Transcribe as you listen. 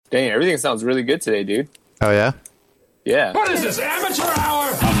Dang, everything sounds really good today, dude. Oh, yeah? Yeah. What is this, amateur hour?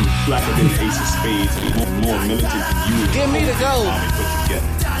 I'm blacker than the ace of spades and more militant than you. Give me the gold.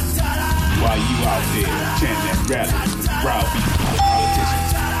 While you out there chanting at rallies, browbeating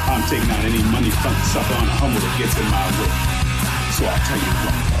politicians, I'm taking out any money funk sucker on a humble that gets in my way. So I'll tell you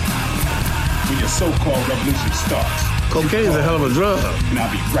what. When your so-called revolution starts, cocaine is a hell of a drug. And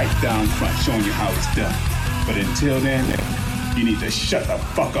I'll be right down front showing you how it's done. But until then, you need to shut the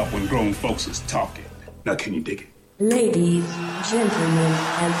fuck up when grown folks is talking. Now can you dig it? Ladies, gentlemen,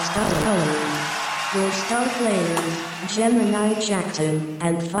 and scholars, your star players, Gemini Jackson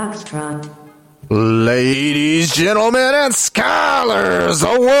and Foxtrot. Ladies, gentlemen, and scholars,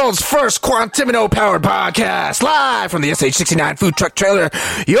 the world's first Quantimino-powered podcast, live from the SH-69 food truck trailer,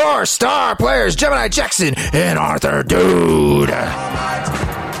 your star players, Gemini Jackson and Arthur Dude.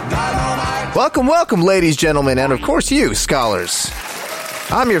 Welcome, ladies, gentlemen, and of course you, scholars.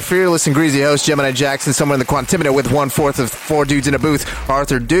 I'm your fearless and greasy host, Gemini Jackson, somewhere in the Quantimino with 1/4 of 4 dudes in a booth,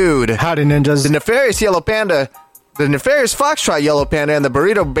 Arthur Dude. Howdy, ninjas. The nefarious Yellow Panda, the nefarious Foxtrot Yellow Panda, and the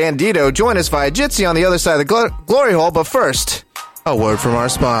Burrito Bandito join us via Jitsi on the other side of the glory hole, but first, a word from our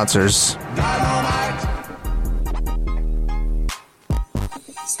sponsors.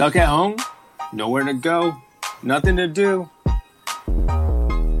 Stuck at home? Nowhere to go? Nothing to do?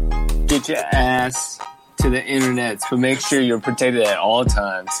 Get your ass to the internet, but make sure you're protected at all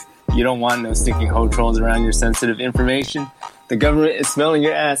times. You don't want no sticking hoe trolls around your sensitive information. The government is smelling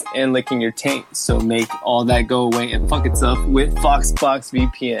your ass and licking your taint, so make all that go away and fuck itself with Foxbox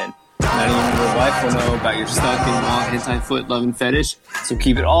VPN. Not even your wife will know about your stuck and long hentai foot loving fetish, so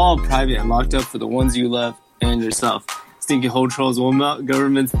keep it all private and locked up for the ones you love and yourself. Stinky hoe trolls will melt,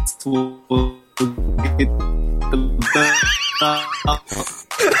 governments will get the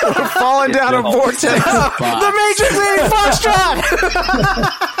We're falling down a vortex. The Matrix eating Foxtrot!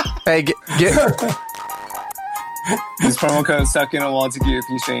 Hey, get... This promo code stuck in a wall to get if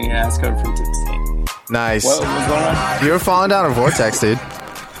you strain your ass covered from tip to stain. Nice. What's going on? You're falling down a vortex, dude.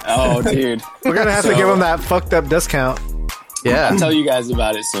 Oh, dude. We're going to have to give him that fucked up discount. Yeah. I'll tell you guys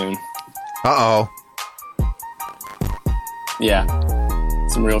about it soon. Uh-oh. Yeah.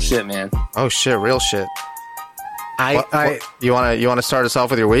 Some real shit, man. Oh, shit. Real shit. You want to start us off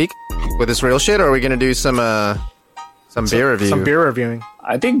with your week with this real shit, or are we going to do some beer review? Some beer reviewing.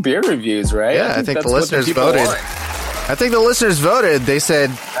 I think beer reviews, right? Yeah, I think that's the listeners what voted. want. I think the listeners voted. They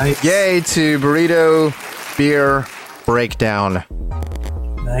said, Nice. yay to burrito beer breakdown.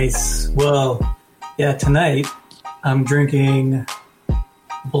 Nice. Well, yeah, tonight I'm drinking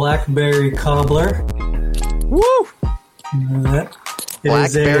Blackberry Cobbler. Woo! You know that? It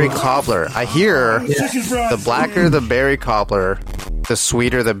is Blackberry a- cobbler. I hear the blacker the berry cobbler, the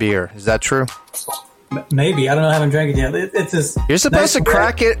sweeter the beer. Is that true? Maybe. I don't know. I haven't drank it yet. It's just You're supposed nice to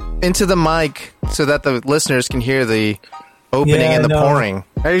crack it into the mic so that the listeners can hear the opening Yeah, and the no. pouring.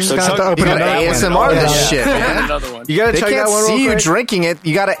 Hey, you just So got to Chuck, open You it gotta up. ASMR this Yeah. shit, man. Another one. You got to They check can't that one see real you quick. drinking it.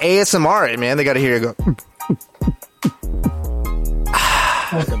 You got to ASMR it, man. They got to hear you go.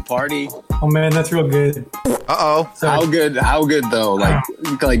 Fucking party. Oh man, that's real good. Uh-oh. How good though? Like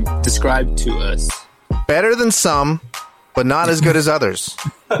describe to us. Better than some, but not as good as others.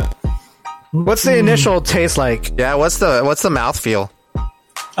 What's the initial taste like? Yeah, what's the mouthfeel?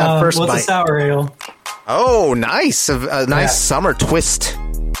 First What's bite. a sour ale? Oh, nice. A nice Yeah. summer twist.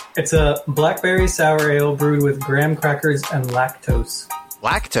 It's a blackberry sour ale brewed with graham crackers and lactose.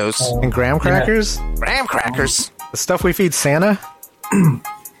 Lactose. And graham crackers? Graham crackers. The stuff we feed Santa? Don't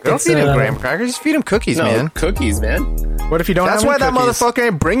It's, feed him graham crackers. Feed him cookies, No, man. cookies, man. What if you don't That's have why any that cookies? motherfucker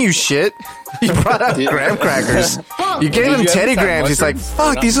ain't bring you shit. You brought out Dude. graham crackers. You gave Did him you Teddy ever try Grahams. He's like, mushrooms?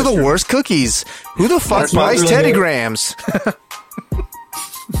 fuck, Not these are the mushrooms. worst cookies. Who the fuck Mushrooms buys really Teddy good. Grahams?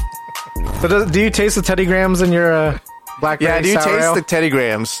 But do you taste the Teddy Grahams in your blackberry Yeah, do you sour taste ale? the Teddy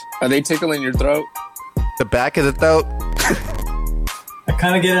Grahams? Are they tickling your throat? The back of the throat? I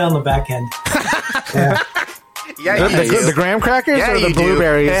kind of get it on the back end. Yeah, The graham crackers yeah, or the you do.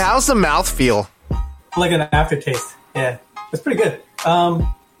 blueberries? Hey, how's the mouth feel? Like an aftertaste. Yeah, it's pretty good.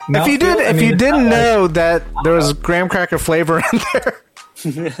 If you didn't know that there was graham cracker flavor in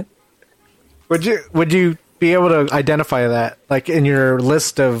there, would you be able to identify that, like in your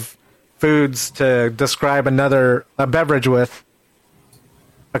list of foods to describe a beverage with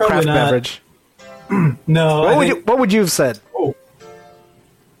a Probably craft not. beverage? No, What would you have said?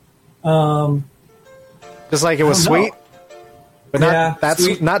 Just like it was I don't know. sweet, but Yeah, that's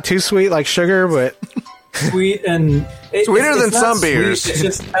sweet. not too sweet like sugar, but sweet and Sweeter than not some sweet, beers. It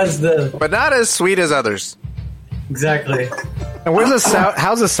just has the But not as sweet as others. exactly. and where's the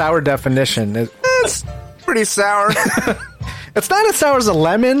how's the sour definition? It's pretty sour. It's not as sour as a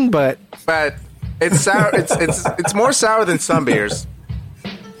lemon, but it's sour. It's more sour than some beers,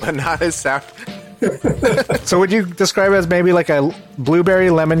 but not as sour. So would you describe it as maybe like a blueberry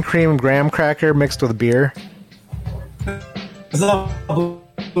lemon cream graham cracker mixed with beer? It's not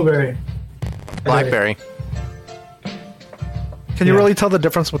blueberry. Blackberry. Can you really tell the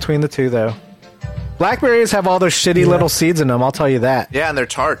difference between the two, though? Blackberries have all those shitty little seeds in them, I'll tell you that. Yeah, and they're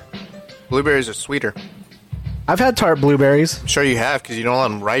tart. Blueberries are sweeter. I've had tart blueberries. I'm sure you have, because you don't let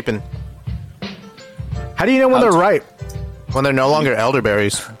them ripen. How do you know when they're ripe? When they're no longer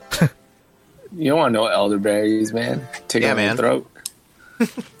elderberries. You don't want no elderberries, man. Take it in your throat.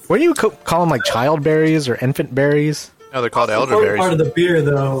 What do you call them, like child berries or infant berries? No, they're called The elderberries. part of the beer,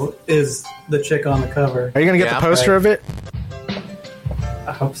 though, is the chick on the cover. Are you going to get the poster of it?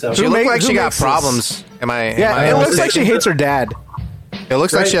 I hope so. She looks like she got problems. Am I it looks like she hates her dad. It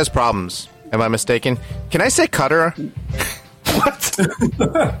looks like she has problems. Am I mistaken? Can I say cutter? What?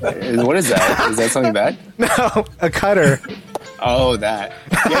 What is that? Is that something bad? No, a cutter. Oh, that.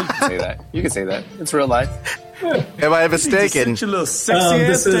 Yeah, you can say that. You can say that. It's real life. Am I mistaken? Your little sexy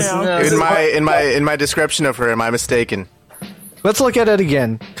ass down. In my description of her, am I mistaken? Let's look at it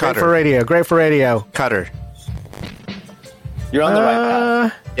again. Cutter. Great for radio. Great for radio. Cutter. You're on the right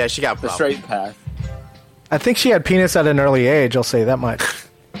path. Yeah, she got The problems. straight path. I think she had penis at an early age, I'll say that much.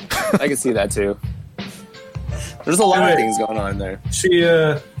 I can see that too. There's a lot of things going on there.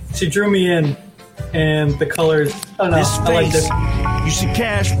 She drew me in, and the colors. Oh no, This I like face, this. you should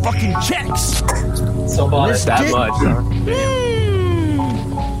cash fucking checks. So bought it. That much, huh?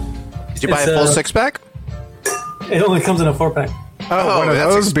 Did you buy a It's, full six-pack? It only comes in a 4-pack. Oh, one of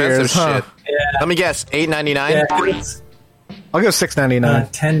that's those expensive beers, huh? shit. Yeah. Let me guess, $8.99? Yeah, it's I'll go $6.99.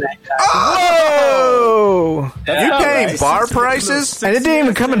 $10.99. Oh! You paying right. bar prices? And it didn't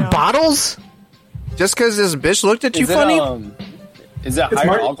even come in bottles? Just because this bitch looked at you Is it, funny? is it It's higher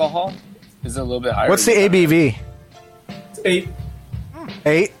Martin. alcohol? Is it a little bit higher? What's the ABV? It's 8.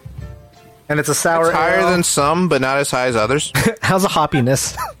 8? And it's a sour It's higher ale? than some, but not as high as others. How's the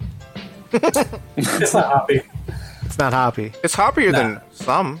hoppiness? It's not hoppy. It's not hoppy. It's hoppier than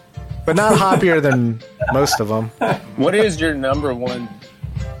some. But not hoppier than most of them. What is your number one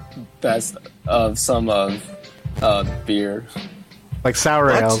best of some of beer? Like sour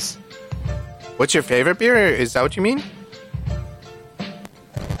What? ales. What's your favorite beer? Is that what you mean?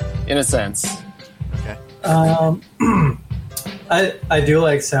 In a sense. Okay. I do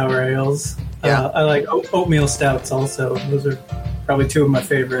like sour ales. Yeah. I like oatmeal stouts also. Those are probably two of my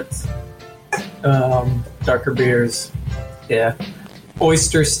favorites. Darker beers. Yeah.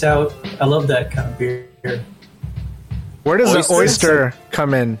 Oyster stout. I love that kind of beer. Where does Oysters? the oyster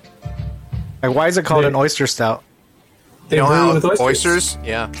come in? Like, why is it called They- an oyster stout? They You know brew how with oysters. oysters?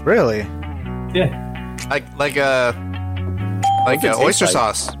 Yeah. Really? Yeah. Like What's it taste oyster like?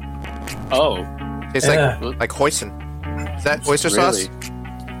 sauce. Oh, It's Yeah. like hoisin. Is that oyster really?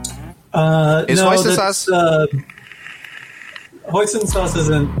 sauce? Is no, oyster that's, sauce? hoisin sauce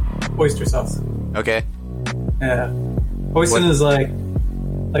isn't oyster sauce. Okay. Yeah. Hoisin What? is like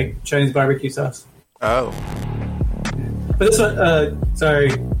Chinese barbecue sauce. Oh. But this one,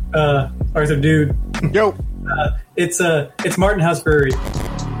 sorry, Arthur Dude. Yo! It's Martin House Brewery,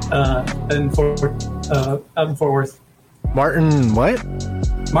 out in Fort Worth. Martin, what?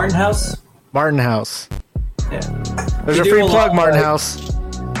 Martin House. Martin House. Yeah. There's They a do free a plug, lot, Martin like- House.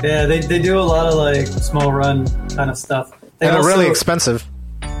 Yeah, they do a lot of like small run kind of stuff. They And they're really also- expensive.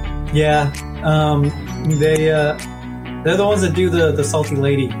 Yeah. They're the ones that do the Salty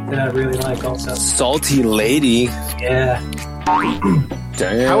Lady that I really like also. salty lady. Yeah.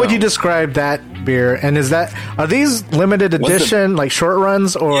 Damn. How would you describe that beer? And are these limited What's the- edition, like short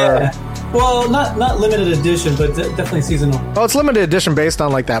runs, or? Yeah. Well, not limited edition, but definitely seasonal. Oh, it's limited edition based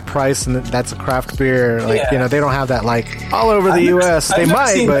on like that price, and that's a craft beer. Like Yeah. they don't have that like all over the U.S. They I've never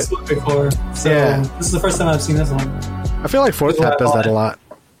might, seen but this one before. So Yeah. this is the first time I've seen this one. I feel like Fourth Tap does that a lot.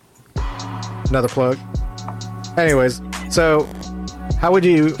 Another plug. Anyways, so how would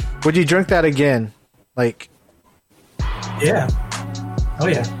you drink that again? Like, Yeah. Oh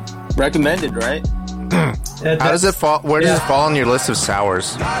yeah. recommended, right? Yeah, How does it fall? Where does Yeah. it fall on your list of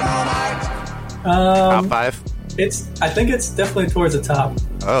sours? Top 5? I think it's definitely towards the top.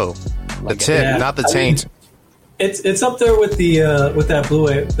 Oh. The tip, Yeah. not the I mean, taint. It's up there with the with that blue.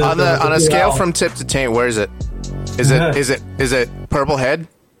 On a Blue scale Owl. from tip to taint, where is it? Is it purple head?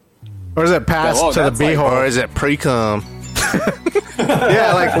 or is it past Yeah, well, to the that's like- beehole? Or is it pre-cum?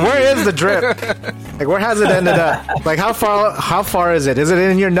 Yeah, like where is the drip? Like where has it ended up? Like how far is it? Is it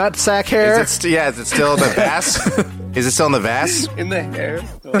in your nutsack hair? Is it still the bass? Is it still in the vas? In the hair.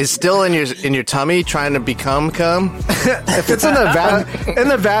 Is still in your tummy trying to become cum? If it's in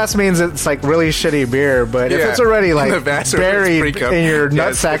the vas means it's like really shitty beer. But if it's already like buried in your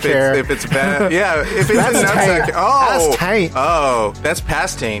nutsack hair, if it's bad, if it's that's in nutsack, taint. That's taint. Oh, that's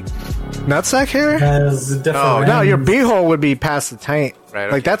past taint. Nutsack hair? That is a different No, your beehole would be past the taint. Right,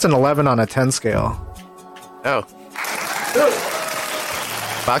 okay. Like that's an 11 on a 10 scale. Oh.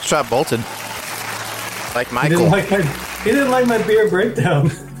 Foxtrot bolted. Like Michael. He didn't like my beer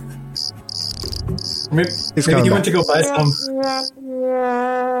breakdown. Maybe he went to go buy some.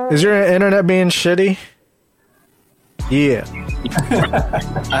 Is your internet being shitty? Yeah.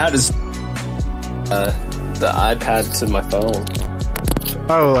 I had the iPad to my phone.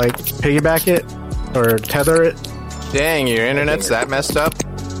 Oh, like piggyback it or tether it? Dang, your internet's that messed up?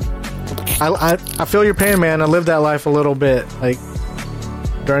 I feel your pain, man. I lived that life a little bit, like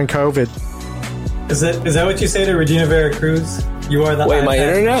during COVID. Is that what you say to Regina Vera Cruz? You are the Wait, iPad. my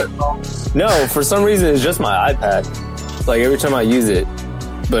internet? No, for some reason it's just my iPad. Like every time I use it,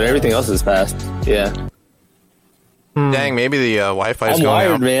 but everything else is fast. Yeah. Dang, maybe the Wi-Fi is I'm going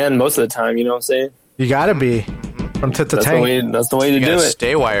wired, out. man. Most of the time, you know what I'm saying? You gotta be from tit to tank. That's the way to You do gotta it.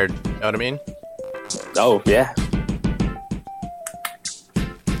 stay wired. You know what I mean? Oh yeah.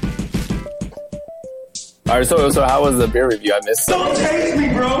 All right, so how was the beer review? I missed something. Don't taste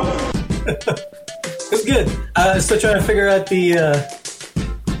me, bro. It's good. Still trying to figure out the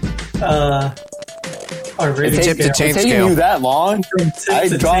our rating Tip to scale. taint It's taking scale. you that long? I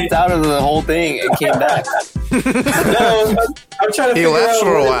dropped out of the whole thing and came back. No, I'm trying to He figure left out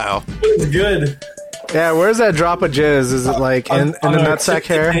for a what while. is good. Yeah, where's that drop of jizz? Is it like in the nutsack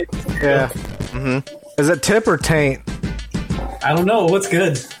hair? Yeah. Is it tip or taint? I don't know what's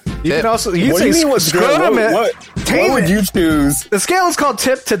good. You Tip. can also What do say you mean what's good? scrotum What taint would it. you choose? The scale is called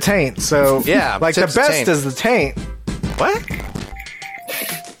tip to taint, so Yeah, like tip the to best taint. is the taint. What?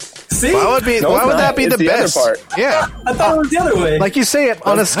 See, Why would No, why it's would not. that be It's the the other best? part. Yeah. I thought it was the other way. Like you say it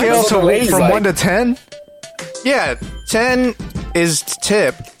on a scale that's what the lady's from like. 1 to 10. Yeah. 10 is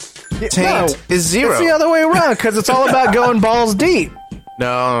tip. Taint is 0. It's the other way around because it's all about going balls deep.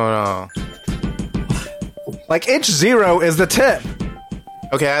 No. Like inch 0 is the tip.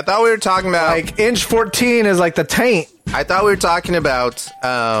 Okay, I thought we were talking about. Like inch 14 is like the taint. I thought we were talking about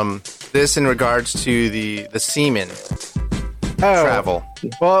this in regards to the semen Oh, travel.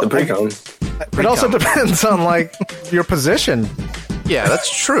 well, The pre-com. it also depends on like your position. Yeah, that's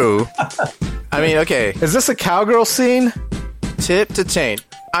true. I mean, okay, Is this a cowgirl scene? tip to taint.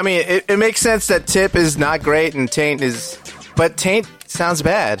 I mean, it makes sense that tip is not great and taint is, but taint sounds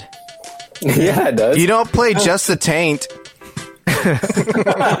bad. Yeah, it does. You don't play just the taint.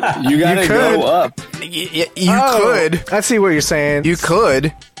 You gotta could. go up. You Oh, could. I see what you're saying. You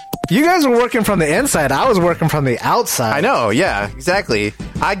could. You guys were working from the inside. I was working from the outside. I know. Yeah, exactly.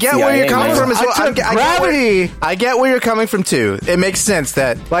 I get CIA, where you're coming man. from as well. I took get gravity. I get where you're coming from too. It makes sense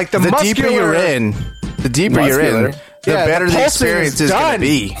that Like the deeper muscular- you're in, the deeper you're in, Muscular. the Yeah, better the the pulsing experience is is going to done.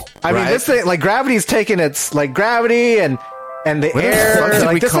 be. I mean, right? this thing, like gravity's taking its like gravity and the Where the air. fuck did we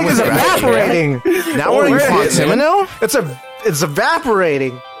Like this come thing is with gravity? evaporating. Now we're in Quantimino? It's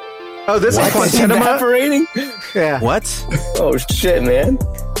evaporating. Oh, this is It's Quantinima. evaporating? Yeah, What? Oh shit, man.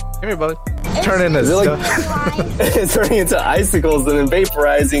 Come here, buddy. turn into Is it like stuff. it's turning into icicles and then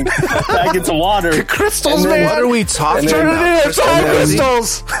vaporizing back into water? crystals, And then- man. What are we talking And then- Turn it about? in. It's all And then-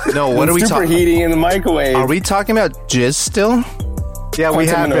 crystals. No, what are we talking? Superheating in the microwave. Are we talking about jizz still? Yeah, we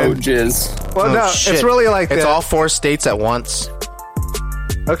have Quantumino been. jizz. Well, Oh, no, shit. it's really like it's that. all 4 states at once.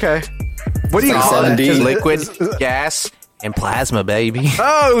 Okay. What do you Like call it? 7D. Is- Liquid, gas, and plasma, baby.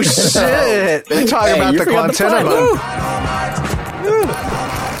 Oh shit! You're talking Hey, about you the forgot the Quantinima.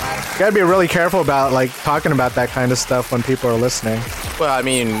 Gotta be really careful about like talking about that kind of stuff when people are listening. Well, I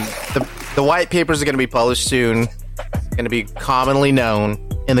mean, the white papers are going to be published soon. Going to be commonly known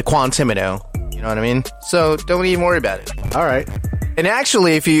in the Quantimino. You know what I mean? So don't even worry about it. All right. And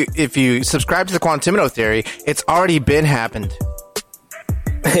actually, if you subscribe to the Quantimino theory, it's already been happened.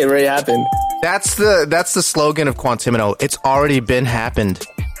 It already happened. That's the slogan of Quantimino. It's already been happened.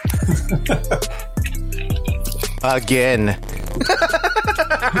 Again.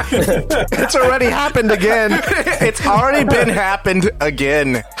 It's already happened again. It's already been happened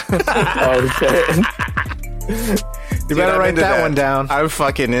again. Oh shit. You better I'm write into that one down. I'm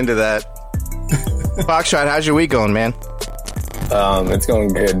fucking into that. Foxtrot, how's your week going, man? It's going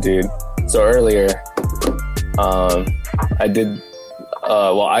good, dude. So earlier, I did.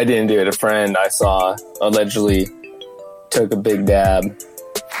 Well, I didn't do it. A friend I saw allegedly took a big dab,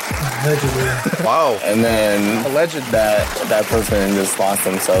 Allegedly. Wow. and then Alleged. that person just lost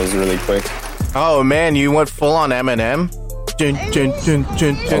themselves really quick. Oh man, you went full on Eminem.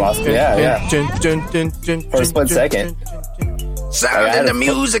 For a split second. Sound in the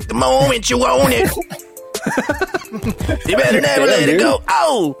music the moment you own it. You better never let it go.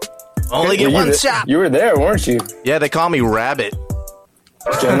 Oh, only get one shot. You were there, weren't you? Yeah, they call me Rabbit.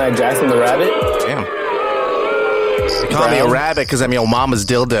 Gemini Jackson the Rabbit? Damn. They call me a rabbit because I'm your mama's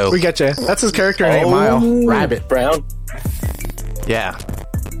dildo. We get you. That's his character in 8 Mile. Rabbit. Brown. Yeah.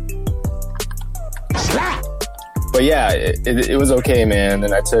 But yeah, it was okay, man.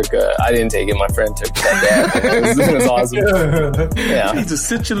 And I didn't take it. My friend took that. It was awesome. Yeah. Need to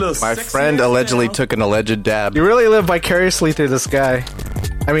sit your little My friend allegedly took an alleged dab. You really live vicariously through this guy.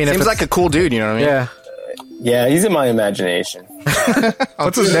 I mean, seems like a cool dude, you know what I mean? Yeah. Yeah, he's in my imagination.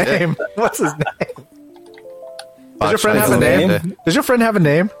 What's his name? What's his name? Does your friend have a name? Does your friend have a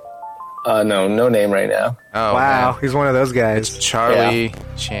name? No name right now. Oh, wow, he's one of those guys. Charlie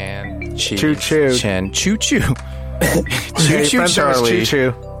Chan Choo Choo. Chen Choo Choo. Choo Choo Charlie.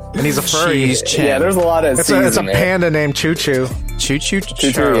 Choo Choo. And he's a furry. Cheese Chen. Yeah, there's a lot of It's a panda named Choo Choo. Choo Choo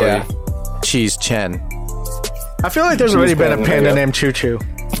Charlie. Yeah. Cheese Chen. I feel like there's already been a panda named Choo Choo.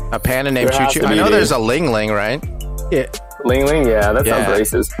 A panda named There Choo has Choo. to I be, know dude. there's a Ling Ling, right? Yeah. Ling Ling, yeah, that sounds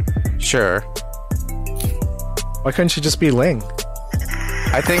racist. Sure. Why couldn't she just be Ling?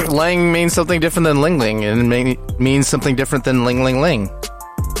 I think Ling means something different than Ling Ling, and it means something different than Ling Ling Ling.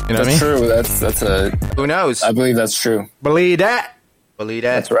 You know what I mean? That's true. That's a. Who knows? I believe that's true. Believe that. Believe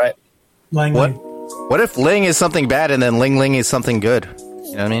that. That's right. What if Ling is something bad and then Ling Ling is something good?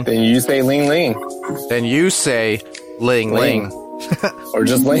 You know what I mean? Then you say Ling Ling. Then you say Ling Ling. Or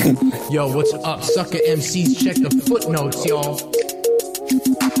just Ling. Yo, what's up, sucker MCs? Check the footnotes, y'all.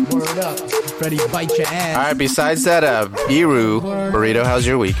 Word up. Freddie, bite your ass. All right, besides that, Biru, Burrito, how's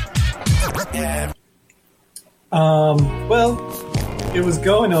your week? Well, it was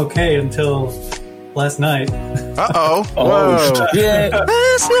going okay until last night. Uh-oh. Oh, shit.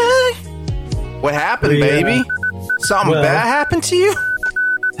 Last night. What happened, baby? Something bad happened to you?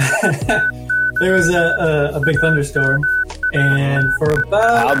 There was a big thunderstorm, and for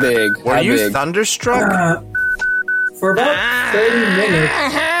about... How big? Were you thunderstruck? For about 30 minutes,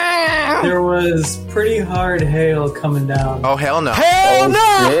 there was pretty hard hail coming down. Oh, hell no. Hell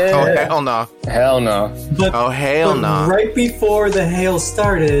no! Shit. Oh, hell no. Hell no. But, Oh, hell no. Right before the hail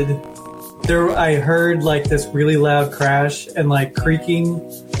started, I heard like this really loud crash and like creaking,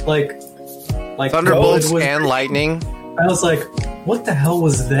 like Thunderbolts wood was and lightning. I was like, what the hell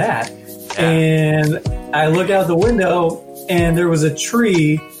was that? And I look out the window and there was a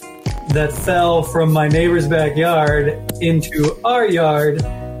tree that fell from my neighbor's backyard into our yard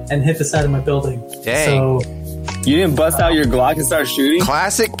and hit the side of my building. Dang. So You didn't bust out your Glock and start shooting?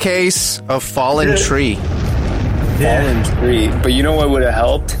 Classic case of fallen tree. Fallen tree. But you know what would have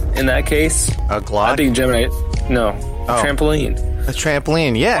helped in that case? A Glock? I think Gemini. No. Trampoline. A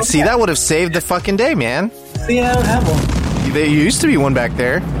trampoline. Yeah, Okay. see, that would have saved the fucking day, man. See, I don't have one. There used to be one back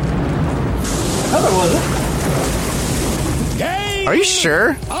there. No, there wasn't. Are you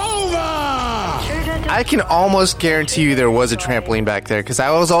sure? I can almost guarantee you there was a trampoline back there, because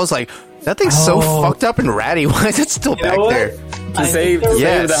I was always like, that thing's so fucked up and ratty. Why is it still back there? To save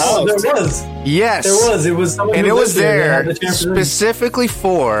Yes. the house. There was. Yes. There was. It was someone And who it was lived there there that had the trampoline. specifically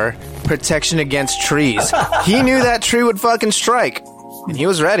for protection against trees. He knew that tree would fucking strike, and he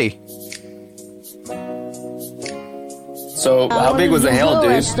was ready. So, how big was the hail,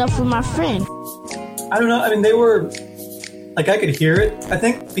 dude? Stuff for my friend. I don't know. I mean, they were like I could hear it. I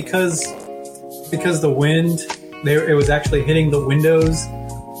think because the wind, it was actually hitting the windows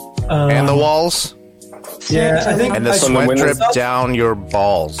And the walls. Yeah, I think. And the sweat dripped down your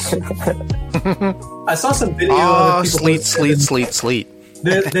balls. I saw some video. Oh, of people sleet.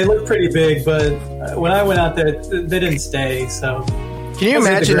 They look pretty big, but when I went out there, they didn't stay. So, can you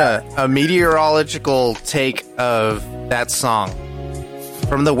imagine a meteorological take of that song?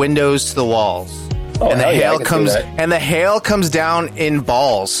 From the windows to the walls. Oh, and the hell yeah, hail I can comes see that. and the hail comes down in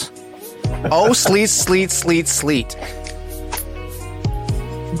balls. Oh, sleet.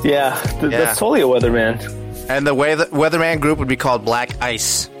 Yeah, that's totally a weatherman. And the weatherman group would be called Black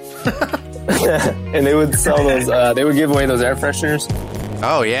Ice. And they would sell those, they would give away those air fresheners.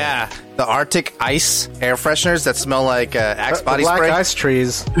 Oh, yeah. The Arctic Ice air fresheners that smell like Axe body black spray. ice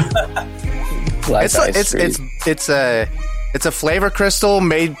trees. It's a flavor crystal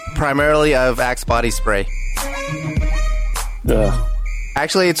made primarily of Axe body spray. Ugh.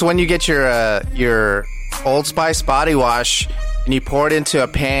 Actually, it's when you get your Old Spice body wash and you pour it into a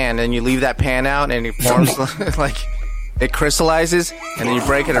pan and you leave that pan out and it forms like it crystallizes, and then you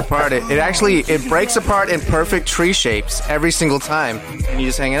break it apart. It breaks apart in perfect tree shapes every single time, and you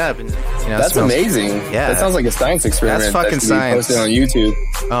just hang it up. And that's amazing. Yeah, that sounds like a science experiment. That's fucking science. Posted on YouTube.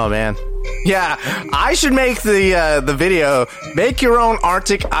 Oh man. Yeah, I should make the video. Make your own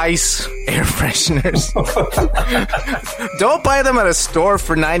Arctic Ice air fresheners. Don't buy them at a store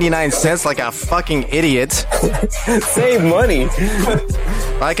for 99 cents like a fucking idiot. Save money.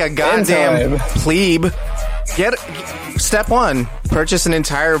 Like a goddamn plebe. Step 1, purchase an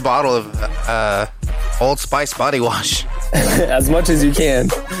entire bottle of Old Spice body wash. As much as you can.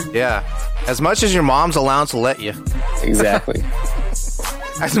 Yeah, as much as your mom's allowance will let you. Exactly.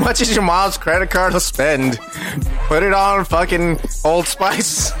 As much as your mom's credit card will spend, put it on fucking Old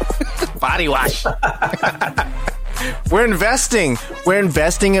Spice body wash. We're investing. We're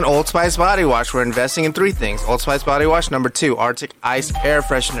investing in Old Spice body wash. We're investing in 3 things. Old Spice body wash. Number 2, Arctic Ice air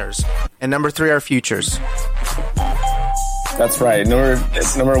fresheners. And number 3, our futures. That's right. Number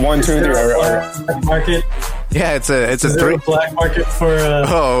 1, 2, 3 are market. Yeah, it's a 3 black market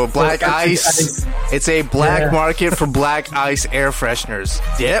for black ice. It's a black market for black ice air fresheners.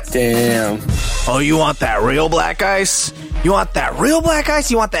 Yep. Damn. Oh, you want that real black ice? You want that real black ice?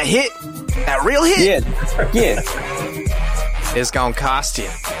 You want that hit? That real hit? Yeah. It's gonna cost you.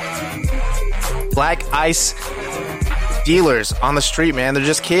 Black ice dealers on the street, man. They're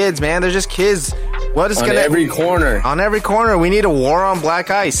just kids, man. They're just kids. What is on every corner? On every corner. We need a war on black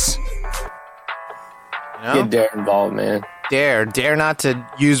ice. Get Dare involved, man. Dare not to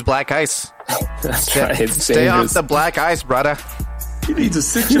use black ice. That's right. It's Stay off the black ice, brother. You need to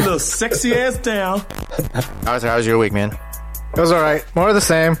sit your little sexy ass down. Arthur, how was your week, man? It was all right. More of the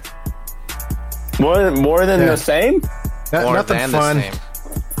same. More than the same? Nothing fun.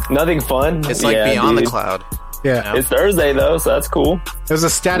 Nothing fun? It's like beyond the cloud. Yeah. It's Thursday, though, so that's cool. There's a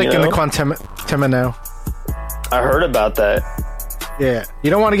static in the Quantimino. I heard about that. Yeah. You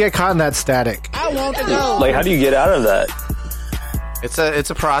don't want to get caught in that static. I want to know. Like, how do you get out of that? It's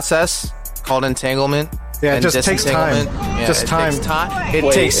a process called entanglement. Yeah, it just takes time. Yeah, just time.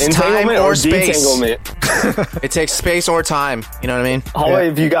 It takes time or space. Detanglement? It takes space or time. You know what I mean? How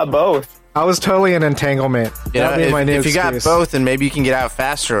if you got both? I was totally in entanglement. If you got both, then maybe you can get out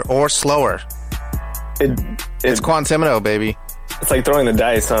faster or slower. It's Quantimino, baby. It's like throwing the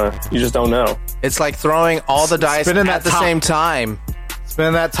dice, huh? You just don't know. It's like throwing all the dice at the same time.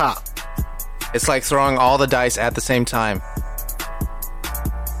 Spin that top. It's like throwing all the dice at the same time.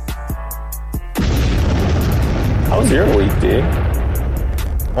 How was your week, dude?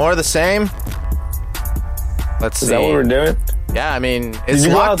 More of the same? Let's see. Is that what we're doing? Yeah, I mean, it's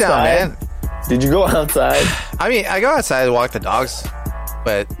lockdown, man. Did you go outside? I mean, I go outside to walk the dogs,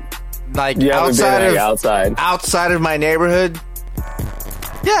 but like outside of my neighborhood.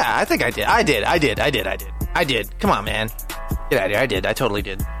 Yeah, I think I did. I did. Come on, man. Get out of here. I did. I totally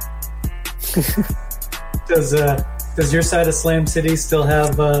did. Does your side of Slam City still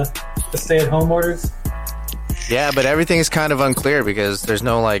have the stay-at-home orders? Yeah, but everything's kind of unclear because there's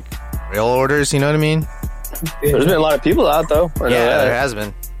no like real orders. You know what I mean? There's been a lot of people out though. Yeah, there has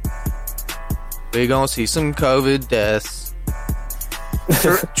been. We're gonna see some COVID deaths.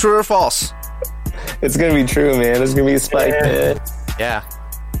 True or false? It's gonna be true, man. There's gonna be a spike. Yeah.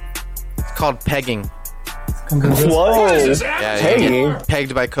 It's called pegging. Whoa! Yeah, pegging.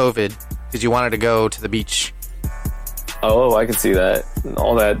 Pegged by COVID because you wanted to go to the beach. Oh, I can see that.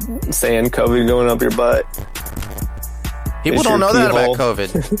 All that sand COVID going up your butt. People don't know that about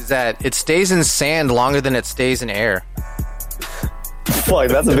COVID. Is that it stays in sand longer than it stays in air. Fuck,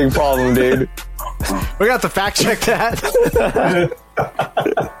 that's a big problem, dude. We got to fact check that.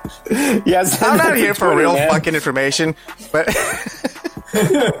 Yes, I'm not here for real fucking information, but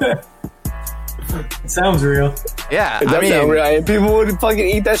it sounds real. Yeah, it does sound real. People would fucking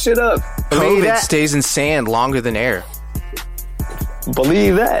eat that shit up. COVID stays in sand longer than air.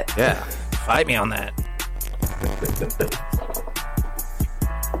 Believe that. Yeah, fight me on that.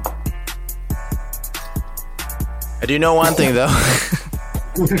 I do know one thing though.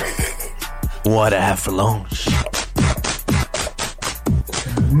 What I have for lunch.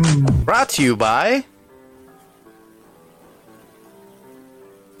 Brought to you by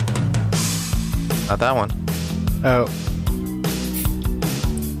not that one. Oh.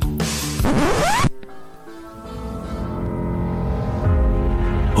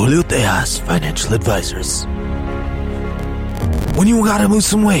 Julio Tejas Financial Advisors. When you gotta lose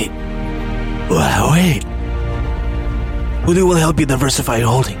some weight, well, wait. Julio will help you diversify your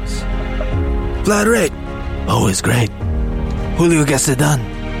holdings. Flat rate, always great. Julio gets it done.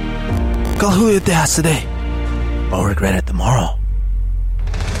 Call Julio Tejas today, or regret it tomorrow.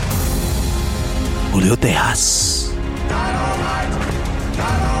 Julio Tejas.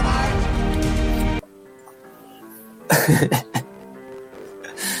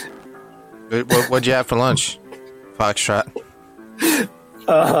 What'd you have for lunch, Foxtrot?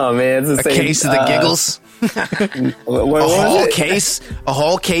 Oh man, it's the A same. case of the giggles. A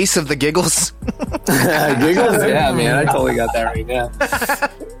whole case of the giggles. Giggles? Yeah, man, I totally got that right now.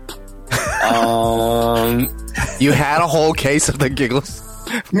 You had a whole case of the giggles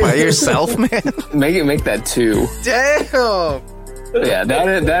by yourself, man. Make that 2. Damn. Yeah,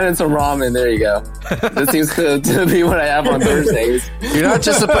 that and some ramen. There you go. That seems to be what I have on Thursdays. You're not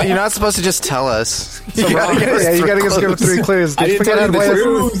supposed to just tell us. You gotta give us 3 clues. I didn't tell you the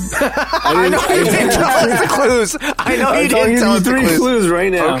clues. I know you didn't tell us the clues. I know you didn't tell us the 3 clues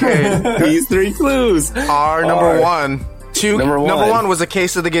right now. Okay. These 3 clues are number 1. Number 1 was a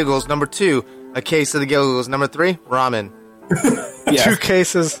case of the giggles. Number 2, a case of the giggles. Number 3, ramen. Yes. 2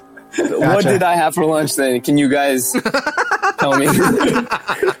 cases. What Gotcha. did I have for lunch then? Can you guys tell me?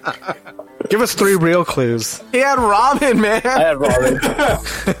 Give us 3 real clues. He had ramen, man. I had ramen.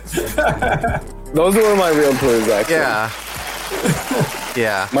 Those were my real clues, actually.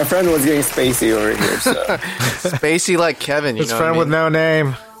 Yeah. My friend was getting spacey over here, so. Spacey like Kevin, you His know friend what I mean? with no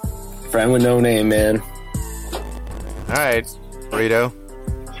name. Friend with no name, man. All right, Burrito.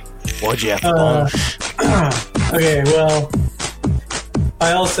 What'd you have for lunch? Okay, well,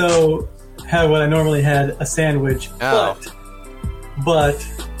 I also had what I normally had, a sandwich. Oh. But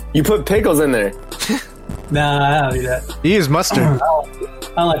You put pickles in there. nah, I don't do that. You use mustard. I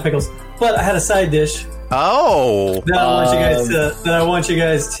don't like pickles. But I had a side dish Oh. that I want you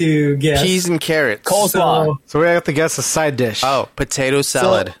guys to guess. Peas and carrots. Coleslaw. So we have to guess a side dish. Oh, potato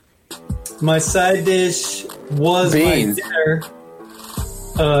salad. My side dish was Beans. my dinner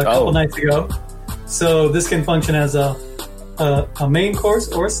a couple nights ago. So this can function as a main course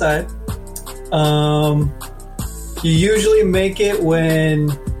or a side. You usually make it when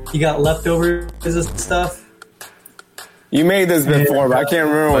you got leftovers and stuff. You made this before, but I can't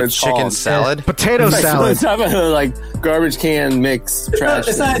remember what it's chicken called. salad. Potato salad. Some type of like garbage can mix trash.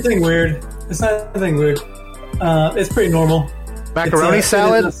 It's not anything weird. It's pretty normal. Macaroni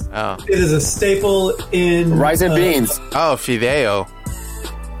salad? Oh. It is a staple in Rice and beans. Oh, fideo.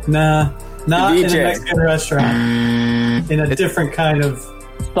 Nah, not in a Ceviche. Mexican restaurant. In a different kind of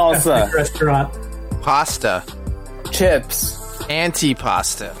Salsa. ethnic restaurant. Pasta. Chips.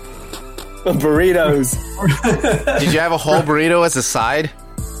 Antipasta. Burritos. Did you have a whole burrito as a side?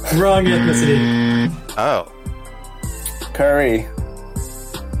 Wrong ethnicity. Oh. Curry.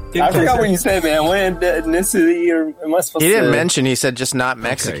 I forgot what you said, man. What ethnicity am I supposed He to didn't mention, he said just not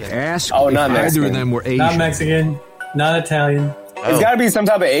Mexican. Ask Oh, if not either Mexican. of them were Asian. Not Mexican, not Italian. It's got to be some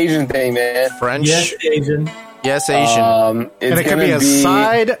type of Asian thing, man. French? Yes, Asian. Yes, Asian. It's And it could gonna be a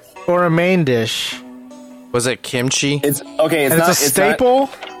side or a main dish. Was it kimchi? It's okay. It's And not it's a staple?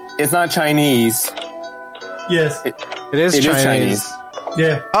 It's not Chinese. Yes. It is Chinese.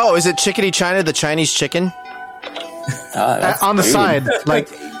 Yeah. Oh, is it Chickadee China, the Chinese chicken? On the side, like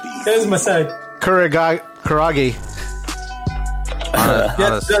That is my side. kuragi.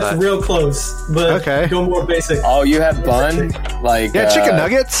 That's real close, but Okay. go more basic. Oh, you have bun? Like Yeah, chicken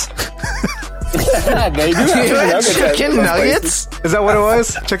nuggets. They do have You had nuggets at chicken some nuggets? places. Is that what it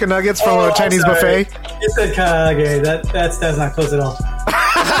was? Chicken nuggets from Oh, a I'm Chinese sorry. buffet? You said kage. That's not close at all.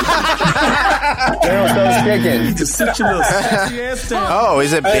 General Tso's chicken. Just sit your little sassy ass down. Oh,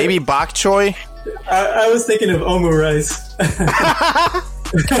 is it baby bok choy? I was thinking of omu rice.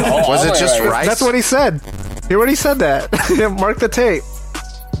 Was it just rice? That's what he said. He already said that. Mark the tape.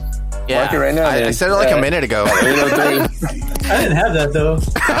 Yeah, Mark it right now, I man. said it like a minute ago. 803. I didn't have that though.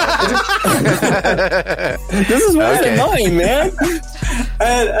 This is what's Okay. in mine, man.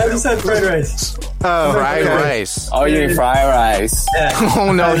 I just had fried rice. Oh, Fried okay. rice. Oh, you need fried rice. Yeah.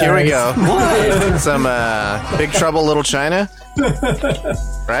 Oh no, here we go. What? Some Big Trouble Little China.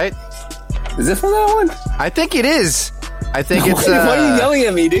 Right? Is it from that one? I think it is. I think it's Why are you yelling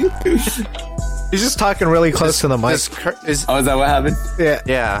at me, dude? He's just talking really close to the mic. is Oh, is that what happened?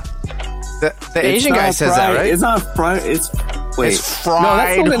 Yeah. the It's Asian guy not says fried. that, right? It's not fried. It's wait. It's fried No,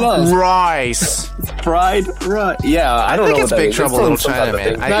 that's something else. rice. Fried rice. Yeah, I don't think know it's what that Big is. Trouble It's Little some China, type of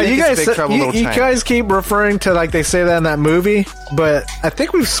man. thing. I Now think you it's guys, Big Trouble Little you China. guys keep referring to like they say that in that movie, but I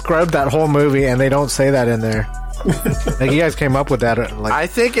think we've scrubbed that whole movie and they don't say that in there. Like you guys came up with that. Like I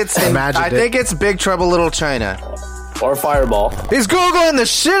think it's Imagined I it. think it's Big Trouble Little China. Or Fireball. he's googling the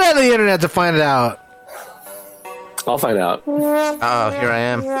shit out of the internet to find it out. I'll find out. Oh, here I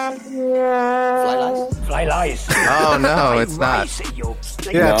am. Fly lies. Oh no, it's not.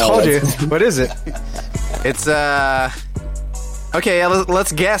 Yeah, No, I told you. that's- What is it? It's okay. Yeah,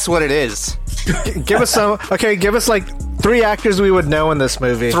 let's guess what it is. Give us some. Okay, give us like 3 actors we would know in this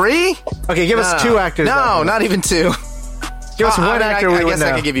movie. 3? Okay, give us 2 actors. No, not even 2. Give us one actor we I would guess know.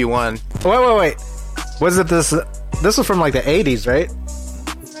 I could give you one. Wait. Was it this? This was from like the 80s, right?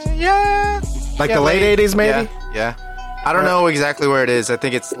 Yeah. Like the late 80s, maybe? Yeah. I don't know exactly where it is. I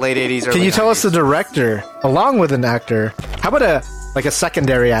think it's late 80s. Can you tell us the director along with an actor? How about a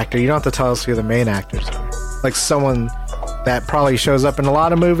secondary actor? You don't have to tell us who the main actors are. Like someone that probably shows up in a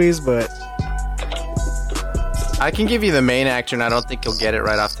lot of movies, but I can give you the main actor, and I don't think you'll get it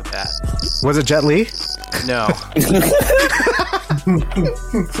right off the bat. was it Jet Li? No.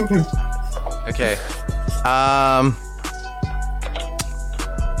 Okay.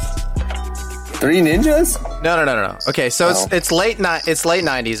 Three Ninjas? No. Okay, so it's late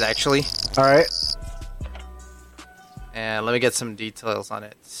 90s actually. All right. And let me get some details on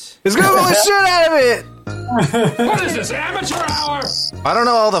it. Let's Google the shit out of it. What is this, amateur hour? I don't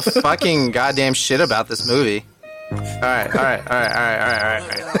know all the fucking goddamn shit about this movie. All right.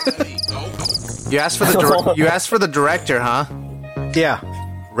 You asked for the director, huh? Yeah.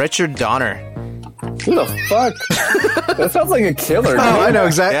 Richard Donner. Who the fuck? That sounds like a killer, dude. Oh, I know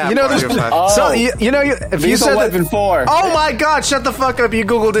exactly. Yeah, you know this. So you know if you said Weapon 4. Oh my god, shut the fuck up. You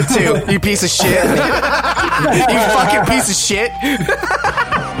Googled it too. You piece of shit. You fucking piece of shit.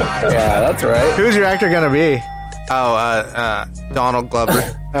 Yeah, that's right. who's your actor gonna be? Donald Glover.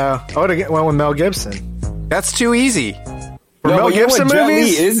 I would have went with Mel Gibson. That's too easy. For Mel but you know Gibson what?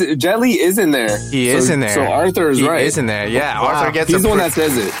 movies? Jet Li is in there. He is in there. So Arthur is right. He is in there. Yeah, Wow. Arthur gets He's the one that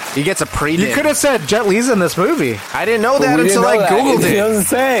says it. He gets a pre. You could have said Jet Li's in this movie. I didn't know But that we didn't until I know that. Googled It it. doesn't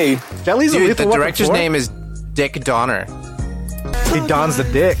say. Jet Li's in Dude, Lethal the Weapon director's 4? name is Dick Donner. He dons the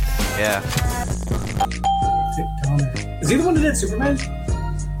dick. Yeah. Is he the one that did Superman?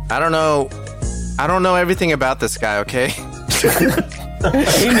 I don't know everything about this guy, okay?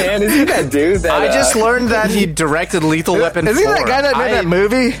 Hey man, is he that dude? That, I just learned that he directed Lethal Weapon 4. Is he that guy that made that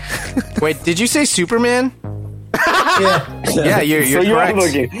movie? Wait, did you say Superman? Yeah. Yeah, you're So you're correct.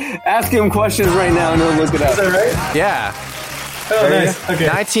 looking. Ask him questions right now and he'll look it up. Is that right? Yeah. Oh, nice. Okay.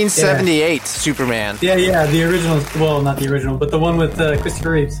 1978 Superman. Yeah, the original. Well, not the original, but the one with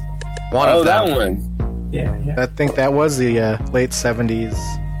Christopher Reeves. One Oh, of them. that one. Yeah. I think that was the late 70s.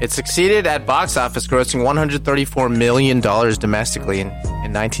 It succeeded at box office, grossing $134 million domestically in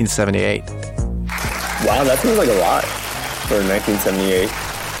 1978. Wow, that seems like a lot for 1978.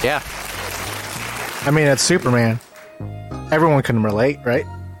 Yeah. I mean, it's Superman. Everyone can relate, right?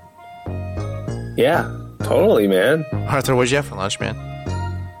 Yeah, totally, man. Arthur, what'd you have for lunch, man?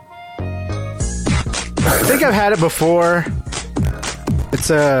 I think I've had it before. It's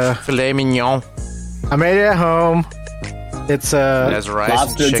Filet mignon. I made it at home. It's It has rice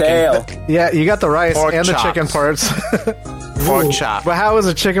Lobster and chicken. tail. yeah, you got the rice Pork and the chops. chicken parts. Pork chop. But how was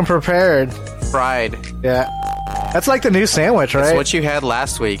the chicken prepared? Fried. Yeah. That's like the new sandwich, right? That's what you had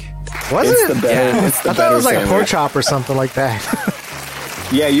last week. Was It's it? the better. Yeah. It's the I thought it was like a sandwich. pork chop or something like that.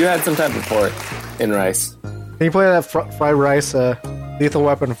 Yeah, you had some type of pork and rice. Can you play that fried rice Lethal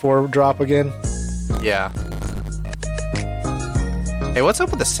Weapon 4 drop again? Yeah. Hey, what's up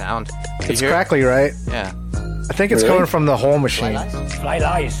with the sound? Did It's you hear it? crackly, right? Yeah. I think it's Really? coming from the whole machine. Fried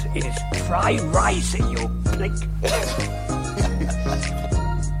rice. It is fried rice, you prick.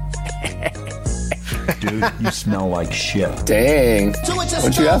 Dude, you smell like shit. Dang.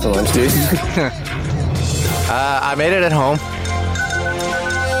 What'd you have for lunch, dude? I made it at home.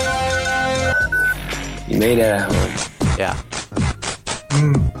 You made it at home. Yeah.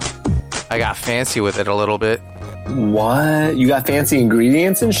 I got fancy with it a little bit. What? You got fancy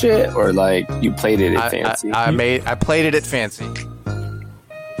ingredients and shit? Or like you plated it fancy? I plated it fancy.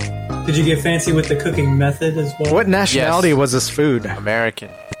 Did you get fancy with the cooking method as well? What nationality Yes. was this food? American.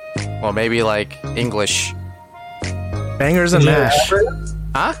 Well, maybe like English. Bangers and Did you have a mash. hamburger?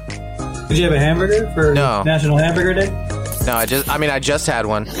 Huh? Did you have a hamburger for No. National Hamburger Day? No, I just had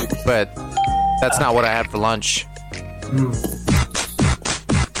one, but that's not what I had for lunch.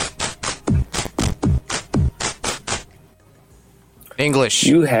 English.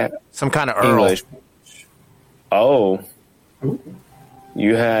 You had Some kind of Earl. English. Oh.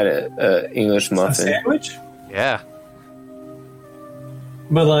 You had a English A muffin. sandwich? Yeah.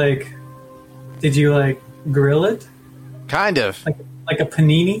 But like, did you like grill it Kind of. like a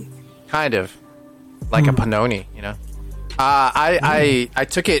panini? Kind of. Like a panoni, you know? I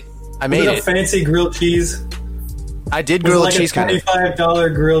took it. I Was made it a it. fancy grilled cheese? I did Was it grilled like cheese a kind of.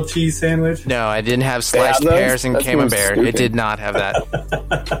 $25 grilled cheese sandwich? No, I didn't have sliced have those? pears and That seems camembert. It stupid. did not have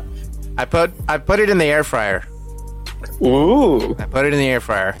that. I put it in the air fryer. Ooh. I put it in the air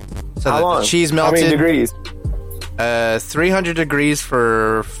fryer. So How the long? cheese How many melted. degrees? 300 degrees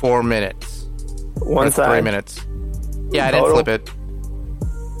for 4 minutes. One Or side. 3 minutes. Yeah, I didn't Total? flip it.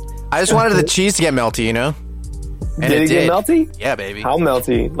 I just wanted the cheese to get melty, you know? And Did it get melty? Yeah, baby. How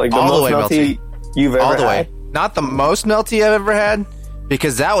melty? Like the All the most way melty you've ever All the had? way. Not the most melty I've ever had,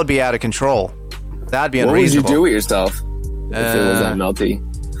 because that would be out of control. That'd be What would you unreasonable. do with yourself if it was that melty?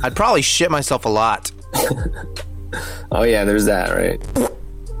 I'd probably shit myself a lot. Oh yeah, there's that, right?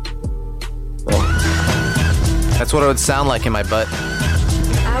 That's what it would sound like in my butt.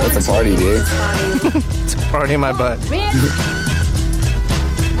 That's a party, dude. It's a party in my butt. I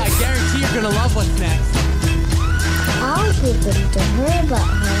guarantee you're gonna love what's next. I'll keep it to her about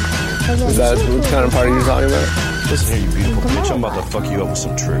her. Is that what kind of party you're talking about? Listen here, you beautiful bitch. I'm about to fuck you up with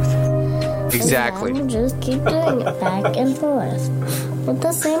some truth. Exactly. And just keep doing it back and forth with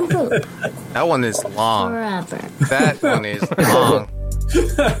the same poop That one is long. forever. That one is long.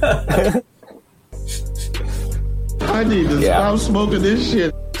 I need to stop smoking this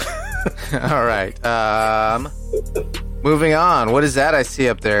shit. All right. Moving on. What is that I see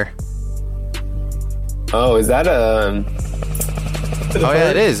up there? Oh, is that a... Oh, yeah,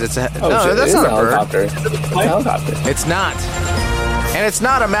 it is. It's a... Oh, no, shit, that's it is not a a bird. helicopter. It's a helicopter. It's not. And it's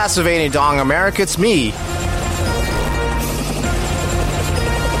not a massive dong America. It's me.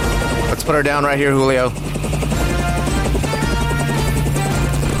 Let's put her down right here, Julio.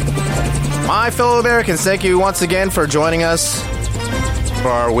 My fellow Americans, thank you once again for joining us for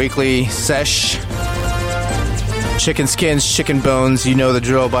our weekly sesh. Chicken skins, chicken bones, you know the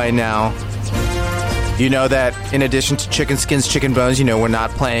drill by now. You know that in addition to chicken skins, chicken bones, you know we're not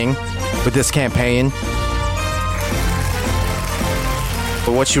playing with this campaign.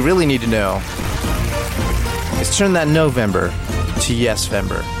 But what you really need to know is turn that November to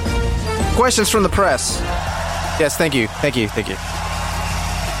Yes-Vember. Questions from the press. Yes, thank you.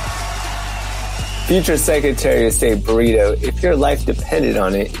 Future Secretary of State Burrito, if your life depended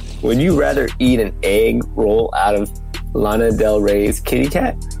on it, would you rather eat an egg roll out of Lana Del Rey's kitty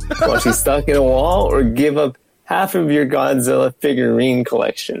cat while she's stuck in a wall, or give up half of your Godzilla figurine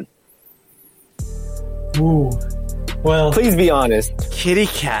collection? Ooh. Well, please be honest. Kitty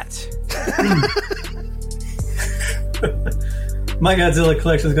cat. My Godzilla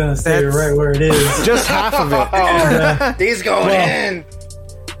collection is going to stay right where it is. Just half of it. And, He's going in.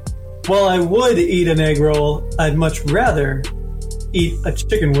 Well, I would eat an egg roll. I'd much rather eat a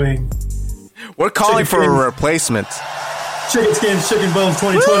chicken wing. We're calling Chicken for skins. a replacement. Chicken skins, chicken bones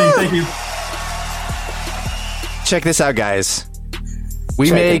 2020. Thank you. Check this out, guys.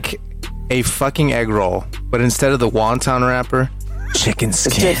 We make a fucking egg roll, but instead of the wonton wrapper, chicken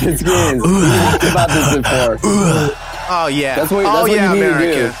skin. Chicken skins. We talked about this before. Oh, yeah. That's what oh, you yeah, need to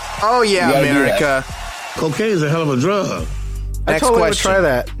America. do. Oh, yeah, You gotta do America. Cocaine is a hell of a drug. I Next totally would question. try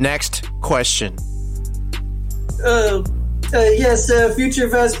that. Next question. Yes, future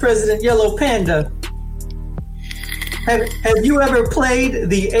Vice President Yellow Panda. Have you ever played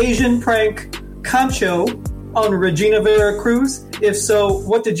the Asian prank Concho on Regina Veracruz? If so,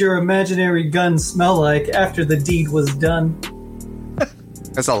 what did your imaginary gun smell like after the deed was done?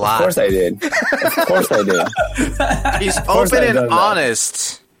 That's a lot. Of course I did. He's course open I've and done that.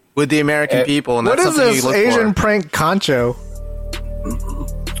 honest with the American people, and What that's is something this you look Asian for. prank concho?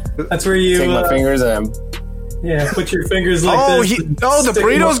 That's where you Take my fingers and put your fingers like this. and the stick them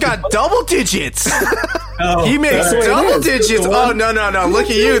burrito's up got your butt. double digits. Oh, He makes sorry. double it is. digits. Oh, no. Look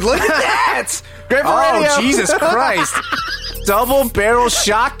at you. Look at that. Great for Oh, radio. Jesus Christ. Double barrel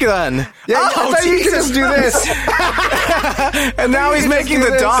shotgun. Yeah, I oh, thought you could Jesus. just do this. And now he's making do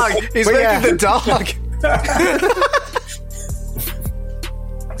the this. dog. He's But making yeah. the dog.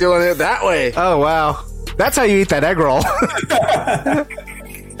 Doing it that way. Oh, wow. That's how you eat that egg roll.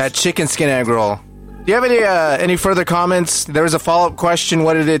 That chicken skin egg roll. Do you have any further comments? There was a follow-up question.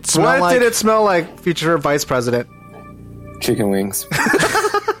 What did it smell What like? did it smell like, future vice president? chicken wings.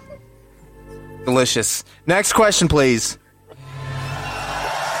 Delicious. Next question, please.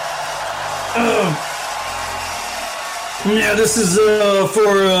 Yeah, this is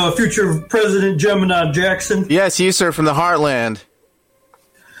for future President Gemini Jackson. Yes, you, sir, from the Heartland.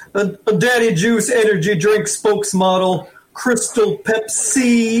 A Daddy Juice energy drink spokesmodel, Crystal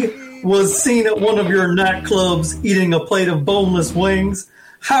Pepsi, was seen at one of your nightclubs eating a plate of boneless wings.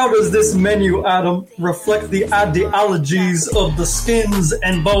 How does this menu item reflect the ideologies of the Skins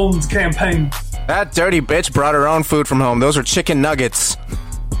and Bones campaign? That dirty bitch brought her own food from home. Those are chicken nuggets.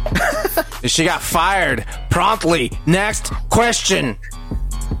 She got fired promptly. Next question.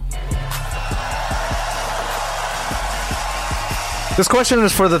 This question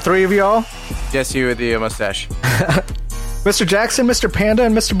is for the three of y'all. Yes, you with the mustache. Mr. Jackson, Mr. Panda,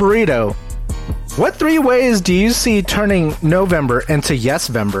 and Mr. Burrito. What three ways do you see turning November into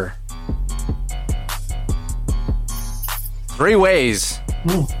Yes-Vember? 3 ways.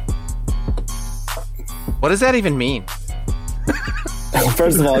 What does that even mean?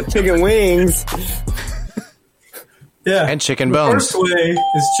 First of all, chicken wings. Yeah. And chicken bones. The first way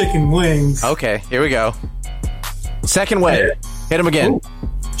is chicken wings. Okay, here we go. Second way. Hit him again. Ooh.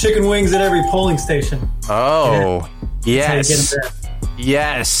 Chicken wings at every polling station. Oh, Yeah. yes. That's how you get 'em there.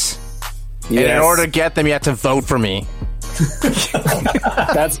 Yes. And in order to get them, you have to vote for me.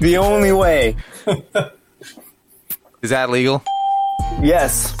 That's the only way. Is that legal?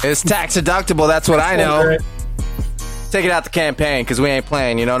 Yes. It's tax deductible, that's what I know. Take it out the campaign, because we ain't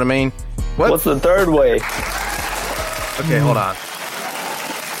playing, you know what I mean? What's the third way? Okay, hold on.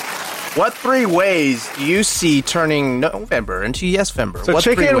 What 3 ways do you see turning November into Yes-Fember? So what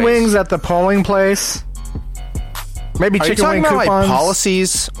chicken wings at the polling place. Maybe Are you chicken talking wing about coupons. like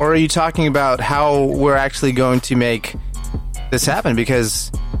policies, or are you talking about how we're actually going to make this happen?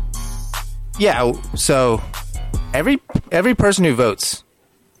 Because, yeah, so every person who votes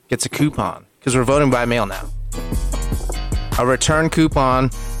gets a coupon, because we're voting by mail now. A return coupon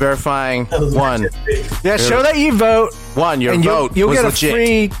verifying 1. Yeah, show that you vote. 1, your and vote you'll was get legit. a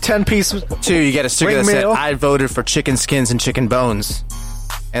free 10-piece. 2, you get a sticker wing that said, meal. I voted for chicken skins and chicken bones.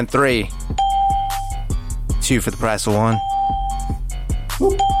 And 3, 2 for the price of 1.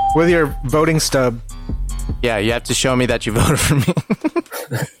 With your voting stub. Yeah, you have to show me that you voted for me.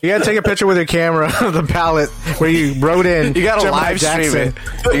 You gotta take a picture with your camera of the ballot where you wrote in. You gotta Gemini live stream Jackson.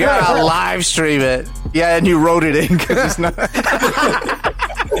 it. You gotta live stream it. Yeah, and you wrote it in because it's not.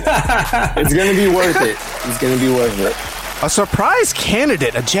 It's gonna be worth it. It's gonna be worth it. A surprise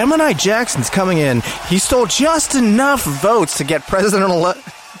candidate, a Gemini Jackson's coming in. He stole just enough votes to get President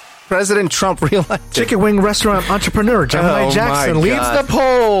Trump reelected. Chicken wing restaurant entrepreneur Gemini Oh, Jackson my leads God. the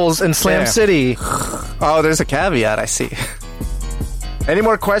polls in Slam Yeah. City. Oh, there's a caveat, I see. Any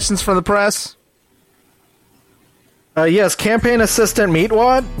more questions from the press? Yes, campaign assistant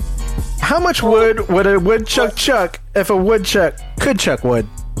Meatwad. How much wood would a woodchuck chuck if a woodchuck could chuck wood?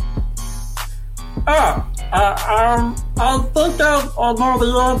 I think I know the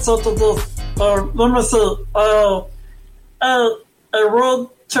answer to this. Let me see. A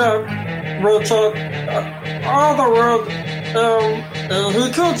woodchuck, all the wood, he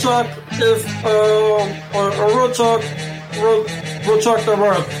could chuck if a woodchuck would chuck the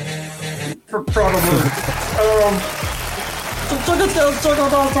wood. Probably.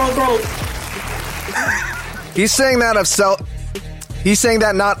 He's saying that He's saying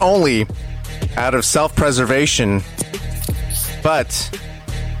that not only out of self-preservation, but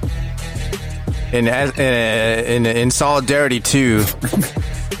in solidarity to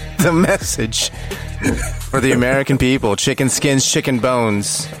the message for the American people: chicken skins, chicken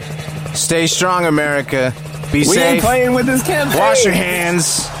bones. Stay strong, America. Be We safe. ain't playing with this campaign. Wash your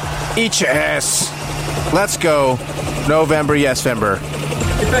hands. Eat your ass. Let's go. November, Yes-Fember.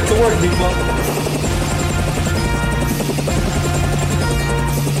 Get back to work, people.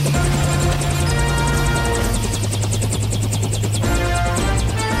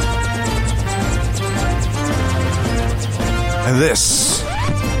 And this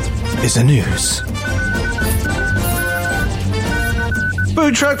is the news.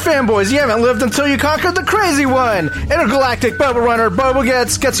 Food truck fanboys, you haven't lived until you conquered the crazy one. Intergalactic Bubble Runner Bubble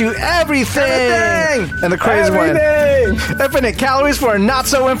gets you everything. And the crazy one. Infinite calories for a not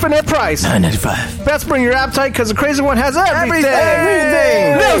so infinite price. $9.95. Best bring your appetite because the crazy one has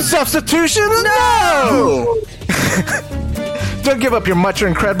everything. No substitutions. No. Don't give up your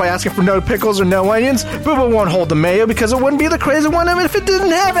muttering cred by asking for no pickles or no onions. Booba won't hold the mayo because it wouldn't be the crazy one if it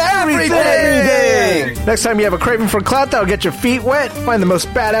didn't have everything. Next time you have a craving for clout that'll get your feet wet, find the most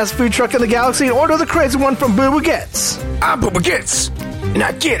badass food truck in the galaxy and order the crazy one from Booba Gets. I'm Booba Gets, and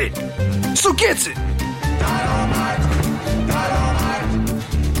I get it. So gets it.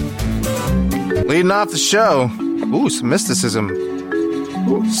 Leading off the show, ooh, some mysticism.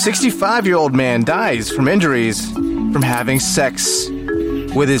 65-year-old man dies from injuries from having sex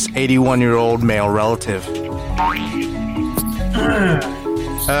with his 81-year-old male relative.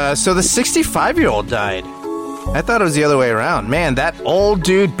 So the 65-year-old died. I thought it was the other way around. Man, that old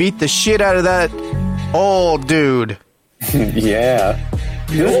dude beat the shit out of that old dude. Yeah.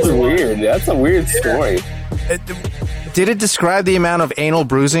 This is weird. That's a weird story. Did it describe the amount of anal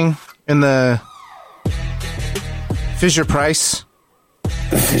bruising in the Fisher-Price?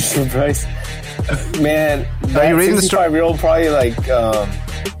 Fisher-Price? Man, Are you reading the 65-year-old probably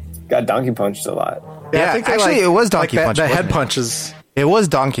got donkey punched a lot. Yeah, I think they actually, it was donkey like punching. the head wasn't it? punches. It was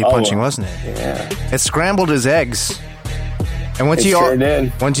donkey punching, wasn't it? Yeah. It scrambled his eggs. And once It sure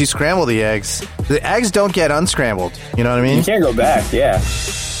did. once you scramble the eggs don't get unscrambled. You know what I mean? You can't go back, yeah.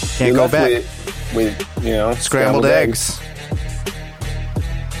 Can't You're go left back. With Scrambled eggs.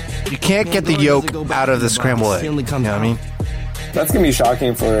 You can't get the yolk out of the scrambled egg. You know what I mean? That's gonna be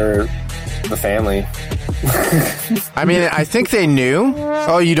shocking for the family. I mean, I think they knew.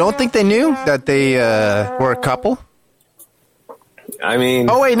 Oh, you don't think they knew that they were a couple? I mean...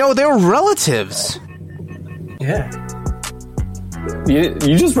 Oh, wait, no, they were relatives. Yeah.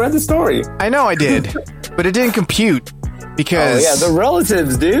 You just read the story. I know I did, but it didn't compute because... Oh, yeah, they're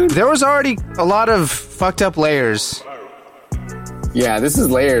relatives, dude. There was already a lot of fucked up layers. Yeah, this is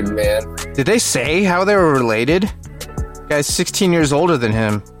layered, man. Did they say how they were related? The guy's 16 years older than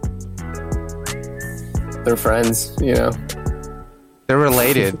him. They're friends, you know. They're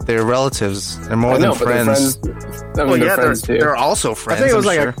related. They're relatives. They're more than friends. They're friends too. They're also friends. I think it was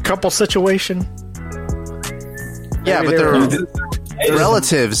a couple situation. Yeah, but they're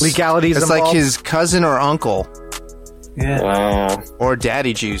relatives. Legalities It's involved. like his cousin or uncle. Yeah. Wow. Or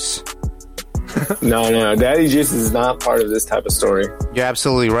daddy juice. No. Daddy Juice is not part of this type of story. You're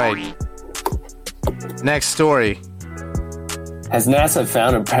absolutely right. Next story. Has NASA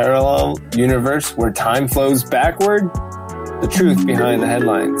found a parallel universe where time flows backward? The truth behind the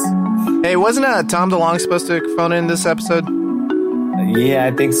headlines. Hey, wasn't Tom DeLonge supposed to phone in this episode? Yeah,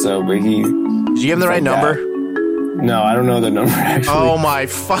 I think so, but he... Did you give him the right number? No, I don't know the number, actually. Oh my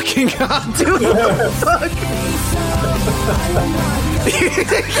fucking god, dude. What the fuck? You didn't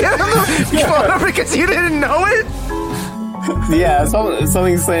get him the phone number because you didn't know it? Yeah,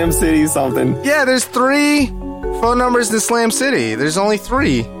 something Slam City something. Yeah, there's 3 phone numbers in Slam City. There's only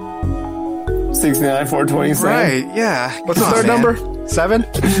 3. 69 420 Slam. Right, yeah. What's the third number? 7?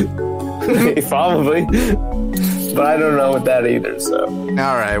 Probably. But I don't know with that either, so.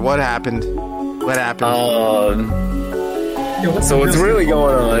 Alright, what happened? What happened? So what's really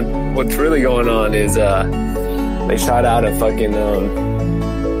going on is they shot out a fucking a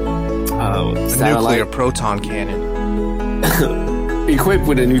nuclear proton cannon equipped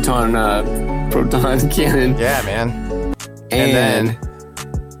with a neutron proton cannon. Yeah, man. And then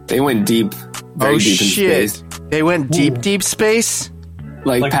they went deep, very deep in space. They went deep space,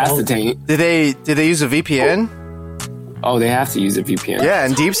 like past the tank. Did they use a VPN? Oh, they have to use a VPN. Yeah,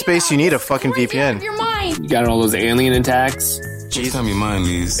 in deep space you need a fucking VPN. You got all those alien attacks. Jeez, time your mind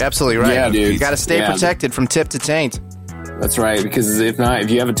leaves. Absolutely right. Yeah, dude. You got to stay protected from tip to taint. That's right, because if not,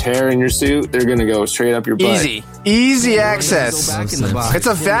 if you have a tear in your suit, they're gonna go straight up your butt. Easy access. It's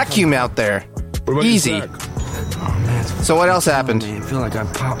a vacuum out there. Easy. So what else happened? I feel like I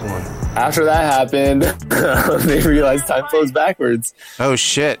popped one. After that happened, they realized time flows backwards. Oh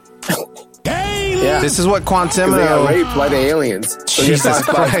shit. Yeah. This is what They got Quantimino... raped by the aliens. So Jesus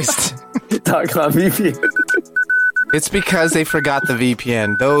Christ. Talk about VPN. It's because they forgot the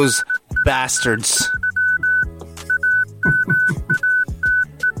VPN. Those bastards.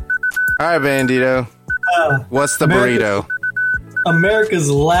 Alright, Bandito. What's the burrito? America's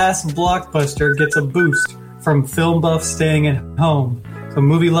last blockbuster gets a boost from film buffs staying at home. So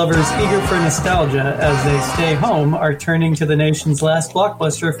movie lovers eager for nostalgia as they stay home are turning to the nation's last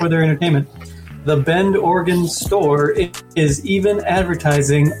blockbuster for their entertainment. The Bend, Oregon store is even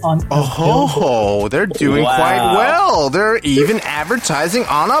advertising on Oh, they're doing quite well. They're even advertising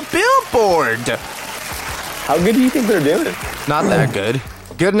on a billboard. How good do you think they're doing? Not that good.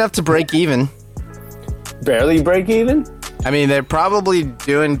 Good enough to break even. Barely break even? I mean, they're probably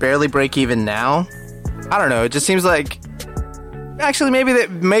doing barely break even now. I don't know. It just seems like... Actually,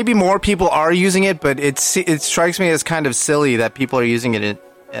 maybe more people are using it, but it strikes me as kind of silly that people are using it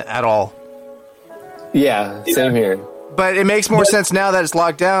at all. Yeah, same here. But it makes more sense now that it's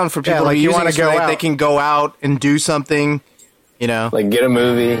locked down for people like to you use wanna it so go that out. they can go out and do something, you know. Like get a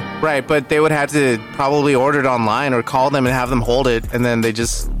movie. Right, but they would have to probably order it online or call them and have them hold it, and then they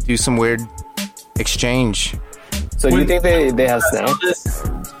just do some weird exchange. So you think they have snacks?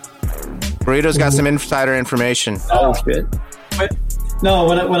 Burrito's got some insider information. Oh, shit. No,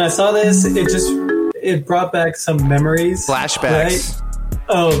 when I saw this, it brought back some memories, Flashbacks. right,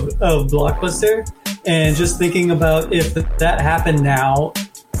 of Blockbuster, and just thinking about if that happened now,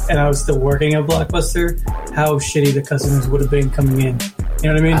 and I was still working at Blockbuster, how shitty the customers would have been coming in.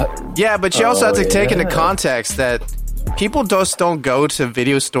 You know what I mean? Yeah, but you also have to take into context that people just don't go to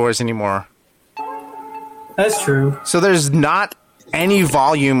video stores anymore. That's true. So there's not any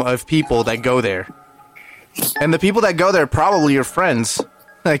volume of people that go there. And the people that go there are probably your friends.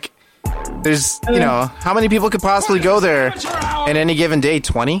 Like, there's, how many people could possibly go there in any given day?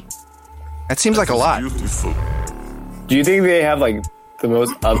 20? That seems like a lot. Do you think they have, like, the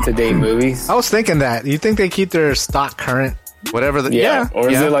most up-to-date movies? I was thinking that. You think they keep their stock current? Whatever. Or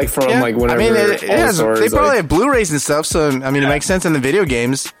is it, like, from, like, whenever... I mean, it has, stores, they probably have Blu-rays and stuff, so, I mean, it makes sense in the video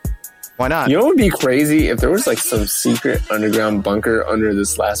games. Why not? You know what would be crazy if there was like some secret underground bunker under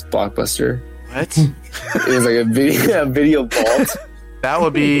this last Blockbuster? What? It was like a video vault. That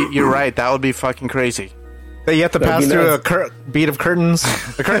would be. You're right. That would be fucking crazy. That you have to pass through a bead of curtains,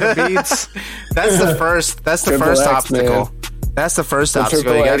 a curtain of beads. That's the first. That's the first obstacle. Man. That's the first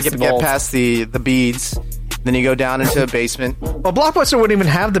obstacle. You got to get past the beads. Then you go down into a basement. Well, Blockbuster wouldn't even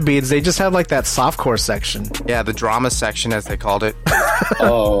have the beads. They just had like that softcore section. Yeah, the drama section, as they called it.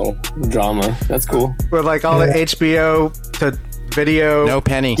 Oh, drama. That's cool. With like all the HBO to video. No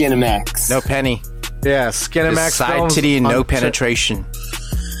penny. Skinemax. No penny. Yeah, Skinemax. Side titty and no penetration.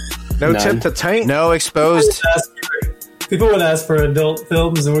 No tip to taint. No exposed. People would ask for adult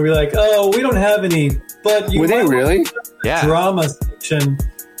films, and we'd be like, "Oh, we don't have any." But would they really? Yeah. Drama section.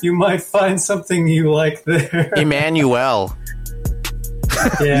 You might find something you like there. Emmanuel.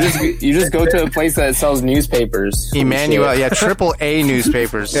 Yeah. You just go to a place that sells newspapers. Emmanuel, yeah, AAA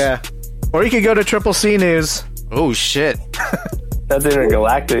newspapers. Yeah. Or you could go to Triple C News. Oh, shit. That's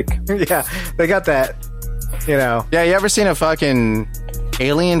intergalactic. Yeah, they got that, you know. Yeah, you ever seen a fucking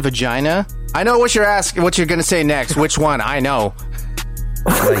alien vagina? I know what you're asking, what you're going to say next. Which one? I know.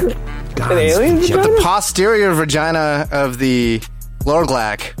 An alien vagina? The posterior vagina of the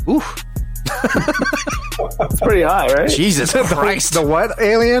Glorglak. Ooh. It's pretty high, right? Jesus Christ. The what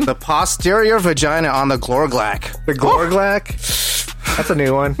alien? The posterior vagina on the Glorglak. The Glorglak? That's a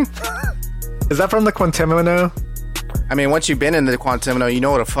new one. Is that from the Quantimino? I mean, once you've been in the Quantimino, you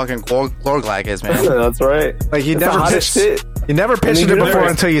know what a fucking Glorglak is, man. That's right. Like you never pitched it. You never pitched it before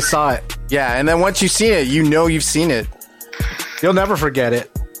until you saw it. Yeah, and then once you've seen it, you know you've seen it. You'll never forget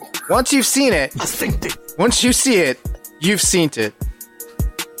it. Once you've seen it, once you see it, you've seen it.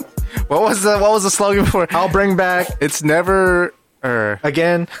 What was the slogan before? I'll bring back. It's never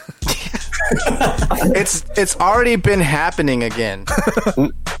again. It's already been happening again.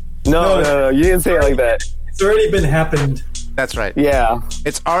 No, you didn't say it like that. It's already been happened. That's right. Yeah,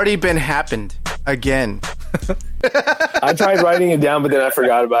 it's already been happened again. I tried writing it down, but then I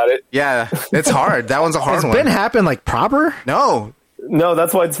forgot about it. Yeah, it's hard. That one's a hard one. It's been happened like proper? No,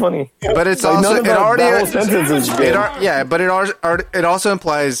 that's why it's funny. But it's like, also it already. But it also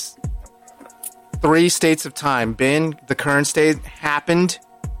implies 3 states of time. Been, the current state, happened.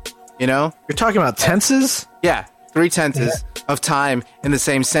 You know, you're talking about tenses. Yeah, 3 tenses of time in the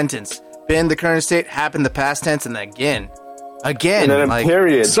same sentence. Been, the current state, happened, the past tense, and again, and then a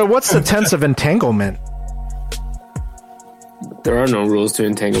period. So what's the tense of entanglement? There are no rules to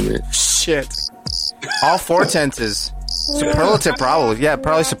entanglement. Shit. All 4 tenses. Superlative, probably. Yeah,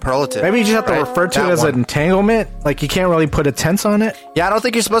 probably superlative. Maybe you just have to refer to it as an entanglement. Like you can't really put a tense on it. Yeah, I don't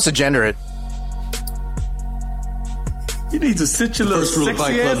think you're supposed to gender it. You need to sit your little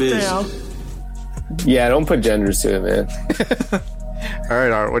sexy ass down. Yeah, don't put genders to it, man. All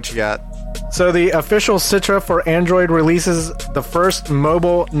right, Art, what you got? So the official Citra for Android releases the first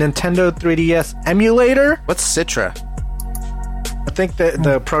mobile Nintendo 3DS emulator. What's Citra? I think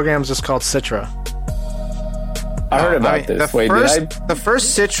the program's just called Citra. I heard about this. The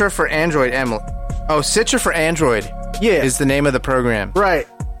first Citra for Android Citra for Android. Yeah, is the name of the program. Right.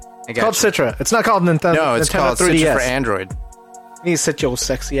 It's called Citra. It's not called Nintendo. No, it's Nintendo called 3DS. Citra for Android. You need to sit your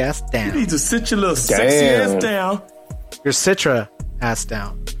sexy ass down. You need to sit your little sexy ass down. Your Citra ass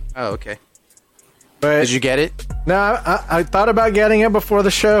down. Oh, okay. But did you get it? No, I thought about getting it before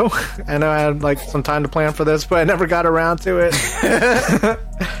the show. I know I had like some time to plan for this, but I never got around to it.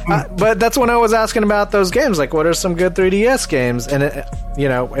 But that's when I was asking about those games. Like, what are some good 3DS games? And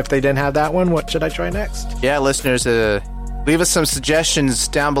if they didn't have that one, what should I try next? Yeah, listeners, leave us some suggestions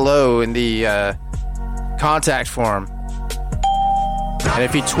down below in the contact form. And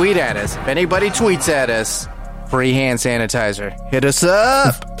if you tweet at us, if anybody tweets at us, free hand sanitizer. Hit us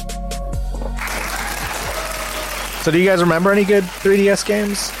up. So do you guys remember any good 3DS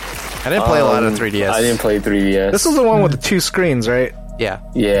games? I didn't play a lot of 3DS. I didn't play 3DS. This was the one with the 2 screens, right? Yeah.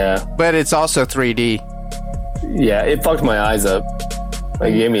 Yeah. But it's also 3D. Yeah, it fucked my eyes up.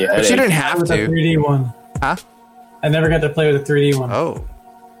 Like, gave me a headache. But you didn't have to. The 3D one. Huh? I never got to play with the 3D one. Oh.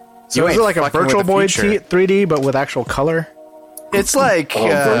 So is it like a Virtual Boy 3D, but with actual color? It's like...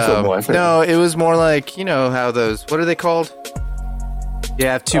 Virtual Boy. No, it was more like, you know how those... What are they called? You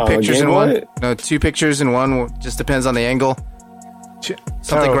have 2 pictures in one. No, 2 pictures in one. Just depends on the angle.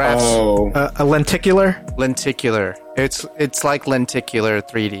 Something graphs. A lenticular? Lenticular. It's like lenticular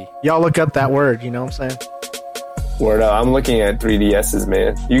 3D. Y'all look up that word, you know what I'm saying? Word up. I'm looking at 3DSs,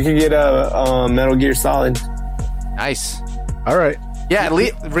 man. You can get a Metal Gear Solid. Nice. All right. Yeah,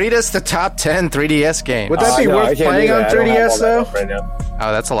 read us the top 10 3DS games. Would that be worth playing on 3DS, though? Right now.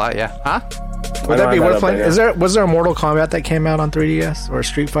 Oh, that's a lot, yeah. Huh? Would Would that be worth playing? Was there a Mortal Kombat that came out on 3DS or a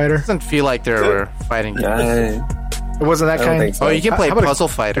Street Fighter? Doesn't feel like there were fighting. It wasn't that kind. So. Oh, you can play Puzzle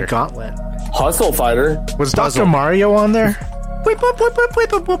Fighter. Gauntlet. Hustle Fighter. Was Dr. Mario on there? There's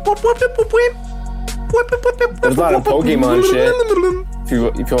a lot of Pokemon shit. If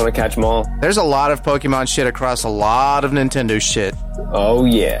you want to catch them all. There's a lot of Pokemon shit across a lot of Nintendo shit. Oh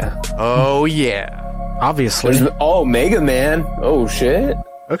yeah. Oh yeah. Obviously. Mega Man. Oh shit.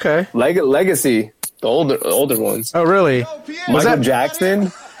 Okay. Legacy. The older ones. Oh really? Michael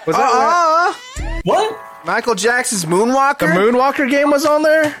Jackson. Was that what? Michael Jackson's Moonwalker? The Moonwalker game was on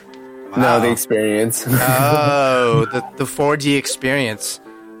there? Wow. No, the experience. Oh, the 4D experience.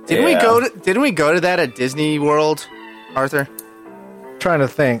 Didn't we go to that at Disney World, Arthur? Trying to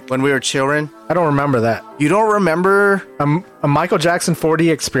think. When we were children? I don't remember that. You don't remember a Michael Jackson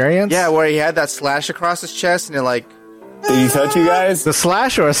 4D experience? Yeah, where he had that slash across his chest and it like... Did he touch you guys? The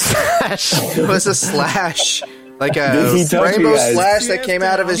slash or a slash? It was a slash. Like a rainbow slash that came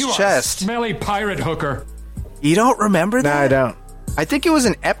out of his chest. Smelly pirate hooker. You don't remember that? No, I don't. I think it was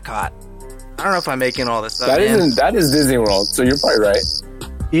in Epcot. I don't know if I'm making all this up. That is Disney World, so you're probably right.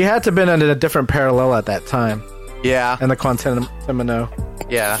 You had to have been in a different parallel at that time. Yeah. And the Continental.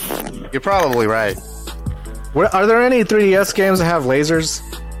 Yeah. You're probably right. Are there any 3DS games that have lasers?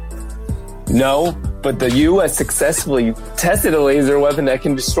 No, but the U.S. successfully tested a laser weapon that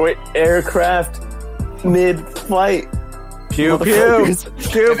can destroy aircraft mid-flight. Pew pew.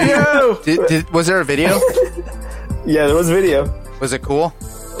 Pew pew. Was there a video? Yeah, there was a video. Was it cool?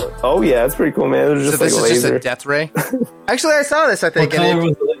 Oh yeah, it's pretty cool, man. It was just this like a is laser. just a death ray. Actually, I saw this. I think What color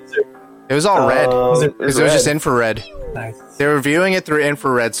was the laser? It was all red. It was just infrared. Nice. They were viewing it through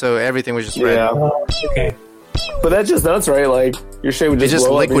infrared, so everything was just red. Yeah. Okay. But that's just nuts, right? Like your shit would They just just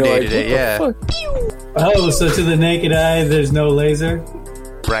blow up and you're liquidated like, it. Yeah. what the fuck? Oh, so to the naked eye, there's no laser?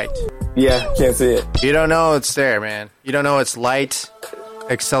 Right. Yeah, can't see it. You don't know it's there, man. You don't know it's light,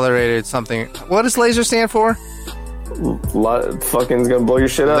 accelerated something. What does laser stand for? Fucking's gonna blow your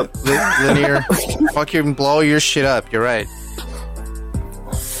shit up. Linear. Fucking blow your shit up. You're right.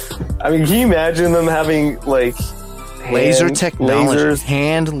 I mean, can you imagine them having like Laser technology. lasers,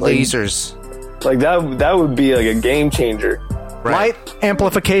 hand lasers. Like that would be like a game changer. Right. Light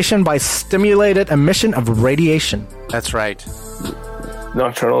amplification by stimulated emission of radiation. That's right.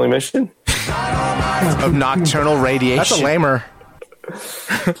 Nocturnal emission? Of nocturnal radiation. That's a lamer.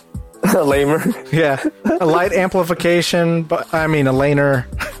 A lamer? Yeah. A light amplification, but I mean a laner.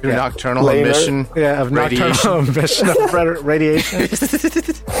 Your nocturnal emission. Yeah, of nocturnal emission of radiation. Of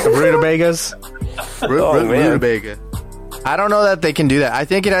rutabagas. Rutabaga. I don't know that they can do that. I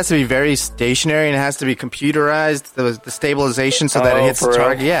think it has to be very stationary and it has to be computerized, the stabilization so that it hits the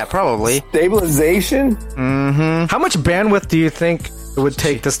target. Yeah, probably. Stabilization? Mm-hmm. How much bandwidth do you think it would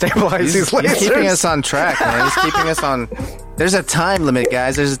take to stabilize these lasers? He's keeping us on track, man. He's keeping us on... There's a time limit,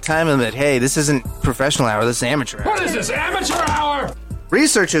 guys. There's a time limit. Hey, this isn't professional hour. This is amateur hour. What is this, amateur hour?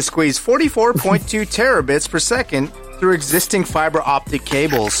 Researchers squeezed 44.2 terabits per second through existing fiber optic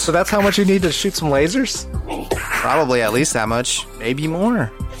cables. So that's how much you need to shoot some lasers? Probably at least that much. Maybe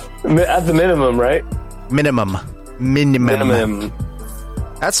more. At the minimum, right? Minimum.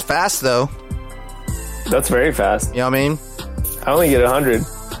 That's fast, though. That's very fast. You know what I mean? I only get 100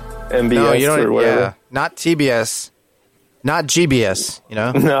 MBS No, you don't, or whatever. yeah. Not TBS. Not GBS, you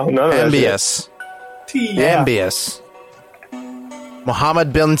know? No, none of that MBS. MBS.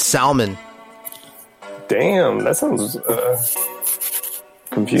 Mohammed bin Salman. Damn, that sounds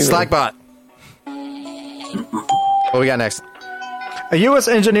confusing. Slackbot. What we got next? A U.S.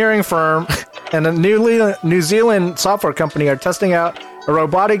 engineering firm and a New Zealand software company are testing out a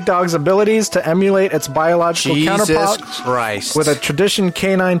robotic dog's abilities to emulate its biological counterpart Christ. with a tradition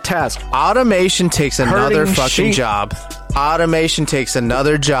canine task. Automation takes another Herding fucking sheep. job. Automation takes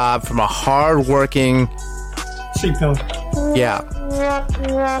another job from a hard-working... sheep dog. Yeah.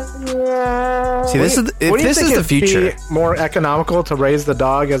 See, this is the it'd future. Be more economical to raise the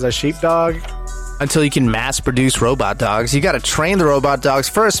dog as a sheepdog? Until you can mass-produce robot dogs. You got to train the robot dogs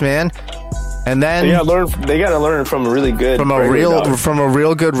first, man. And then They gotta learn from a really good from a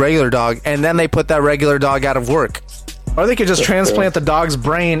real good regular dog, and then they put that regular dog out of work. Or they could just transplant the dog's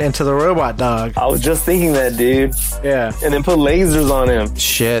brain into the robot dog. I was just thinking that, dude. Yeah. And then put lasers on him.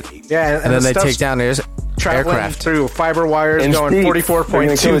 Shit. Yeah, And then they stuff's take down their traveling aircraft. through fiber wires And going sheep.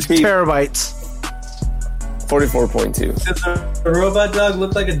 44.2 terabytes. 44.2. Does the robot dog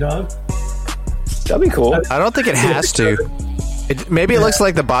look like a dog? That'd be cool. I don't think it has to. Maybe it looks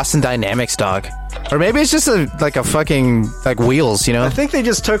like the Boston Dynamics dog. Or maybe it's just a fucking wheels, you know? I think they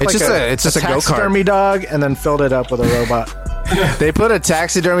just took It's just a go-kart. taxidermy dog and then filled it up with a robot. They put a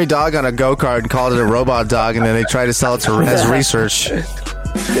taxidermy dog on a go-kart and called it a robot dog, and then they tried to sell it as research. Did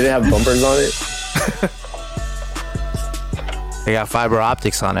it have bumpers on it? They got fiber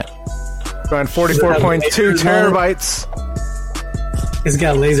optics on it. Going 44.2 terabytes. It's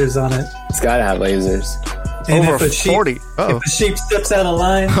got lasers on it. It's got to have lasers. And Over if a sheep, 40. If a sheep steps out of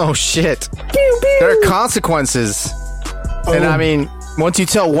line, Oh, shit. There are consequences. And I mean, once you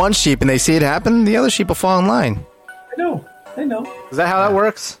tell one sheep and they see it happen, the other sheep will fall in line. I know. Is that how that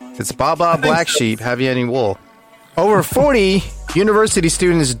works? It's Baba Black Sheep. Have you any wool? Over 40 university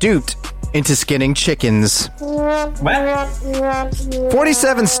students duped into skinning chickens.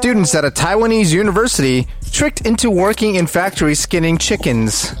 47 students at a Taiwanese university tricked into working in factories skinning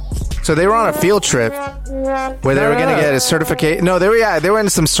chickens. So they were on a field trip where they were going to get a certification. No, they were in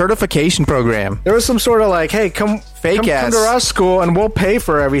some certification program. There was some sort of like, hey, come to our school and we'll pay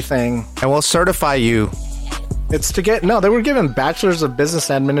for everything. And we'll certify you. It's to get, they were given bachelor's of business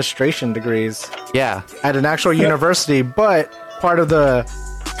administration degrees. Yeah. At an actual university, but part of the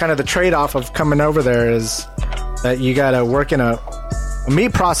kind of the trade-off of coming over there is that you got to work in a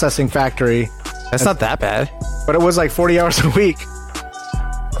meat processing factory. That's not that bad. But it was like 40 hours a week.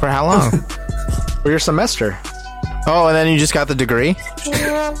 For how long? For your semester. Oh, and then you just got the degree?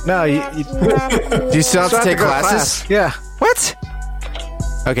 No, you do you still have to take classes? Yeah. What?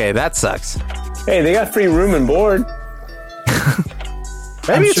 Okay, that sucks. Hey, they got free room and board.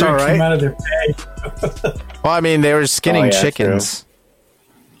 Maybe it's all right. Came out of their pay. Well, I mean, they were skinning chickens.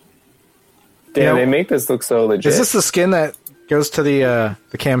 Damn, they make this look so legit. Is this the skin that goes to the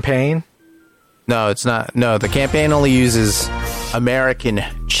campaign? No, it's not. No, the campaign only uses American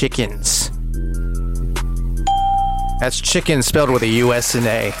chickens. That's chicken spelled with a U-S and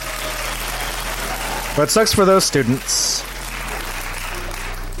A. But it sucks for those students.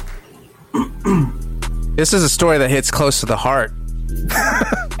 This is a story that hits close to the heart.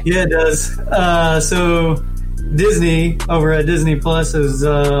 Yeah, it does. So Disney over at Disney Plus is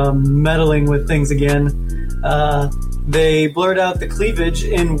meddling with things again. They blurred out the cleavage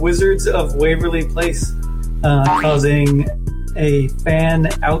in Wizards of Waverly Place, causing a fan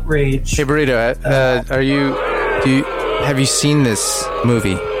outrage. Hey, Burrito, have you seen this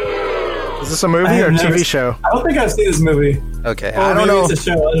movie? Is this a movie or a TV show? I don't think I've seen this movie. Okay, Or I don't maybe know. it's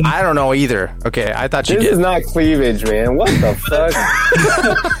a show. I don't know either. Okay, I thought you This did. is not cleavage, man. What the fuck?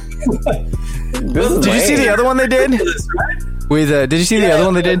 Did you see the other one they did? With did you see the other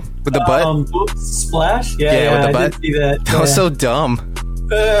one they did with the butt? Splash? Yeah, with the I butt. did see that. That was so dumb.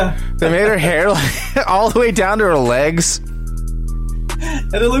 They made her hair like, all the way down to her legs.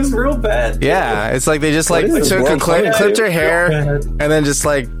 And it looks real bad. Yeah, it's like they just like What is took this, a clipped her hair real bad. and then just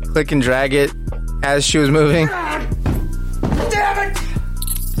like click and drag it as she was moving. Damn it!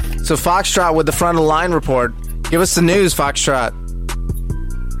 So Foxtrot with the front of the line report. Give us the news, Foxtrot.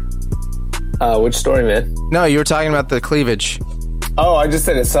 Which story, man? No, you were talking about the cleavage. Oh, I just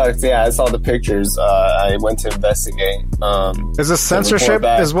said it sucks. Yeah, I saw the pictures. I went to investigate. Is this censorship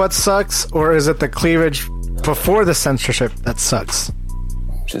is what sucks, or is it the cleavage before the censorship that sucks?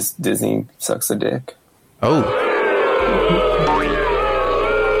 Just Disney sucks a dick. Oh.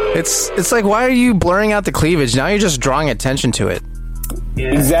 It's like, why are you blurring out the cleavage? Now you're just drawing attention to it.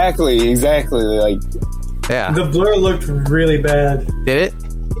 Yeah. Exactly. Like, yeah. The blur looked really bad. Did it?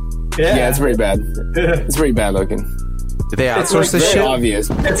 Yeah, it's pretty bad. It's pretty bad looking. Did they It's outsource like this Very shit? obvious.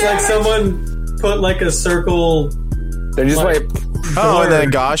 It's like someone put like a circle. They're just like Oh, and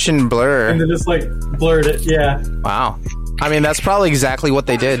then Gaussian blur. And they just like blurred it. Yeah. Wow. I mean, that's probably exactly what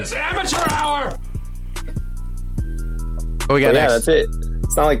they did. It's amateur hour! What we got yeah, next? that's it.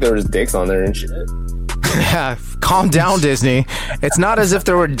 It's not like there was dicks on there and shit. Yeah, calm down, Disney. It's not as if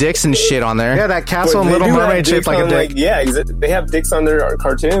there were dicks and shit on there. Yeah, that castle But and they Little do have Mermaid shaped dicks like a on, dick. yeah, they have dicks on their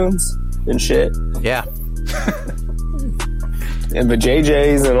cartoons and shit. Yeah. And the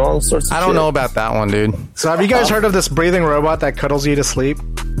JJs and all sorts of I don't shit. know about that one, dude. So have you guys heard of this breathing robot that cuddles you to sleep?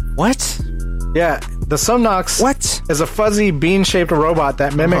 What? Yeah, the Somnox What? is a fuzzy bean-shaped robot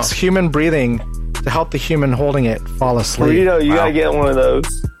that mimics human breathing to help the human holding it fall asleep. Burrito, you gotta get one of those.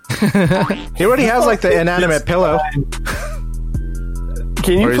 He already has like the inanimate pillow.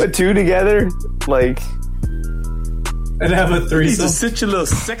 Can you put two together? Like, And have a threesome. Sit your little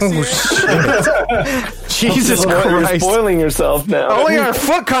sexy Jesus you're Christ. spoiling yourself now. Only our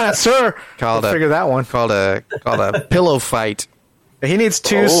foot connoisseur Called figure that one. Called a pillow fight. He needs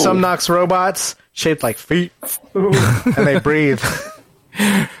two Somnox robots shaped like feet, and they breathe.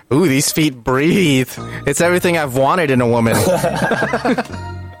 Ooh, these feet breathe. It's everything I've wanted in a woman.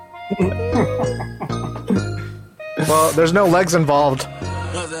 Well, there's no legs involved.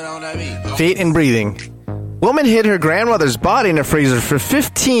 Feet and breathing. Woman hid her grandmother's body in a freezer for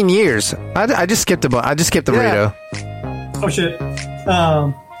 15 years. I just skipped the burrito. Oh shit.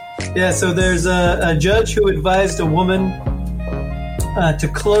 So there's a judge who advised a woman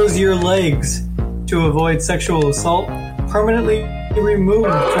to close your legs to avoid sexual assault, permanently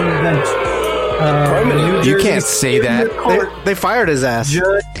removed from the bench. You can't say that. They fired his ass.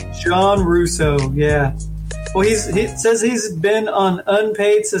 Judge John Russo, yeah. Well, he says he's been on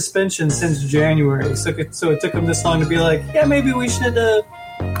unpaid suspension since January, so it took him this long to be like, yeah, maybe we should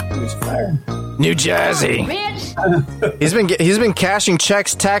fire him. New Jersey. He's been cashing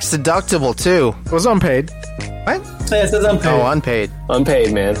checks tax deductible too. It was unpaid. What? Yeah, it says unpaid. Oh, unpaid.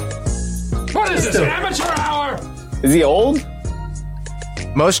 Unpaid, man. What is this, amateur hour? Is he old?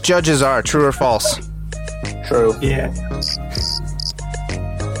 Most judges are. True or false? True. Yeah.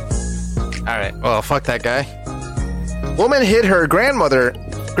 All right. Well, fuck that guy. Woman hid her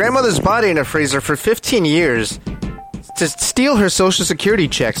grandmother's body in a freezer for 15 years to steal her Social Security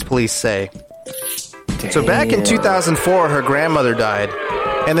checks, police say. Damn. So back in 2004, her grandmother died.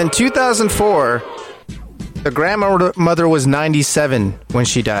 And then 2004, the grandmother was 97 when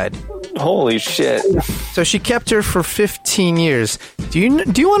she died. Holy shit. So she kept her for 15 years. Do you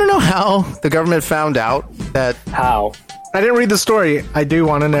want to know how the government found out that... How? I didn't read the story. I do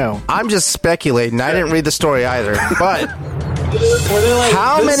want to know. I'm just speculating. I didn't read the story either. But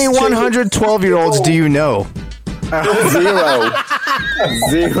how many 112-year-olds do you know? Zero.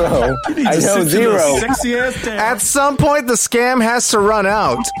 I know zero. At some point, the scam has to run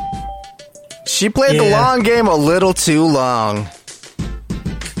out. She played the long game a little too long.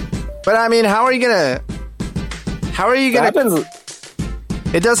 But I mean, how are you gonna?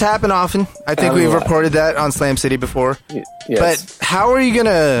 It does happen often. I think we've reported that on Slam City before. Yes. But how are you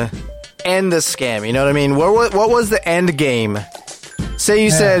gonna end the scam? You know what I mean? What was the end game? Say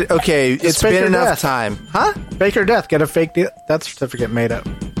you said, okay, it's been enough time. Huh? Fake her death. Get a fake death certificate made up.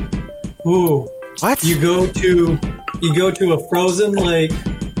 Ooh. What? You go to a frozen lake,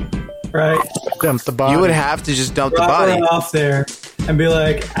 right? Dump the body. You would have to just dump the Drop body her off there and be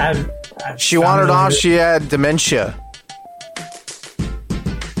like, she wandered off. She had dementia.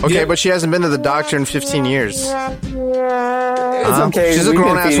 Okay, but she hasn't been to the doctor in 15 years. It's okay. She's a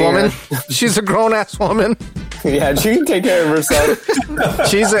grown-ass woman. She's a grown-ass woman. Yeah, she can take care of herself.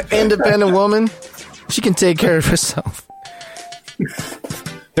 She's an independent woman. She can take care of herself.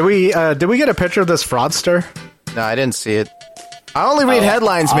 Did we get a picture of this fraudster? No, I didn't see it. I only read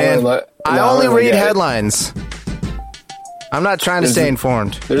headlines, man. I only read headlines. I'm not trying to stay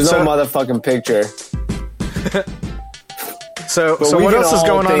informed. There's no motherfucking picture. So what else is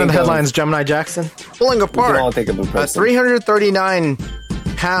going on in the headlines, Gemini Jackson? Pulling apart. We can all think of a person. 339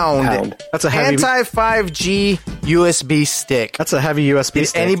 pound. That's a heavy anti-5G USB stick. That's a heavy USB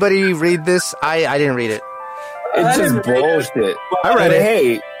stick. Did anybody read this? I didn't read it. It's just bullshit. I read it.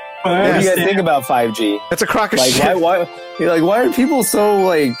 Hey, what do you guys think about 5G? It's a crock of like, shit. Why are people so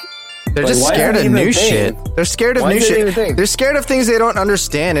like... They're just scared of new shit. They're scared of new shit. They're scared of things they don't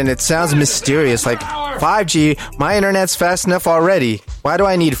understand, and it sounds mysterious. Like 5G, my internet's fast enough already. Why do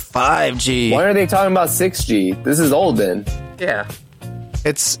I need 5G? Why are they talking about 6G? This is old then. Yeah,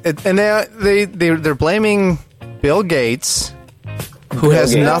 and they're blaming Bill Gates, who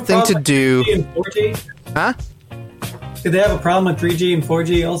has nothing to do. 3G and 4G? Huh? Did they have a problem with 3G and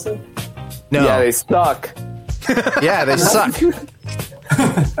 4G also? No. Yeah, they suck. Yeah, they suck.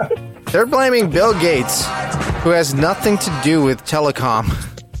 They're blaming Bill Gates, who has nothing to do with telecom.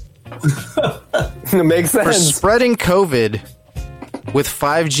 It makes sense. For spreading COVID with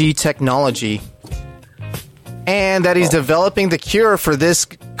 5G technology. And that he's developing the cure for this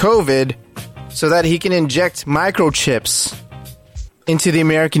COVID so that he can inject microchips into the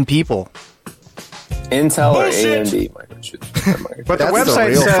American people. Intel or AMD microchips? But the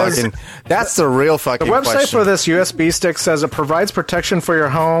website says... That's the real fucking The website question. for this USB stick says it provides protection for your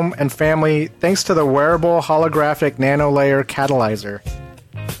home and family thanks to the wearable holographic nanolayer catalyzer.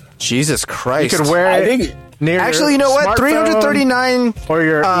 Jesus Christ. You could wear it near Actually, you know what? 339 or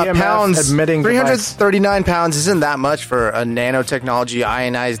your EMF pounds. admitting 339 pounds isn't that much for a nanotechnology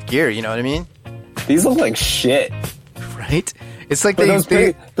ionized gear, you know what I mean? These look like shit. Right? It's like those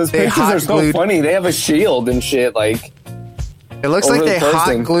pictures are so funny. They have a shield and shit. Like it looks like they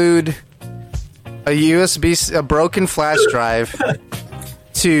hot glued a broken flash drive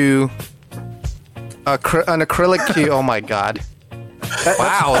to an acrylic cube. Oh my god!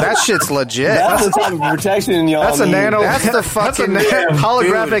 Wow, that shit's legit. That's the type of protection y'all That's a need. nano. That's the fucking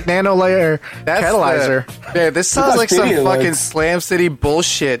holographic nanolayer catalyzer. This sounds like some fucking Slam City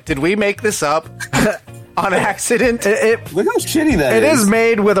bullshit. Did we make this up? on accident. Look how shitty that It is. is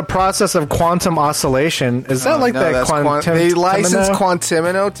made with a process of quantum oscillation. Is that like that quantum? They licensed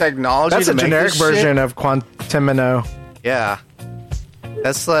Quantimino technology. That's to a make generic this version shit? of Quantimino. Yeah,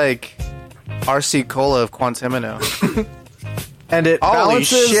 that's like RC Cola of Quantimino. And it Holy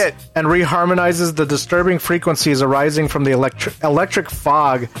balances shit. and reharmonizes the disturbing frequencies arising from the electric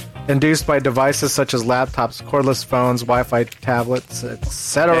fog induced by devices such as laptops, cordless phones, Wi-Fi tablets,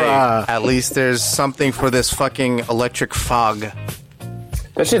 etc. Hey, at least there's something for this fucking electric fog.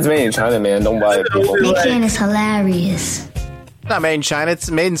 That shit's made in China, man. Don't buy it, people. Weekend is hilarious. It's not made in China.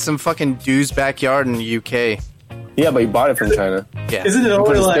 It's made in some fucking dude's backyard in the UK. Yeah, but you bought it from China. Yeah. Isn't it You only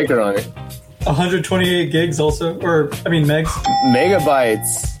put a like sticker on it. 128 gigs also? Or, I mean, megs?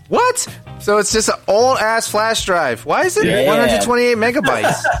 Megabytes. What? So it's just an old ass flash drive. Why is it Yeah. 128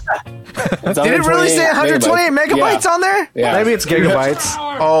 megabytes? Did it really say 128 megabytes on there? Yeah. Maybe it's gigabytes.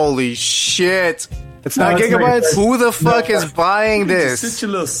 Holy shit. It's not it's gigabytes? Who the fuck is buying Sit this?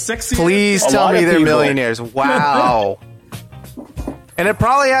 your little sexy. Please A tell lot me of they're people. millionaires. Wow. And it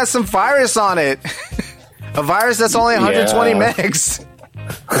probably has some virus on it. A virus that's only 120 Yeah. megs.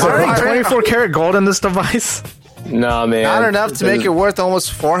 Already 24 karat gold in this device? Nah, man. Not enough to make it worth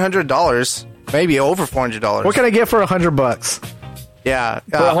almost $400. Maybe over $400. What can I get for $100? Yeah.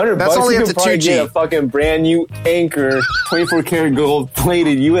 For $100 that's only you up could to probably 2G. get a fucking brand new Anchor 24 karat gold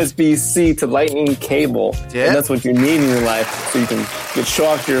plated USB-C to lightning cable. Yeah. And that's what you need in your life so you can show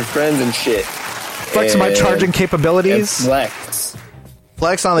off to your friends and shit. Flex my And- charging and capabilities? flex.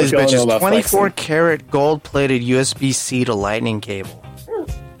 Flex on these What y'all know bitches. about 24 flexing? karat gold plated USB-C to lightning cable.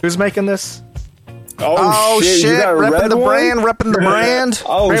 Who's making this? Oh, shit. You got a Repping red the one? brand. Repping the brand.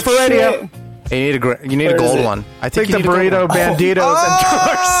 Oh, Pray for shit. radio. Hey, you need a Where is gold it? one. I I think think the you need a Burrito gold one. Banditos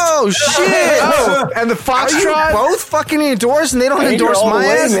Oh, shit. Oh, and the Are you Foxtrot? both fucking endorse and they don't Anchor endorse all the my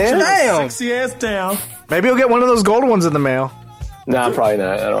way, ass? man. Damn. Sexy ass down. Maybe you'll get one of those gold ones in the mail. Nah, probably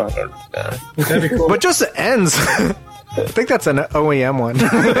not. I don't know. Nah. That'd be cool. But just the ends. I think that's an OEM one.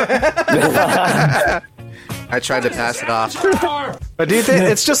 I tried to pass it off. But do you think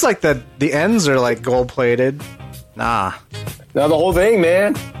it's just like the ends are like gold plated? Nah. No, the whole thing,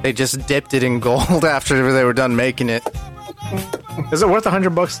 man. They just dipped it in gold after they were done making it. Is it worth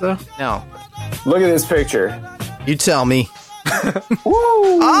 $100 though? No. Look at this picture. You tell me.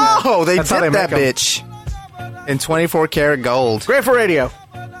 Oh, they That's how dipped they that make 'em. bitch in 24 karat gold. Great for radio.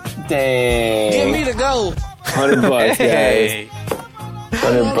 Dang. Give me the gold. $100, guys. Hey,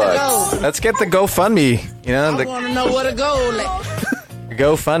 $100. let's get the GoFundMe. You know, I the want to know where to go.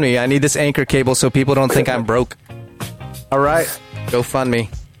 GoFundMe. I need this anchor cable so people don't think I'm broke. All right. GoFundMe.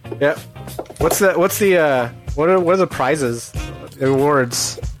 Yep. What are the prizes, the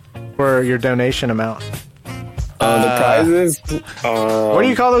awards for your donation amount? The prizes. What do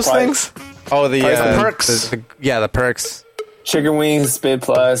you call those things? Oh, the perks. The perks. Chicken wings, Spit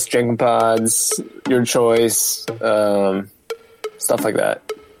Plus, drinking pods, your choice, stuff like that.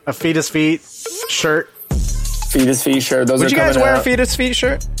 A Fetus Feet shirt. Fetus Feet shirt. Those Would are you guys coming wear a out. Fetus Feet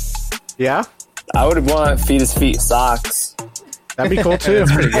shirt? Yeah, I would want Fetus Feet socks. that'd be cool too.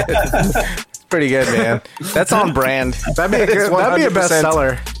 Pretty good, man. That's on brand. That'd be a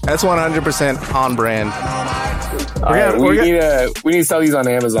bestseller. That's 100% on brand. All right, we need to sell these on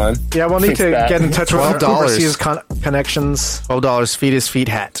Amazon. Yeah, we'll need Fix to that. get in touch with our $12. overseas connections. $12 Fetus Feet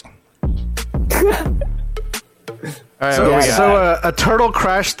hat. All right, what we got? So a turtle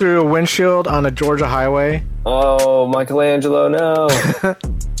crashed through a windshield on a Georgia highway. Oh, Michelangelo, no.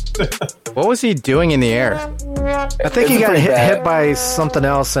 What was he doing in the air? I think he It's got pretty bad. hit by something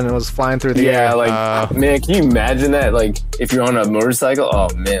else and it was flying through the Yeah, air. like, man, can you imagine that? Like, if you're on a motorcycle? Oh,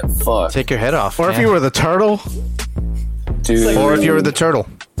 man, fuck. Take your head off. Or if man. you were the turtle. Dude. Or if you were the turtle.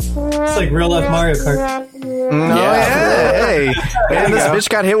 It's like real life Mario Kart. No, yeah. Hey, man, this bitch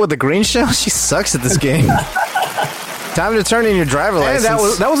got hit with the green shell. She sucks at this game. Time to turn in your driver And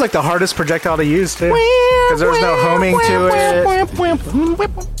license. that was like the hardest projectile to use too, because there was no homing to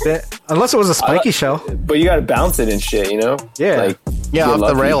it. Unless it was a spiky shell. But you gotta bounce it and shit, you know? Yeah. Like, Yeah, get off the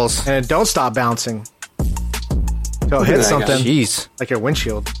lucky. rails. And don't stop bouncing. So at hit that something guy. Jeez. like your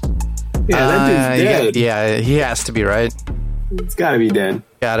windshield. Yeah, that dude's dead. Yeah, he has to be, right? It's gotta be dead.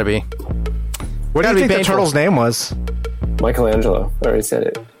 Gotta be. What do Gotta you be think the painful. turtle's name was? Michelangelo. I already said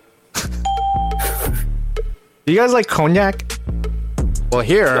it. Do you guys like cognac? Well,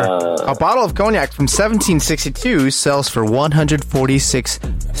 here, a bottle of cognac from 1762 sells for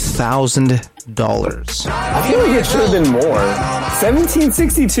 $146,000. I feel like it should have been more.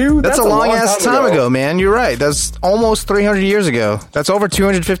 1762? That's a long ass time ago. ago, man. You're right. That's almost 300 years ago. That's over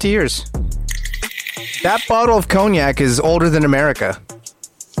 250 years. That bottle of cognac is older than America.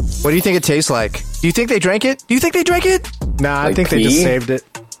 What do you think it tastes like? Do you think they drank it? Nah, Like I think they just saved it.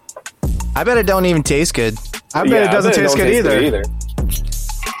 I bet it don't even taste good. I bet it doesn't taste good either.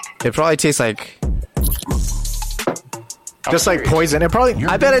 It probably tastes like... Just like poison. It probably...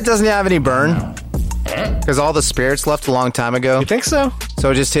 I bet it doesn't have any burn. Because all the spirits left a long time ago. You think so?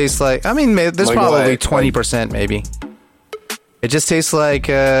 So it just tastes like... I mean, there's Like probably what? 20% maybe. It just tastes like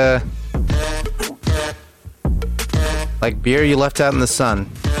beer you left out in the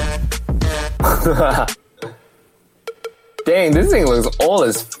sun. Dang, this thing looks old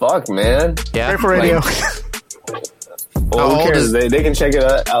as fuck, man. Yeah. Great for radio. Well, How who old cares? is- They can check it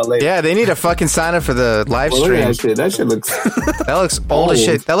out later. Yeah, they need to fucking sign up for the live Well, look at stream. that shit. That shit looks... That looks old as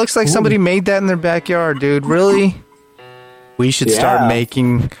shit. That looks like somebody made that in their backyard, dude. Really? We should start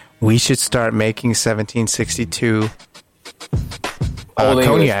making 1762 Old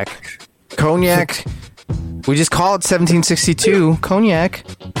cognac. Cognac. We just call it 1762 cognac,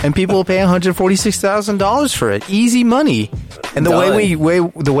 and people will pay $146,000 for it. Easy money. And the way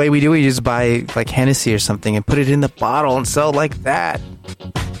we do it, we just buy like Hennessy or something and put it in the bottle and sell it like that.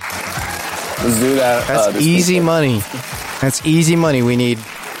 Let's do that. That's easy money. That's easy money. We need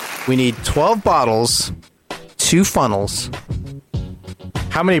 12 bottles, 2 funnels.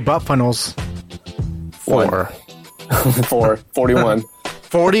 How many butt funnels? 4. 41.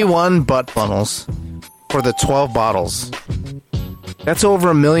 41 butt funnels for the 12 bottles. That's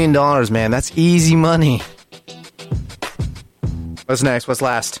over $1 million, man. That's easy money. What's next? What's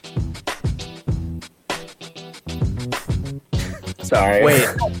last? Sorry. Wait.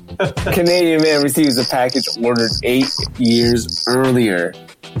 Canadian man receives a package ordered 8 years earlier.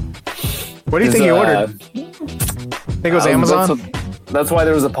 What do you think he ordered? Think it was Amazon? That's why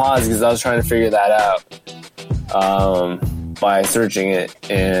there was a pause, because I was trying to figure that out by searching it,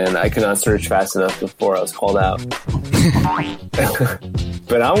 and I could not search fast enough before I was called out.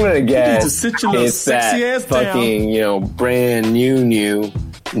 But I'm gonna guess it's that fucking brand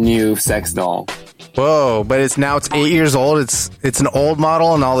new sex doll. Whoa! But it's 8 years old. It's an old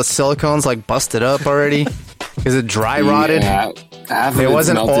model, and all the silicone's like busted up already. Is it dry rotted? Yeah, half of it it's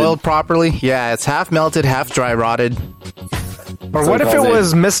wasn't melted. oiled properly. Yeah, it's half melted, half dry rotted. Or what if it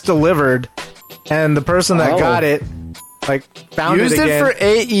was misdelivered and the person that got it found Used it again? for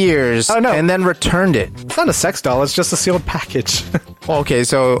 8 years and then returned it. It's not a sex doll, it's just a sealed package. So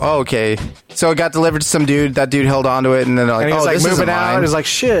it got delivered to some dude. That dude held onto it, and then And he was this moving isn't out. mine. He's like,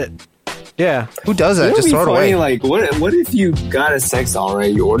 shit. Yeah. Who does that? Wouldn't Just it be throw it funny, away. Like, what if you got a sex doll,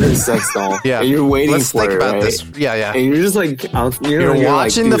 right? You ordered a sex doll, Yeah. and you're waiting Let's for think it, about right? this. Yeah. And you're just like, you're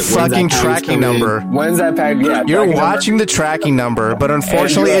watching the fucking tracking number. When's that package? Yeah, You're tracking watching the tracking number, but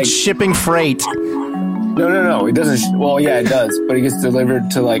unfortunately, And it's shipping freight. No. It doesn't. Well, yeah, it does, but it gets delivered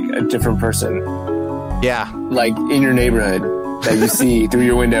to like a different person. Yeah, like in your neighborhood that you see through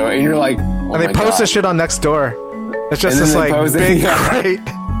your window, and you're like, oh And they my post God. this shit on Nextdoor. It's just And this then they like post it, big yeah. crate.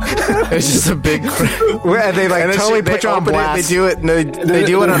 It's just a big. And they like And then totally they put you on open it, blast. They do it. They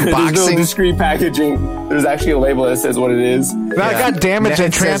do an There's no unboxing. discreet packaging. There's actually a label that says what it is. That got damaged It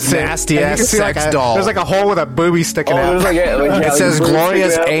in says transit. nasty And you ass can see, like, sex a- doll. There's like a hole with a booby sticking out. there's like It says like,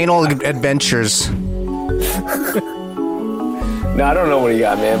 glorious sticking out. anal adventures. No, I don't know what he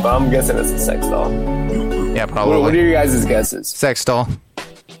got, man, but I'm guessing it's a sex doll. Yeah, probably. What are your guys' guesses? Sex doll.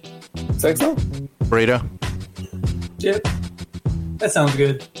 Sex doll? Burrito. Yep. That sounds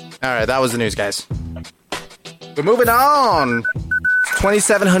good. All right, that was the news, guys. We're moving on.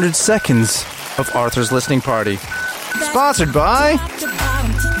 2,700 seconds of Arthur's listening party. Sponsored by.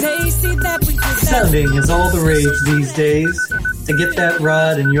 Sounding is all the rage these days. To get that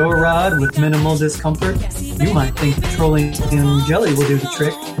rod in your rod with minimal discomfort, you might think petroleum jelly will do the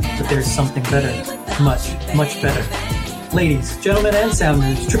trick, but there's something better. Much, much better. Ladies, gentlemen, and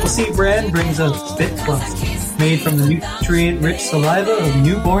sounders, Triple C brand brings us Spit Plus. Made from the nutrient-rich saliva of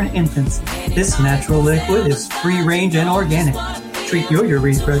newborn infants, this natural liquid is free-range and organic. Treat your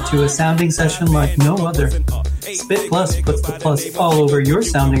urethra to a sounding session like no other. Spit Plus puts the plus all over your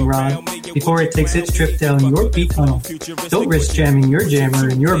sounding rod before it takes its trip down your pee tunnel. Don't risk jamming your jammer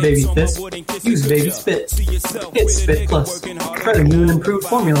in your baby fist. Use Baby Spit. It's Spit Plus. Try the new and improved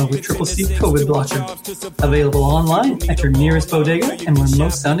formula with Triple C COVID Blocker. Available online at your nearest bodega and where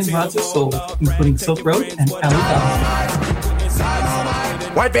most sounding rods are sold, including Silk Road and Alibaba.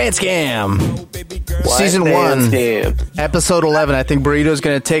 White Van Scam. White Season Van 1. Scam. Episode 11. I think Burrito's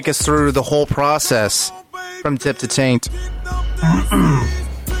going to take us through the whole process from tip to taint.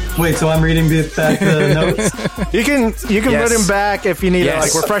 Wait, so I'm reading back the notes? You can Yes. read him back if you need to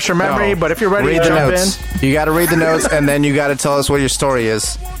like refresh your memory, No. but if you're ready read to the jump notes. You got to read the notes, and then you got to tell us what your story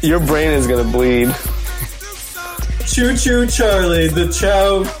is. Your brain is gonna bleed. Choo Choo Charlie, the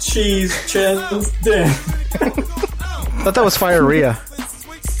Chow Cheese Chen's Den. I thought that was Firea.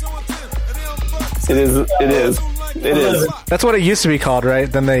 It is. That's what it used to be called, right?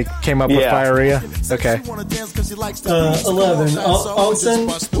 Then they came up with Firea. Okay. 11. Onsen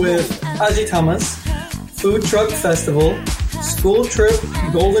with Ajitamas. Food Truck Festival. School Trip,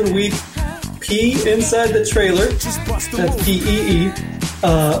 Golden Week. Pee Inside the Trailer. That's P-E-E.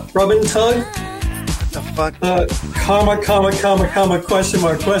 Rub and Tug. What the fuck? Comma, question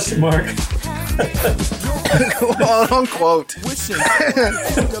mark. Quote unquote.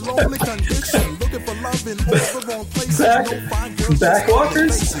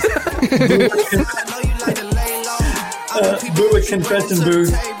 Backwalkers. Booba Confession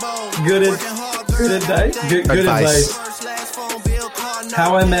Booth. Good advice.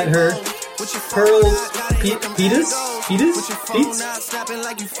 How I Met Her. Pearl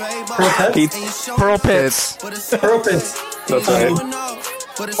Pits. That's right.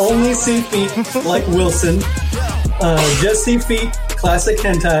 Only See Feet like Wilson. Just See Feet, classic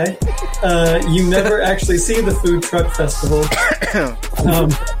hentai. You never actually see the Food Truck Festival.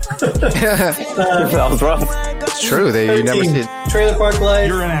 That was rough. It's true. You never see it. Trailer Park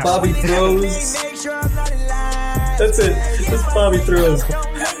Life. Bobby Throws. That's it. That's Bobby Throws.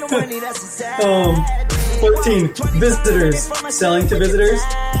 14. Visitors. Selling to visitors.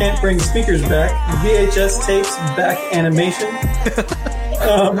 Can't bring speakers back. VHS tapes back animation.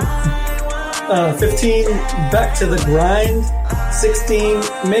 15. Back to the grind. 16.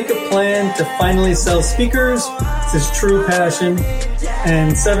 Make a plan to finally sell speakers. It's his true passion.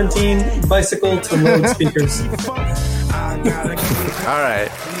 And 17. Bicycle to load speakers. All right.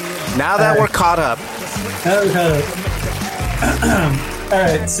 Now that we're caught up.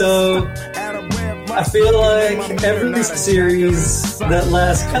 Alright, so I feel like every series that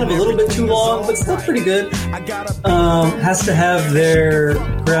lasts kind of a little bit too long, but still pretty good, has to have their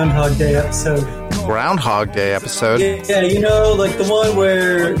Groundhog Day episode. Groundhog Day episode? Yeah, you know, like the one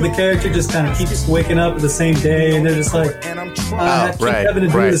where the character just kind of keeps waking up the same day and they're just like, having to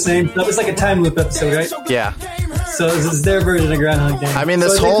do the same stuff. It's like a time loop episode, right? Yeah. So this is their version of Groundhog Day. I mean,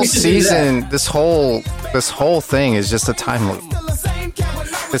 this whole season, this whole thing is just a time loop.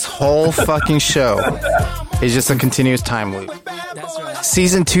 This whole fucking show is just a continuous time loop.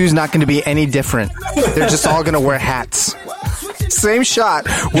 Season 2 is not going to be any different. They're just all going to wear hats. Same shot.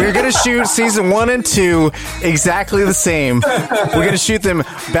 We're going to shoot season 1 and 2 exactly the same. We're going to shoot them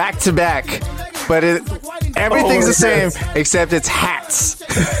back to back. But everything's the same except it's hats.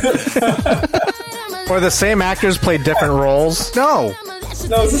 Or the same actors play different roles? No, it's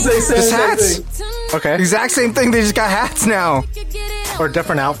the same hats. thing. Okay. Exact same thing. They just got hats now. Or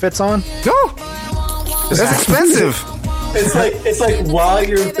different outfits on? No. That's expensive. It's like while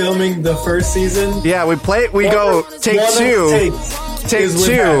you're filming the first season. Yeah, we go take 2. Take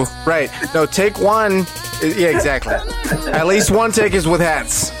 2. Right. No, take 1. Yeah, exactly. At least 1 take is with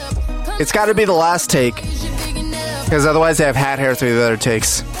hats. It's got to be the last take. Because otherwise they have hat hair through the other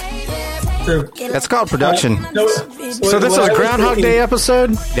takes. True. That's called production. So this was a Groundhog Day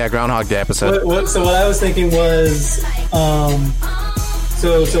episode? Yeah, Groundhog Day episode. So what I was thinking was,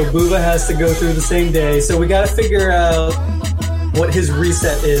 so Booba has to go through the same day. So we got to figure out what his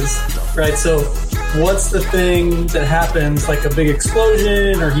reset is, right? So what's the thing that happens, like a big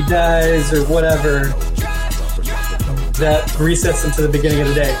explosion or he dies or whatever, that resets him to the beginning of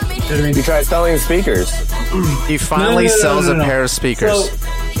the day? You know what I mean? You try selling speakers. He finally sells a pair of speakers.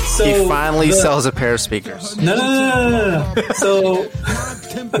 He finally sells a pair of speakers. No. So,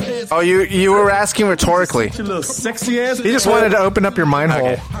 you were asking rhetorically. He just wanted to open up your mind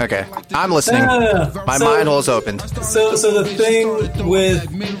hole. Okay. I'm listening. No. My mind hole's opened. So the thing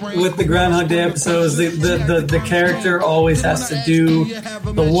with the Groundhog Day episodes, the character always has to do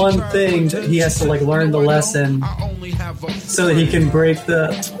the one thing that he has to like learn the lesson, so that he can break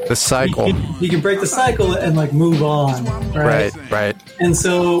the cycle. He can break the cycle and like move on. Right. And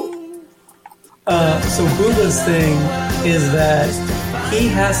so Booba's thing is that he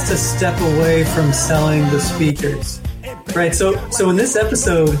has to step away from selling the speakers, right? So in this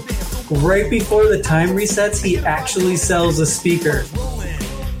episode, right before the time resets, he actually sells a speaker.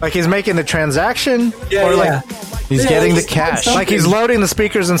 Like he's making the transaction? He's getting the cash. Like he's loading the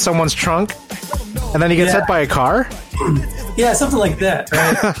speakers in someone's trunk, and then he gets hit by a car? Yeah, something like that,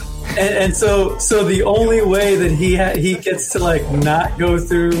 right? and so the only way that he gets to like not go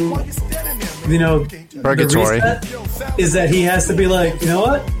through, purgatory, the reset is that he has to be like, you know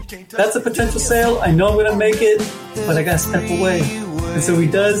what? That's a potential sale. I know I'm going to make it, but I got to step away. And so he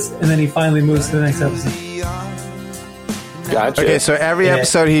does, and then he finally moves to the next episode. Gotcha. Okay, so every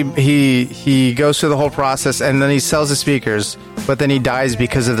episode he goes through the whole process and then he sells the speakers, but then he dies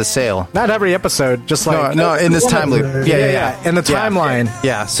because of the sale. Not every episode, just like no, in this time loop. Yeah. In the timeline.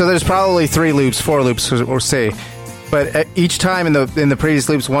 Yeah. So there's probably 3 loops, 4 loops, or say, but each time in the previous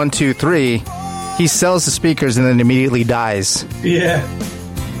loops 1, 2, 3, he sells the speakers and then immediately dies. Yeah.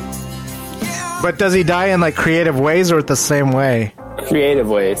 But does he die in like creative ways or the same way? Creative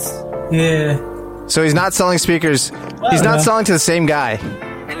ways. Yeah. So he's not selling speakers. He's not selling to the same guy.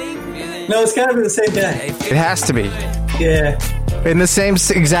 No, it's gotta be the same guy. It has to be. Yeah. In the same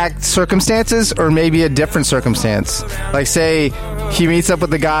exact circumstances, or maybe a different circumstance. Like, say, he meets up with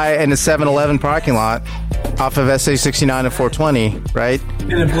the guy in the 7-Eleven parking lot off of SH69 and 420, right?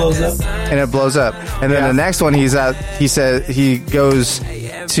 And it blows up. And then the next one he said he goes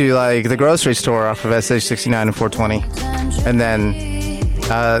to like the grocery store off of SH69 and 420, and then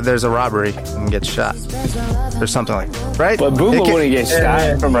there's a robbery and gets shot or something like that, right? But Booba wouldn't get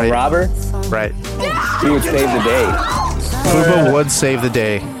shot from a robber. Right. He would save the day. Booba would save the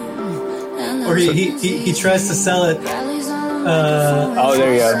day. Or he tries to sell it. Oh,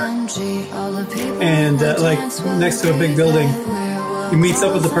 there you go. And like next to a big building. He meets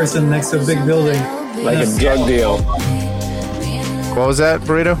up with the person next to a big building. Like a drug deal. What was that,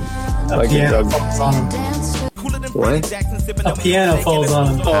 Burrito? Like a drug deal. What? A piano falls on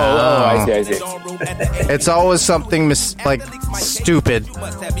him. Oh, I see. It's always something like stupid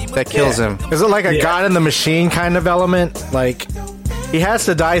that kills him. Is it like a God in the Machine kind of element? Like, he has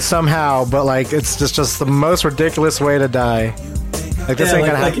to die somehow, but like it's just the most ridiculous way to die. Like, this ain't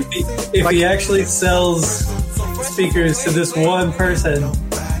gonna happen. If he actually sells speakers to this one person,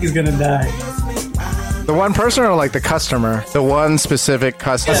 he's gonna die. The one person or like the customer? The one specific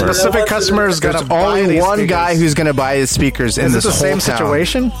customer. The specific customer is going to buy only these one speakers. guy who's going to buy his speakers in this the whole same town.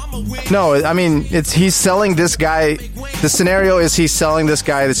 situation? No, I mean he's selling this guy. The scenario is he's selling this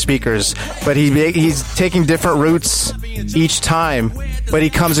guy the speakers, but he's taking different routes each time. But he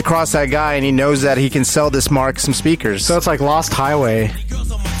comes across that guy and he knows that he can sell this Mark some speakers. So it's like Lost Highway,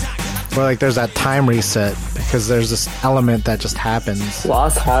 where like there's that time reset because there's this element that just happens.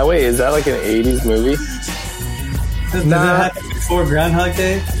 Lost Highway? Is that like an 80s movie? Did that happen before Groundhog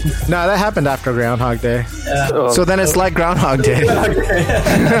Day? No, that happened after Groundhog Day. So then it's like Groundhog Day.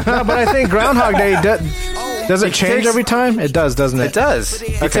 No, but I think Groundhog Day does it change every time? It does, doesn't it? It does.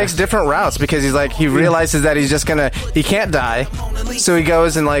 He takes different routes because he realizes that he can't die, so he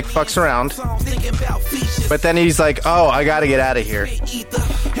goes and like fucks around. But then he's like, oh, I gotta get out of here.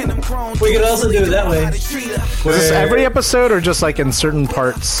 We could also do it that way. Was this every episode or just like in certain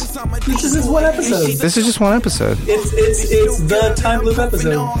parts? This is one episode. This is just one episode. It's the time loop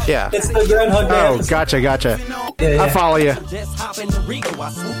episode. Yeah. It's the Groundhog Day episode. Gotcha. Yeah. I follow you.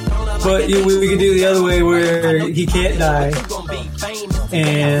 But we could do the other way where he can't die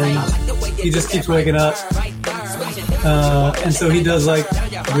and he just keeps waking up. And so he does like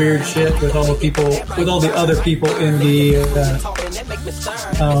weird shit with all the other people in the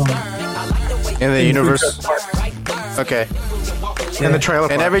universe. Okay. In the trailer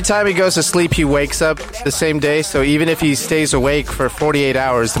park. And every time he goes to sleep, he wakes up the same day. So even if he stays awake for 48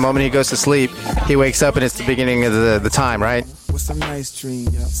 hours, the moment he goes to sleep, he wakes up and it's the beginning of the time, right? Have some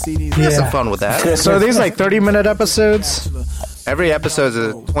fun with that. So are these like 30-minute episodes? Every episode is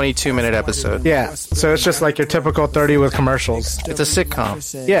a 22-minute episode. Yeah. So it's just like your typical 30 with commercials. It's a sitcom.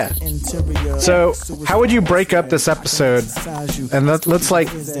 Yeah. So how would you break up this episode? And let's like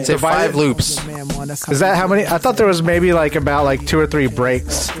say 5 loops. Is that how many? I thought there was maybe like about like 2 or 3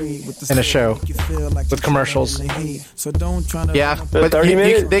 breaks in a show with commercials. Yeah, but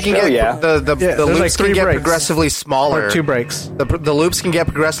they can get the loops like 3 can get breaks. progressively smaller. Or 2 breaks. The loops can get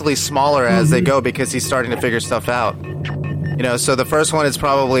progressively smaller as they go because he's starting to figure stuff out. You know, so the first one is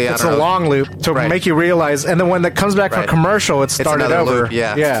probably it's a long loop to make you realize, and then when it comes back from commercial, it's started over. Loop.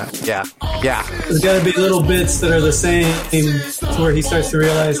 Yeah. There's got to be little bits that are the same to where he starts to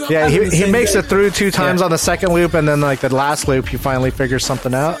realize. Yeah, he makes it through 2 times on the second loop, and then like the last loop, he finally figures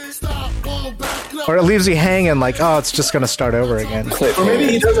something out. Or it leaves you hanging like, oh, it's just going to start over again. Or maybe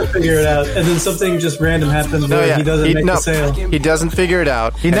he doesn't figure it out, and then something just random happens where he doesn't make the sale. He doesn't figure it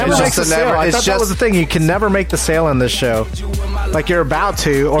out. He never makes the sale. I thought that was the thing. You can never make the sale in this show. Like you're about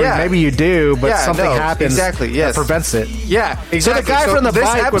to, or maybe you do, but something happens that prevents it. Yeah, exactly. So the guy from the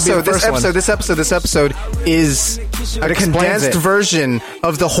bike would be the first one. This episode is a condensed version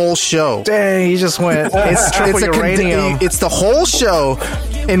of the whole show. Dang, he just went. It's triple uranium. It's the whole show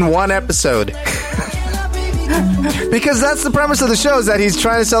in one episode. Because that's the premise of the show, is that he's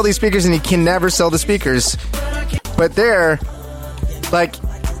trying to sell these speakers and he can never sell the speakers. But like,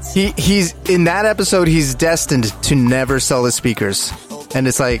 he's in that episode. He's destined to never sell his speakers, and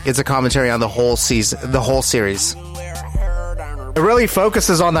it's a commentary on the whole season, the whole series. It really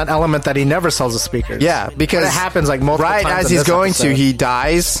focuses on that element that he never sells the speakers. Yeah, because it happens like multiple times. Right as he's going to, he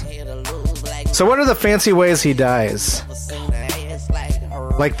dies. So what are the fancy ways he dies?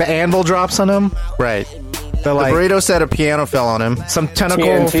 Like the anvil drops on him? Right. The burrito said a piano fell on him. Some tentacle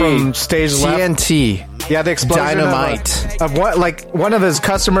TNT. from stage left. TNT. Yeah, the explosion dynamite. Of what? Like one of his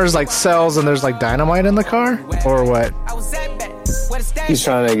customers like sells and there's like dynamite in the car? Or what? He's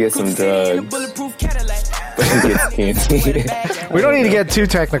trying to get some drugs. But he gets TNT. We don't need to get too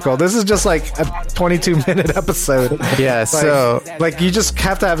technical. This is just like a 22-minute episode. Yeah, so like you just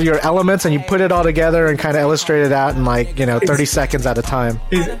have to have your elements and you put it all together and kind of illustrate it out in 30 seconds at a time.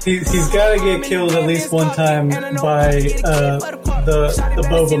 He's got to get killed at least one time by the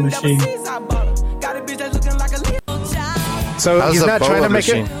boba machine. So he's not trying to make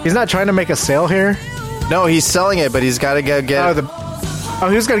it. He's not trying to make a sale here. No, he's selling it, but he's got to go get.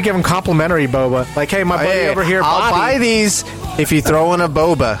 He was going to give him complimentary boba. Like, hey, my buddy over here, Bobby. I'll buy these if you throw in a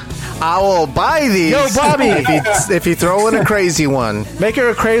boba. I will buy these. Yo, Bobby, if you throw in a crazy one, make her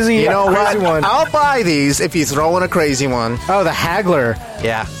a crazy. You know crazy what? One. I'll buy these if you throw in a crazy one. Oh, the haggler.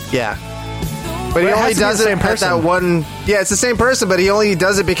 Yeah. But he only does it at that one. Yeah, it's the same person, but he only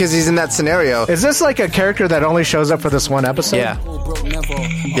does it because he's in that scenario. Is this like a character that only shows up for this one episode? Yeah.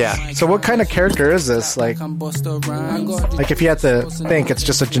 So what kind of character is this? Like if you had to think, it's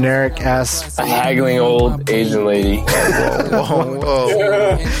just a generic ass, a haggling old Asian lady.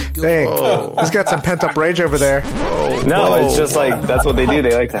 Whoa. Dang, he's got some pent up rage over there. No, it's just like that's what they do.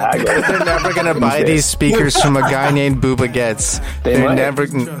 They like to haggle. They're never gonna buy these speakers from a guy named Booba Gets. They're never.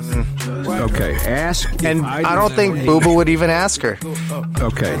 Okay, ask. And I don't think Booba would even ask her.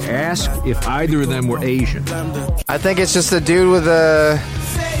 Okay, ask if either of them were Asian. I think it's just a dude with a.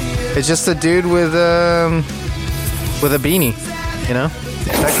 It's just a dude with a beanie, you know,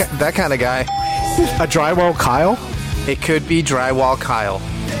 that kind of guy. A Drywall Kyle? It could be Drywall Kyle.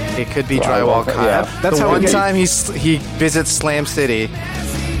 It could be Drywall Kyle. Yeah. That's the how one time he visits Slam City,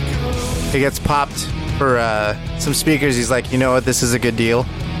 he gets popped for some speakers. He's like, you know what, this is a good deal.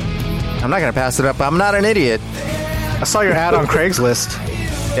 I'm not gonna pass it up. I'm not an idiot. I saw your ad on Craigslist.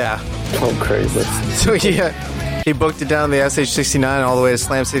 Yeah. Oh, Craigslist. So he booked it down the SH69 all the way to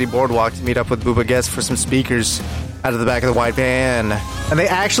Slam City Boardwalk to meet up with Booba Guest for some speakers out of the back of the white van. And they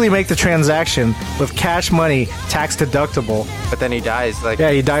actually make the transaction with cash money, tax deductible. But then he dies. Yeah,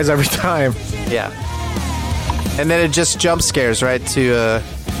 he dies every time. Yeah. And then it just jump scares right to.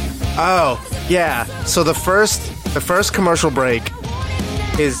 Oh yeah. So the first commercial break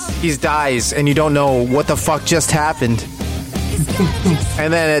is he dies and you don't know what the fuck just happened.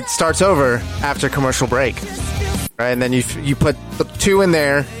 And then it starts over after commercial break. Right, and then you put the two in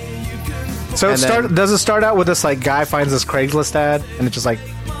there. So does it start out with this like guy finds this Craigslist ad and it's just like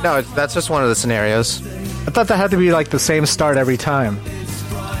no, that's just one of the scenarios. I thought that had to be like the same start every time.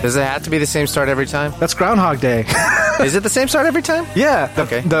 Does it have to be the same start every time? That's Groundhog Day. Is it the same start every time? Yeah.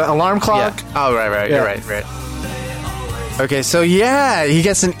 Okay. The alarm clock. Yeah. Oh right. Yeah. You're right. Okay, so yeah, he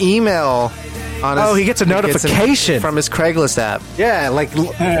gets an email. He gets a notification from his Craigslist app. Yeah, like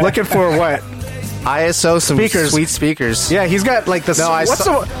looking for what? ISO, some speakers. Sweet speakers. Yeah, he's got like the what's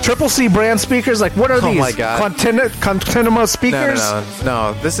the Triple C brand speakers? Like what are these? Oh my god, Continental speakers?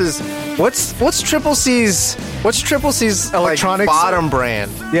 No. This is what's Triple C's? What's Triple C's electronics bottom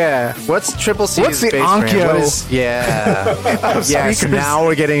brand? Yeah. What's Triple C's? What's the base Onkyo? Brand? Yeah. Yes. Now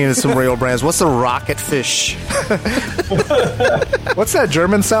we're getting into some real brands. What's the Rocket Fish? What's that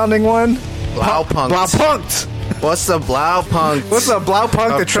German sounding one? Blaupunkt. What's the Blaupunkt? What's the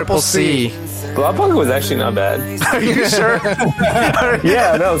Blaupunkt? The Triple C. Blaupunkt was actually not bad. Are you sure?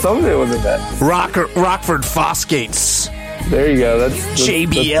 Yeah, no, some of it wasn't bad. Rockford Fosgates. There you go. That's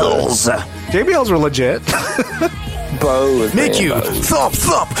JBLs. JBLs were legit. Bose. Make you thump,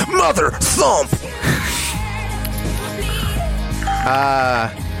 mother thump.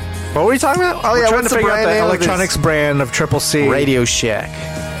 What were we talking about? Oh yeah, trying to figure out the electronics brand of Triple C. Radio Shack.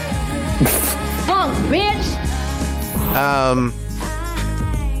 Funk, bitch.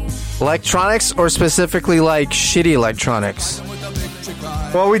 Electronics, or specifically like shitty electronics?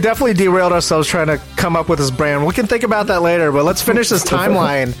 Well, we definitely derailed ourselves trying to come up with this brand. We can think about that later, but let's finish this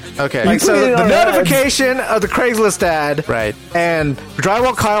timeline. Okay. Like, so the notification of the Craigslist ad. Right. And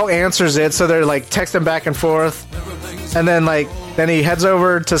Drywall Kyle answers it, so they're like texting back and forth. And then then he heads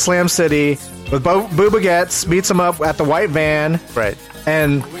over to Slam City with Booba Gets, beats him up at the white van. Right.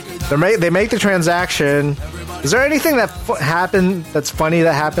 And they make the transaction. Is there anything that happened that's funny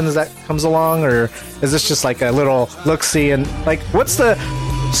that happens that comes along, or is this just like a little look-see? And like, what's the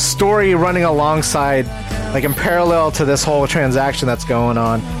story running alongside, like in parallel to this whole transaction that's going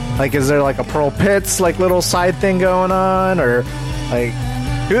on? Like, is there like a Pearl Pits like little side thing going on, or like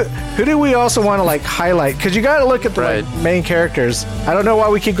who do we also want to like highlight? Because you got to look at the like, main characters. I don't know why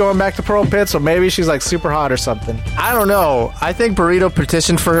we keep going back to Pearl Pits, or maybe she's like super hot or something. I don't know. I think Burrito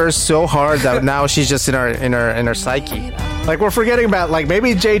petitioned for her so hard that now she's just in our psyche. Like, we're forgetting about, like,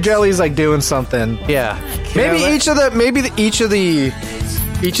 maybe Jay Jelly's like doing something. Yeah. Maybe each of the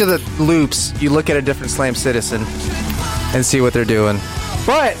loops, you look at a different Slam Citizen and see what they're doing.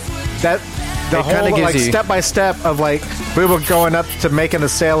 But the whole like step by step of like Booba going up to making the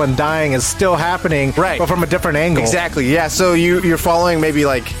sale and dying is still happening, right? But from a different angle. Exactly. Yeah. So you're following maybe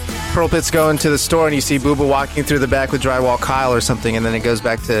like Pearl Pits going to the store and you see Booba walking through the back with Drywall Kyle or something, and then it goes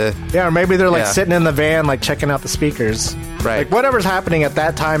back to or maybe they're like sitting in the van like checking out the speakers. Right. Like whatever's happening at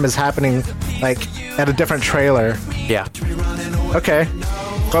that time is happening like at a different trailer. Yeah. Okay.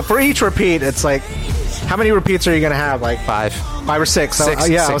 But for each repeat, it's like, how many repeats are you gonna have? Like 5 or 6. So, Six.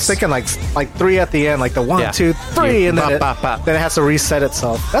 I was thinking like 3 at the end, like the 1, 2, 3, and then it has to reset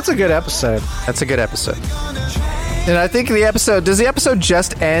itself. That's a good episode. And I think does the episode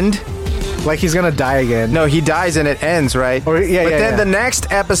just end? Like he's gonna die again? No, he dies and it ends, right? But then the next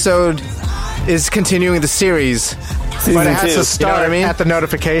episode is continuing the series. But it has to start at the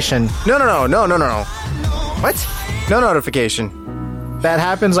notification. No. What? No notification. That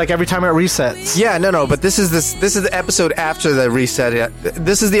happens like every time it resets. Yeah, no. But this is the episode after the reset.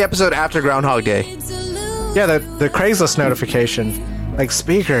 This is the episode after Groundhog Day. Yeah, the Craigslist notification, like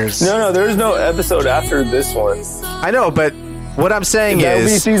speakers. No, there's no episode after this one. I know, but what I'm saying That'll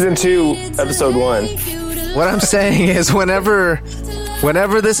is be season 2, episode 1. What I'm saying is, whenever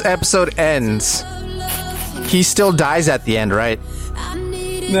this episode ends, he still dies at the end, right?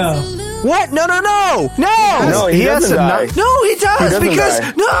 No. What? No! No, he doesn't die. No, he does He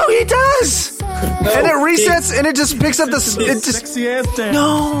does. And it resets, and it just picks up the. It just sexy ass dance.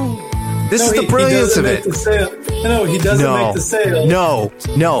 no. This is the brilliance of it. No, he doesn't make the sale. No.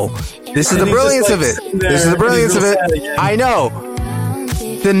 This is the brilliance of it. This is the brilliance of it. I know.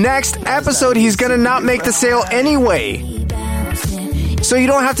 The next episode, he's gonna not make the sale anyway. So you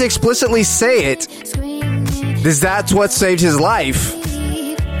don't have to explicitly say it. That's what saved his life.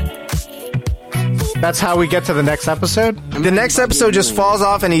 That's how we get to the next episode? The next episode just falls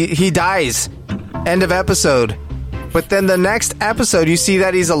off and he dies. End of episode. But then the next episode, you see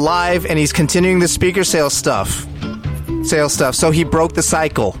that he's alive and he's continuing the speaker sale stuff. So he broke the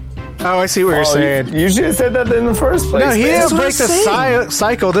cycle. Oh, I see what you're saying. You should have said that in the first place. No, he didn't break the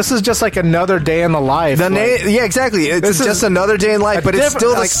cycle. This is just like another day in the life. Yeah, exactly. It's just another day in life, but it's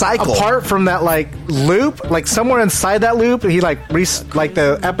still the cycle. Apart from that, like loop, like somewhere inside that loop, he like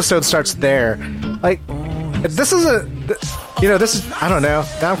the episode starts there. Like this is I don't know.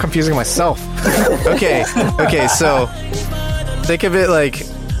 Now I'm confusing myself. Okay. So think of it like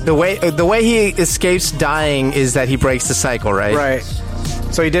the way he escapes dying is that he breaks the cycle, right? Right.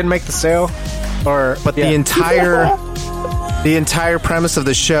 So he didn't make the sale, the entire premise of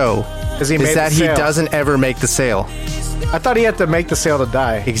the show is that he doesn't ever make the sale. I thought he had to make the sale to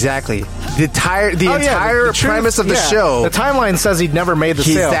die. Exactly. The entire premise of the show. The timeline says he never made the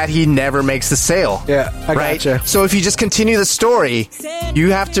sale. That he never makes the sale. Yeah, I gotcha. So if you just continue the story,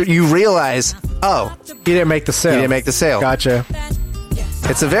 you realize, he didn't make the sale. Gotcha.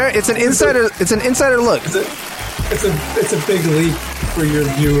 It's an insider look. It's a big leap for your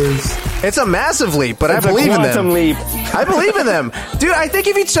viewers. It's a massive leap, but I believe in them. Leap. I believe in them. Dude, I think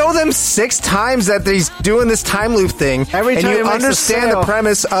if you show them 6 times that he's doing this time loop thing, and you understand the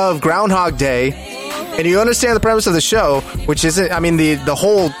premise of Groundhog Day, and you understand the premise of the show, which isn't, I mean,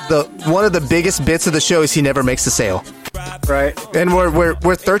 one of the biggest bits of the show is he never makes the sale. Right. And we're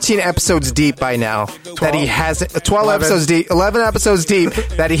 13 episodes deep by now. 12. That he hasn't 11 episodes deep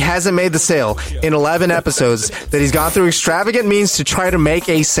that he hasn't made the sale. In 11 episodes that he's gone through extravagant means to try to make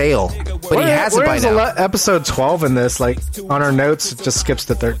a sale. But he hasn't by now. Episode 12 in this, like on our notes, it just skips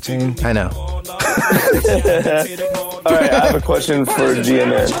to 13. I know. All right, I have a question for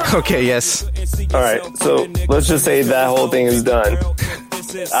GMN. Okay, yes. All right, so let's just say that whole thing is done.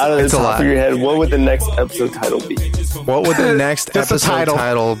 Out of the top of your head, what would the next episode title be? What would the next episode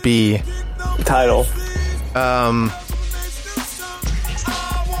title be? Title.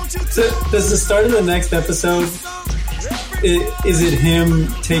 So does the start of the next episode, is it him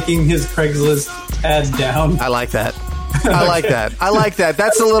taking his Craigslist ad down? I like that. I like that.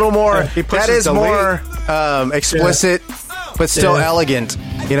 That's a little more. That is more explicit, but still elegant.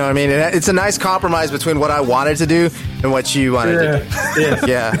 You know what I mean? It's a nice compromise between what I wanted to do and what you wanted to do.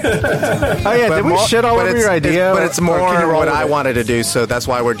 Yeah. Oh yeah, did we shit all over your idea? But it's more what I wanted to do, so that's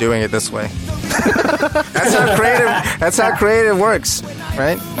why we're doing it this way. That's how creative works,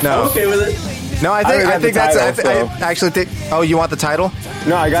 right? No. I'm okay with it. No, I think that's. I actually think. Oh, you want the title?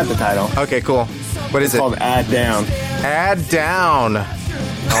 No, I got the title. Okay, cool. What is it? It's called Add Down. Add Down.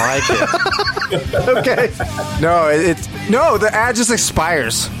 I like it. Okay. No, the ad just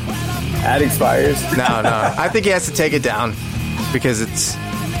expires. Ad expires? No. I think he has to take it down because it's.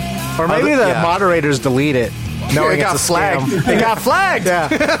 Or maybe the moderators delete it. No, it got flagged. It got flagged. Yeah,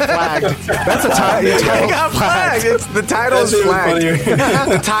 flagged. That's a title. It got flagged. The title is flagged.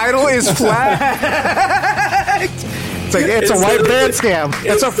 The title is flagged. It's a white van scam.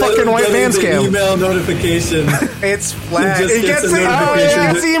 It's a fucking white van scam. Email notification. It's flagged. He gets the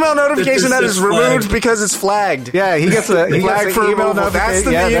email notification that is removed because it's flagged. Yeah, he gets the flag for email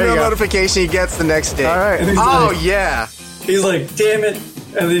notification. That's the email notification he gets the next day. All right. Oh yeah. He's like, damn it.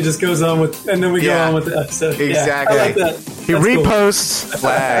 And then he just goes on with, and then we go on with the episode. Exactly. Yeah, I like that. He reposts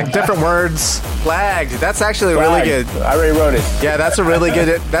flagged different words. Flagged. That's actually really good. I already wrote it. Yeah, that's a really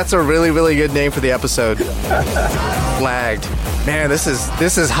good. That's a really good name for the episode. Flagged. Man, this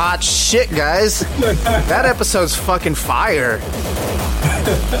is hot shit, guys. That episode's fucking fire.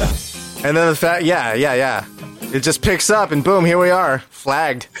 And then the fact, yeah. It just picks up, and boom, here we are.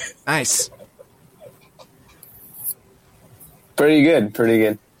 Flagged. Nice. Pretty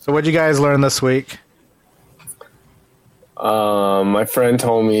good. So what'd you guys learn this week? My friend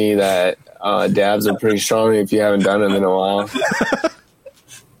told me that dabs are pretty strong if you haven't done them in a while.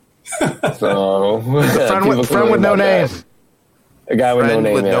 So friend with no name. A guy with friend no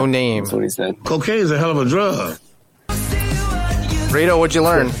name. With no name. That's what he said. Cocaine is a hell of a drug. Rito, what'd you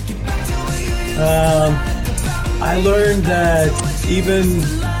learn? I learned that even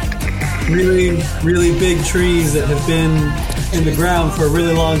really, really big trees that have been in the ground for a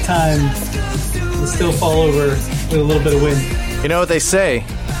really long time will still fall over with a little bit of wind. You know what they say?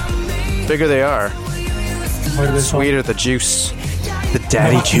 The bigger they are, sweeter the juice. The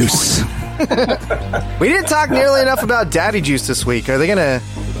daddy juice. We didn't talk nearly enough about daddy juice this week. Are they gonna?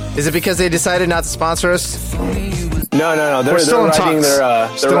 Is it because they decided not to sponsor us? No. They're still in writing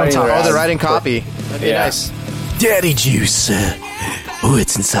talks. They're writing copy. That'd be nice. Daddy juice.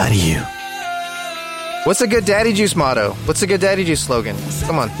 It's inside of you. What's a good daddy juice motto? What's a good daddy juice slogan?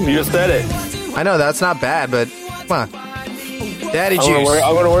 Come on. You just said it. I know that's not bad, but come on. Daddy juice.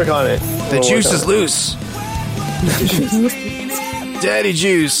 I'm gonna work on it. The juice is loose. Daddy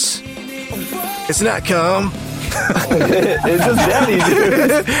juice. It's not cum. It's just daddy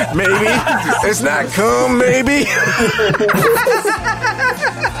juice. Maybe. It's not cum, maybe.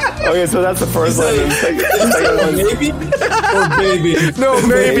 Okay, so that's the first one. And second one. Maybe? Or baby? No,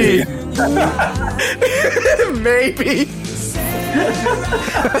 maybe. Maybe.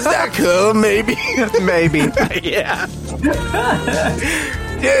 Is that cool? Maybe. Maybe. Yeah.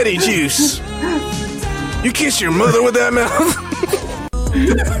 Daddy juice. You kiss your mother with that mouth?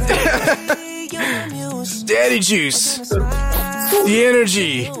 Daddy juice. The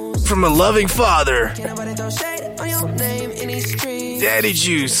energy from a loving father. Daddy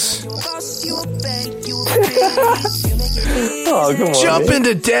juice. Oh, come on. Jump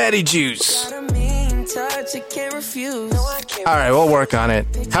into daddy juice. All right, we'll work on it.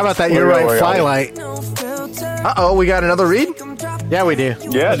 How about that? You're right, Flylight. Uh-oh, we got another read? Yeah, we do.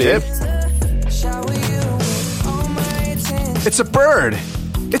 Yeah, dude. It's a bird.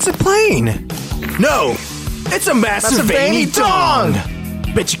 It's a plane. No, it's a massive veiny dong.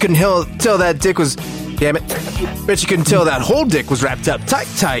 Bet you couldn't tell that dick was... Damn it. Bet you couldn't tell that whole dick was wrapped up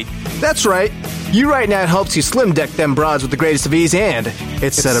tight. That's right. You right now helps you slim deck them broads with the greatest of ease, and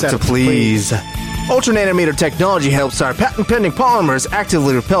it's set up to please. Ultra nanometer technology helps our patent-pending polymers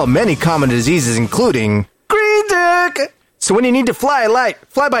actively repel many common diseases, including green dick. So when you need to fly light,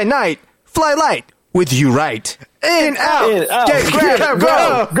 fly by night, fly light with you right. In, out, get,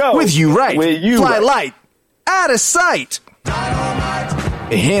 grab, go. With you right. Fly right. Light. Out of sight.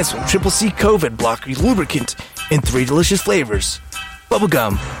 Enhanced with Triple C COVID blocker lubricant in 3 delicious flavors: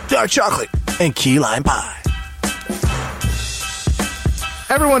 bubblegum, dark chocolate, and key lime pie.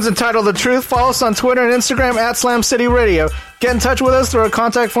 Everyone's entitled to truth. Follow us on Twitter and Instagram at Slam City Radio. Get in touch with us through our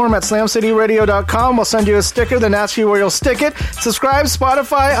contact form at slamcityradio.com. We'll send you a sticker, then ask you where you'll stick it. Subscribe,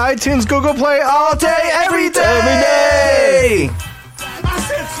 Spotify, iTunes, Google Play, all day, every day! I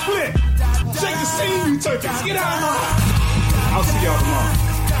said split. Shake the scene, you turkeys. Get out of my house. I'll see y'all tomorrow.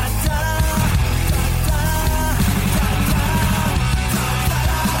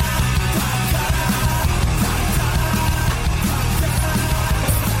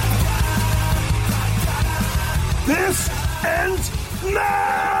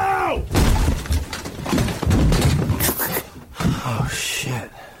 shit.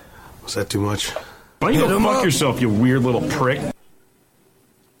 Was that too much? Why don't you go fuck yourself, you weird little prick?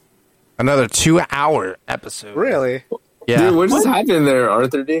 Another 2-hour episode. Really? Yeah. Dude, what just happened there,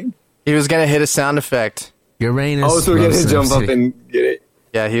 Arthur, dude? He was going to hit a sound effect. Uranus. Oh, so we're going to jump up and get it.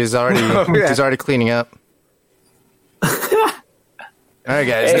 Yeah, he was already he's already cleaning up. All right,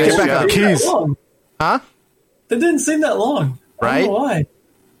 guys. Hey, Get back on the keys. Huh? That didn't seem that long. I Right? don't know why.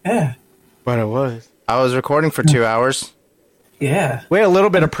 Yeah. But it was. I was recording for 2 hours. Yeah. We had a little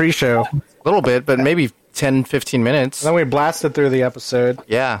bit of pre-show. A little bit, but maybe 10, 15 minutes. And then we blasted through the episode.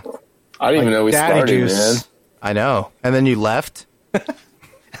 Yeah. I didn't even know we Daddy started, juice. man. I know. And then you left. And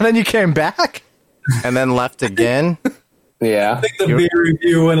then you came back? And then left again. Yeah. I think the beer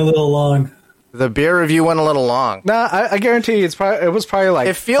review went a little long. The beer review went a little long. No, I guarantee you it was probably like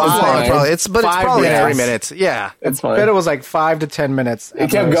It feels long, probably. It's probably 3 minutes. Yeah. It's I fine. bet it was like 5 to 10 minutes.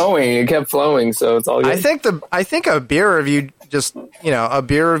 It kept going. It kept flowing, so it's all good. I think a beer review a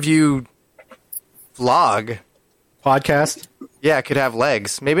beer review vlog Podcast? Yeah, it could have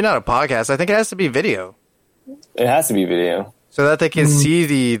legs. Maybe not a podcast. I think it has to be video. It has to be video. So that they can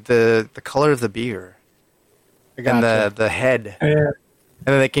see the color of the beer. And the head. Yeah.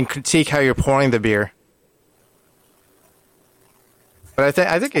 And then they can critique how you're pouring the beer. But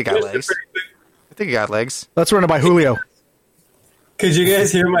I think it got legs. I think it got legs. Let's run it by Julio. Could you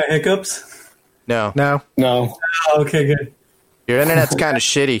guys hear my hiccups? No. No. No. Oh, okay, good. Your internet's kind of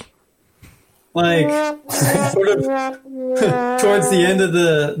shitty. Like, sort of towards the end of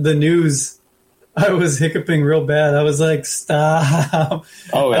the news, I was hiccuping real bad. I was like, stop.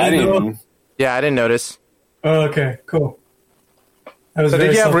 Oh, I didn't. Yeah, I didn't notice. Oh, okay, cool. I was So did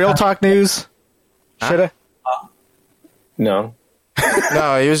very you have real self- talk news? Should I? No.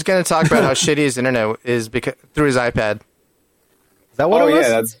 No, he was going to talk about how shitty his internet is through his iPad. Is that what Oh it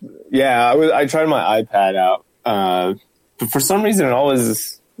was? yeah, I tried my iPad out, but for some reason it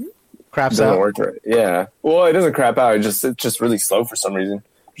always Craps doesn't out. work right. Yeah, well, it doesn't crap out. It's just really slow for some reason,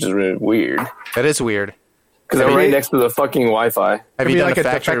 which is really weird. That is weird. Because I'm right next to the fucking Wi-Fi. Have you done a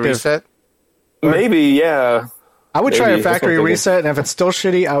factory reset? Maybe, yeah. I would try Maybe. a factory That's what I'm reset, and if it's still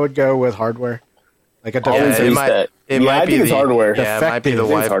shitty, I would go with hardware. Like a Always defective. reset. It Yeah, might I be think it's the hardware. Yeah, it might be the I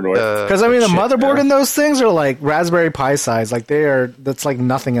think it's Wi-Fi. hardware. Because I mean, the chip, motherboard yeah. in those things are like Raspberry Pi size. Like that's like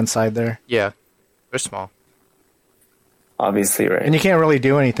nothing inside there, Yeah, they're small. Obviously, right. and you can't really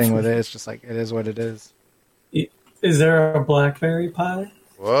do anything with it. It's just like it is what it is. Is there a BlackBerry Pi?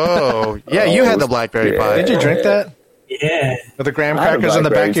 Whoa. Yeah, you had the BlackBerry Pi. Did you drink that Yeah. with the graham I had a crackers in the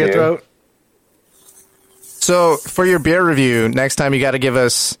back of your BlackBerry, throat? So, for your beer review, next time you got to give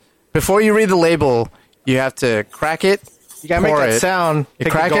us, before you read the label, you have to crack it. You gotta make pour that it. sound. You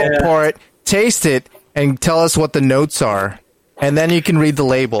Pick crack it it, gold. pour it, taste it, and tell us what the notes are. And then you can read the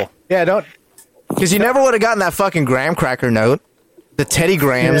label. Yeah, don't. Because you never would have gotten that fucking graham cracker note. The Teddy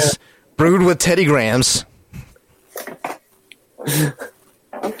Grahams, brewed with Teddy Grahams. Do you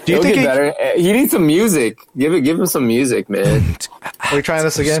It'll think get better? He needs some music. Give him some music, man. Are we trying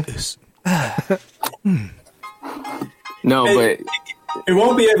this again? No, but It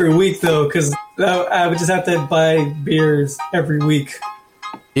won't be every week, though, because I would just have to buy beers every week.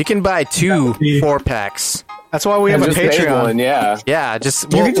 You can buy 2 4-packs. That's why we have a just make Patreon. one, yeah. Yeah, just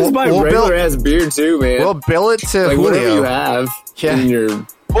You can just buy regular ass beer too, man. We'll bill it to like Julio. whatever you have in your.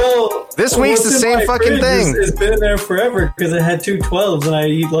 Well, This week's the what's in same my fucking fridge thing. It's been in there forever because I had 2 12s and I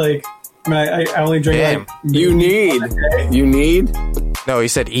eat like. I only drink Damn. like. You need. No, he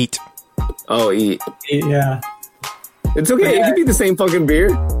said eat. Oh, eat. Yeah. It's okay. It could be the same fucking beer.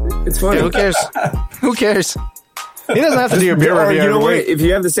 It's fine. Yeah, who cares? Who cares? He doesn't have to do a beer Or, review you know every what? week. If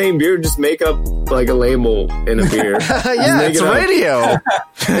you have the same beer, just make up like a label in a beer. Yeah, make it's it up. radio.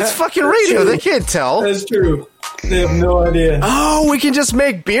 It's fucking radio. They can't tell. That's true. They have no idea. Oh, we can just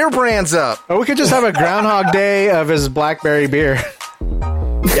make beer brands up. Or we could just have a Groundhog Day of his blackberry beer.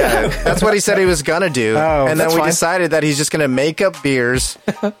 Yeah, that's what he said he was gonna do. Oh, and then that's we fine. decided that he's just gonna make up beers,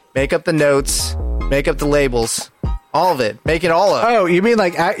 make up the notes, make up the labels, all of it, make it all up. Oh, you mean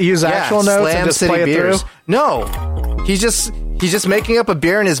like use actual notes Slam and just City play it beers. through? No, he's just making up a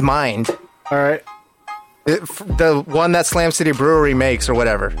beer in his mind. All right. The one that Slam City Brewery makes or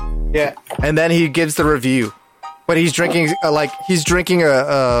whatever. Yeah. And then he gives the review. But he's drinking a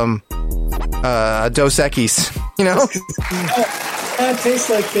Dos Equis, you know? It tastes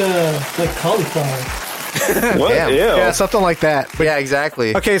like cauliflower. What? Damn. Ew. Yeah, something like that. But, Yeah,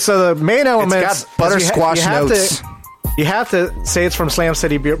 exactly. okay, so the main elements. got buttersquash you have notes. You have to say it's from Slam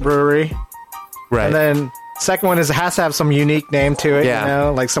City Brewery. Right. And then second one is it has to have some unique name to it, Yeah. you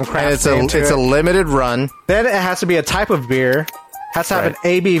know, like some craft and it's name to a it. limited run. Then it has to be a type of beer. Has to have Right.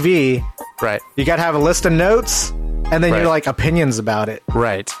 an ABV. Right. You got to have a list of notes. and then your like opinions about it.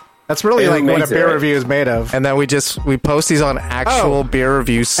 Right. That's really like what a beer review is made of. And then we post these on actual beer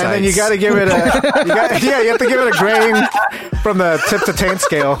review sites. And then you got to give it you have to give it a grading from the tip to taint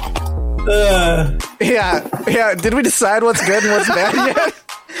scale. Yeah. Did we decide what's good and what's bad yet?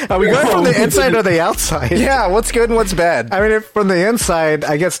 Are we going from the inside or the outside? Yeah, what's good and what's bad? I mean, if from the inside,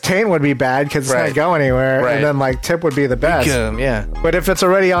 I guess taint would be bad because it's not going anywhere, and then like tip would be the best. Yeah. But if it's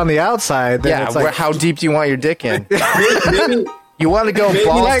already on the outside, then it's like, how deep do you want your dick in? You want to go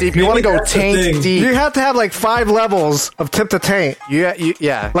balls deep. You want to go taint deep. You have to have like 5 levels of tip to taint.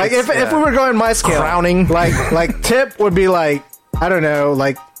 Yeah. Like if we were going my scale, crowning, like tip would be like, I don't know,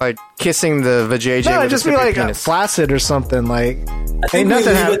 like kissing the vajayjay. No, with just the be like penis. flaccid or something. Like ain't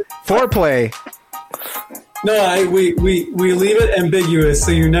nothing foreplay. No, we leave it ambiguous,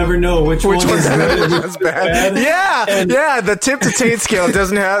 so you never know which one's good and which bad. Yeah. The tip to taint scale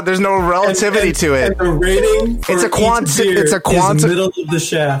doesn't have. There's no relativity to it. And the rating it's a quantum. It's a quantum. Middle of the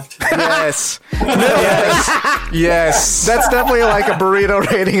shaft. Yes. Yes. That's definitely like a burrito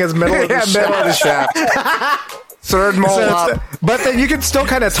rating is middle of the shaft. Middle of the shaft. Third mole up. But then you can still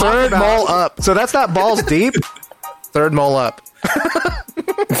kind of talk Third mole up. So that's not balls deep. Third mole up.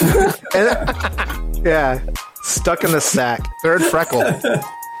 Yeah. Stuck in the sack. Third freckle.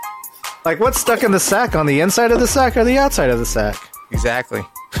 Like what's stuck in the sack? On the inside of the sack or the outside of the sack? Exactly.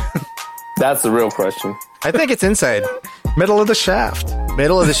 That's the real question. I think it's inside. Middle of the shaft.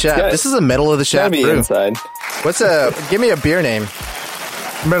 Middle of the shaft. This is a middle of the shaft Gotta be brew. inside. Give me a beer name.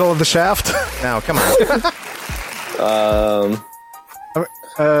 Middle of the shaft. No, come on.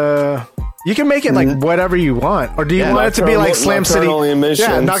 You can make it like whatever you want, or do you want it to be like Slam City? Emissions.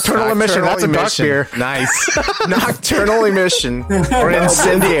 Yeah, Nocturnal Emission. That's a dark beer. Nice. Nocturnal Emission or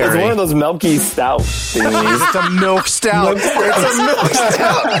incendiary. It's one of those milky stout thingies. It's a milk stout. It's a milk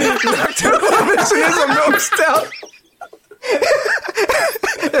stout. Nocturnal Emission is a milk stout.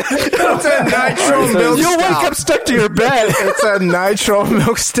 It's a nitro milk stout. You'll wake up stuck to your bed. It's a nitro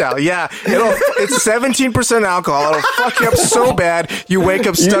milk stout. Yeah, it's 17% alcohol. It'll fuck you up so bad you wake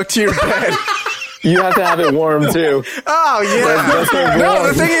up stuck to your bed. You have to have it warm too. Oh yeah. No,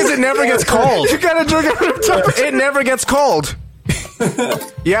 the thing is, it never gets cold. You gotta drink it. It never gets cold.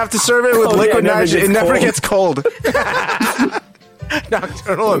 You have to serve it with liquid nitrogen. It never gets cold.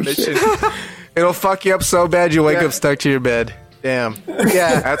 Nocturnal Emission. It'll fuck you up so bad you wake up stuck to your bed. Damn.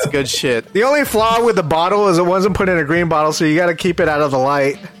 Yeah. That's good shit. The only flaw with the bottle is it wasn't put in a green bottle, so you got to keep it out of the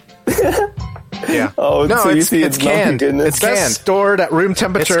light. Yeah. Oh, no, so it's canned. It's best stored at room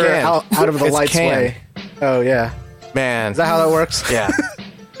temperature out of the light's way. Oh, yeah. Man. Is that how that works? Yeah.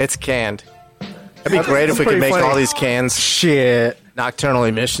 It's canned. It'd be great if we could make all these cans. Shit. Nocturnal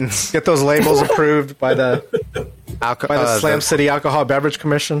Emissions. Get those labels approved by the Slam City Alcohol Beverage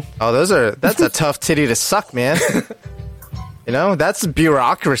Commission. Oh, that's a tough titty to suck, man. You know, that's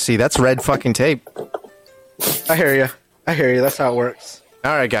bureaucracy. That's red fucking tape. I hear you. That's how it works.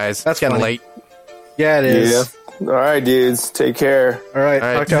 All right, guys. That's getting funny. late. Yeah, it is. Yeah. All right, dudes. Take care. All right.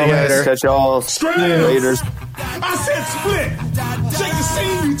 Talk to you later. Catch y'all later. I said split. Shake the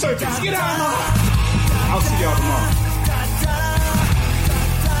scene, you turkeys. Get out of my house. I'll see y'all tomorrow.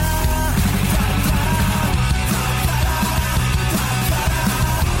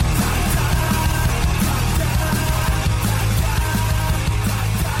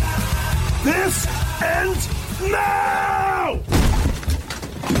 This ends now!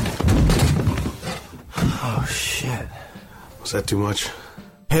 Oh, shit. Was that too much?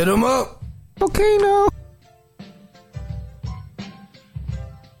 Hit him up. Okay, no.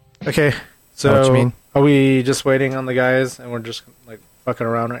 Okay, so what you mean? Are we just waiting on the guys and we're just like fucking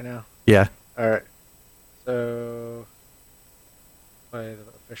around right now? Yeah. All right. So, play the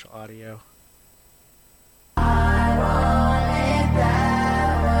official audio.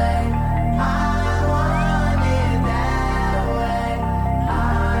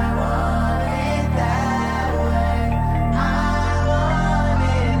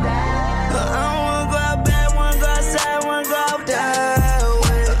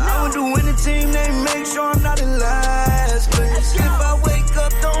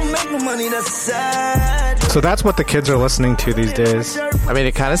 So that's what the kids are listening to these days. I mean,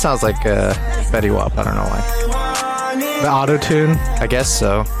 it kind of sounds like Betty Wap. I don't know why. The auto-tune? I guess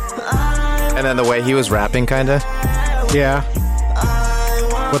so. And then the way he was rapping, kind of. Yeah.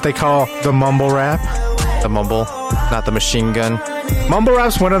 What they call the mumble rap. The mumble, not the machine gun. Mumble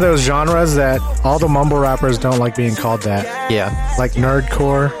rap's one of those genres that all the mumble rappers don't like being called that. Yeah. Like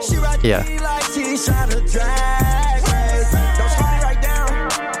nerdcore. Yeah.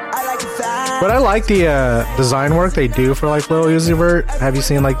 But I like the design work they do for like Lil Uzi Vert. Have you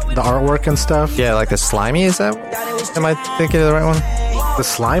seen like the artwork and stuff? Yeah, like the slimy, is that? Am I thinking of the right one? The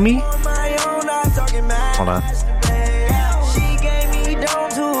Slimy? Hold on.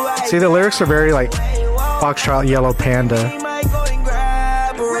 See, the lyrics are very like Foxtrot Yellow Panda.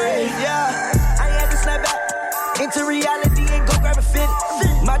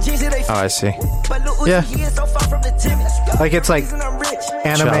 Oh, I see. Yeah. Like it's like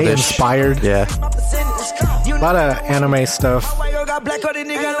anime Childish. inspired. Yeah. A lot of anime stuff.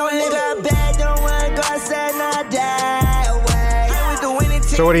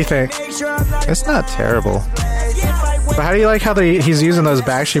 So what do you think? It's not terrible. But how do you like how he's using those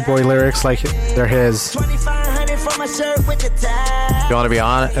Backstreet Boy lyrics like they're his? You want to be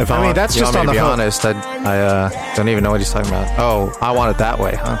honest? If I mean, that's just on the be hook. honest, I don't even know what he's talking about. Oh, I want it that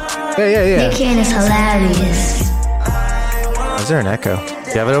way, huh? Yeah. Nick is hilarious. Is there an echo? Do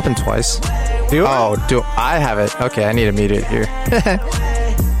you have it open twice? Do I have it? Okay, I need to mute it here.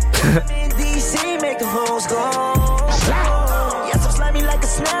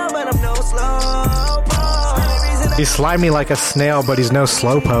 He's slimy like a snail, but he's no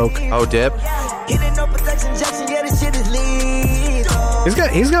slowpoke. Oh, dip.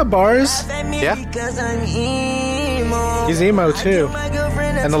 He's got bars. Yeah. He's emo too,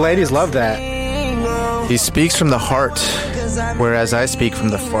 and the ladies love that. He speaks from the heart, whereas I speak from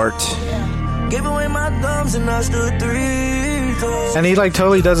the fart. And he like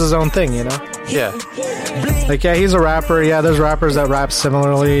totally does his own thing, you know? Yeah. Like, yeah, he's a rapper. Yeah, there's rappers that rap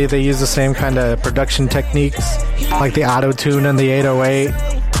similarly. They use the same kind of production techniques, like the auto-tune and the 808,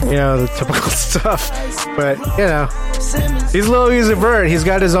 you know, the typical stuff. But, you know, he's Lil Uzi Vert. He's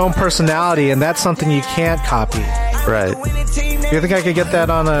got his own personality, and that's something you can't copy. Right. You think I could get that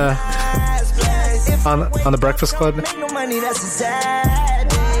on the Breakfast Club?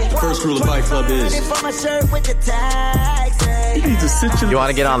 First rule of Fight Club is You want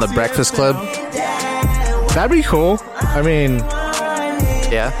to get on the Breakfast Club? That'd be cool. I mean,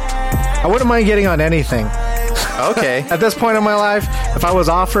 yeah. I wouldn't mind getting on anything. Okay. At this point in my life, if I was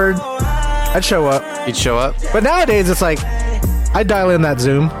offered, I'd show up. You'd show up? But nowadays, it's like, I'd dial in that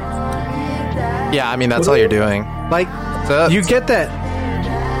Zoom. Yeah, I mean, that's all you're doing. Like, you get that.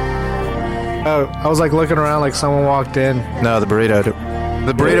 Oh, I was like looking around like someone walked in. No, the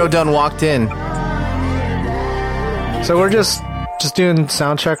burrito done walked in. So we're just doing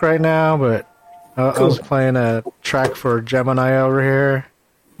sound check right now, but I was playing a track for Gemini over here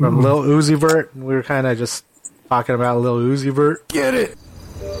from Lil Uzi Vert. And we were kind of just talking about Lil Uzi Vert. Get it.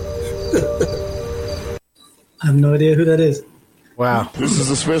 I have no idea who that is. Wow. This is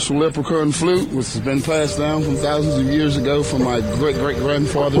a special leprechaun flute, which has been passed down from thousands of years ago from my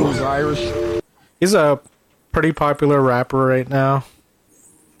great-great-grandfather who's Irish. He's a pretty popular rapper right now.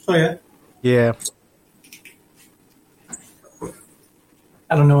 Oh, yeah? Yeah.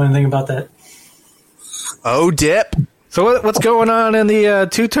 I don't know anything about that. Oh, dip. So what's going on in the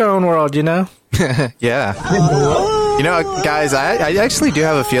two-tone world, you know? Yeah. You know, guys, I actually do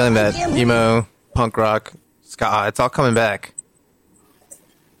have a feeling that emo, punk rock, ska, it's all coming back.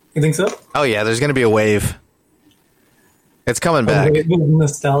 You think so? Oh, yeah, there's going to be a wave. It's coming back.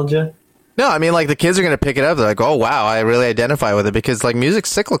 Nostalgia? No, I mean, like, the kids are going to pick it up. They're like, oh, wow, I really identify with it because, like, music's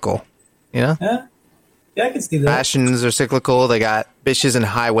cyclical, you know? Yeah. Yeah, I can see that. Fashions are cyclical. They got bitches in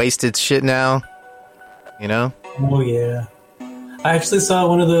high-waisted shit now, you know? Oh, yeah. I actually saw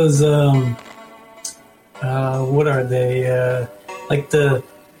one of those, what are they? Like the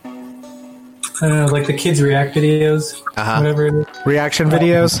kids react videos, whatever it is. Reaction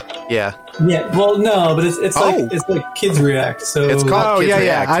videos. Yeah. Yeah. Well, no, but it's like kids react. So it's called Kids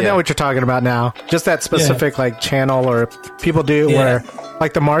React, I know what you're talking about now. Just that specific like channel, or people do it where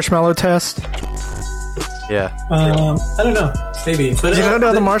like the marshmallow test. Yeah. I don't know. Maybe. But you don't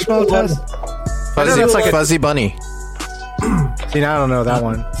know the marshmallow test? It's like a Fuzzy Bunny. See, now I don't know that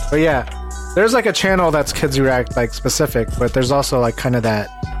one. But yeah, there's like a channel that's Kids React like specific, but there's also like kind of that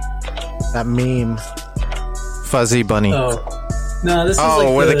meme. Fuzzy Bunny. Oh. No, this is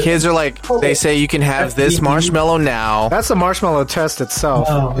like where the kids are like, they say you can have this marshmallow now. That's the marshmallow test itself.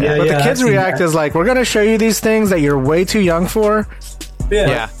 Oh, yeah, but the Kids React is like, we're going to show you these things that you're way too young for.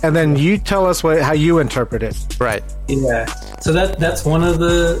 Yeah. And then you tell us how you interpret it. Right. Yeah. So that's one of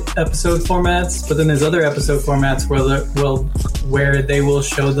the episode formats, but then there's other episode formats where they will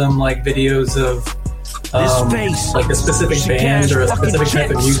show them like videos of like a specific band or a specific type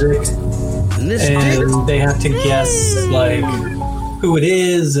of music, and they have to guess like who it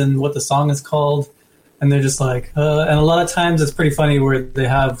is and what the song is called, and they're just like, and a lot of times it's pretty funny where they'll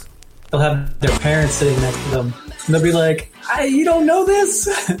have their parents sitting next to them, and they'll be like, you don't know this?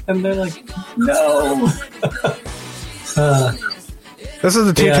 And they're like, no. This is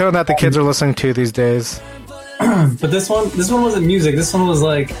the two-tone that the kids are listening to these days. But this one wasn't music. This one was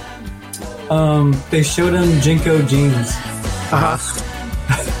like, they showed him Jinko jeans.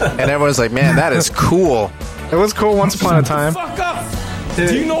 And everyone's like, man, that is cool. It was cool once upon a time. Fuck up.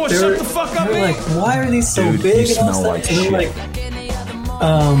 Do you know what shut the fuck up means? Like, why are these so big? You smell like shit. Like,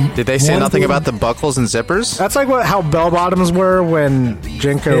 did they say nothing about the buckles and zippers? That's like how bell bottoms were when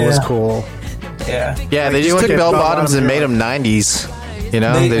Jinko was cool. Yeah. Yeah, they just took bell bottoms and made them 90s. You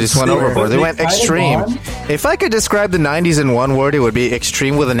know, they just went overboard. They went extreme. If I could describe the 90s in one word, it would be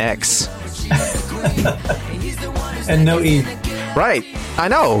extreme with an X. And no E. Right. I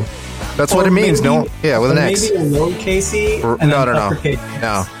know. That's what it means. Maybe, with an X. Maybe a lowercase E and no. uppercase.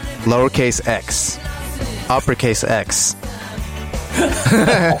 No. Lowercase X. Uppercase X.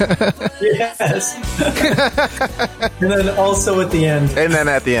 Yes. And then also at the end. And then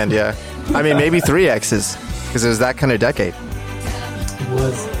at the end, yeah. I mean, maybe 3 X's. Because it was that kind of decade. It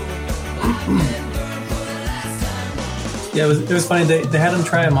was. Yeah, it was funny. They had him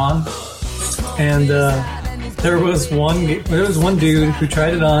try them on. And there was one dude who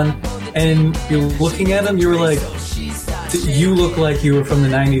tried it on, and you're looking at him, you were like, you look like you were from the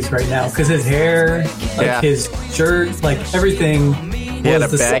 90s right now, because his hair, his shirt, like everything. He had a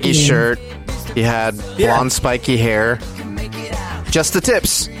baggy shirt. He had blonde spiky hair. Just the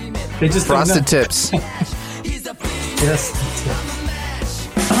tips. They just frosted tips. Yes.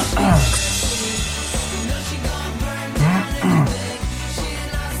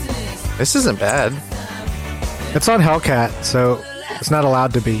 This isn't bad. It's on Hellcat, so it's not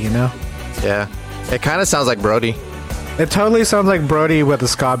allowed to be, you know? Yeah. It kind of sounds like Brody. It totally sounds like Brody with a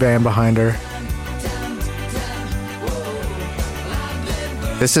ska band behind her.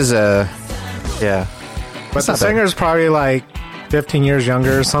 This is a... Yeah. But the singer's probably like 15 years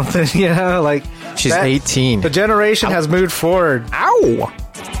younger or something, you know? Like she's 18. The generation has moved forward. Ow!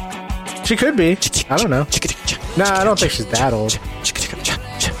 She could be. I don't know. No, I don't think she's that old.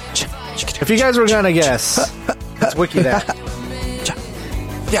 If you guys were gonna guess, let's wiki that.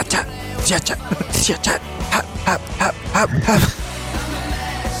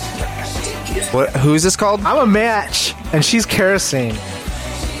 What? Who's this called? I'm a match, and she's kerosene.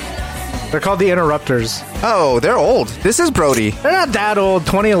 They're called the Interrupters. Oh, they're old. This is Brody. They're not that old.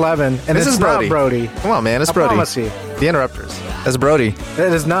 2011, and this is Brody. Not Brody. Come on, man, it's Brody. I promise you. The Interrupters. That's Brody.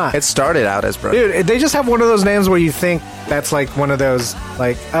 It is not. It started out as Brody. Dude, they just have one of those names where you think that's like one of those,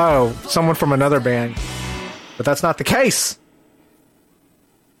 like, oh, someone from another band. But that's not the case.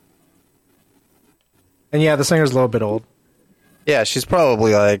 And yeah, the singer's a little bit old. Yeah, she's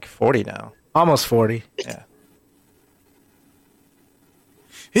probably like 40 now. Almost 40. Yeah.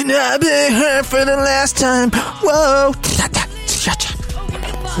 And I've been hurt for the last time. Whoa.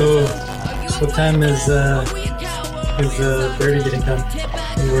 So, what time is Birdie getting done?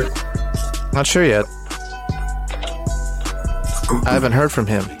 Not sure yet. I haven't heard from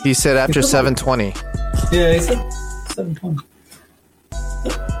him. He said after 7:20. Yeah, he said 7:20.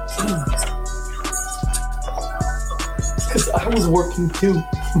 Because I was working too.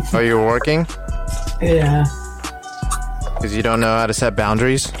 Oh, you were working? Yeah. Because you don't know how to set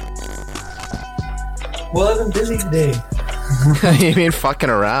boundaries? Well, I've been busy today. You mean fucking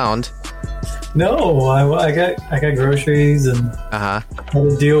around? No, I got groceries and had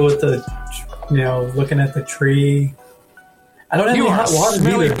to deal with the, looking at the tree. I don't have any hot water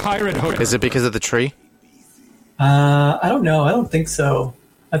either. Pirate hooker. Is it because of the tree? I don't know. I don't think so.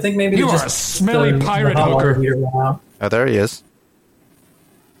 I think maybe you are just a smelly pirate hooker. Oh, there he is.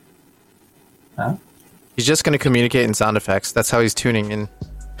 Huh? He's just going to communicate in sound effects. That's how he's tuning in.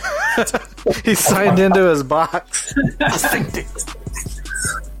 He's signed into his box.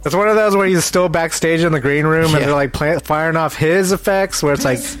 It's one of those where he's still backstage in the green room and they're like firing off his effects where it's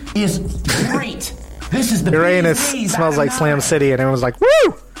like, is great. This is the Uranus smells like Slam City, and everyone's like,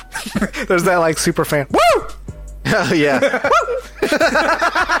 woo! There's that like super fan, woo! Oh, yeah.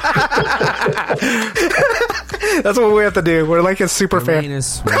 That's what we have to do. We're like a super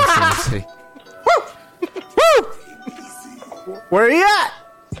Uranus fan. Woo! Woo! Where are you at?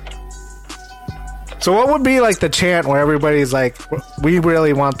 So what would be like the chant where everybody's like, we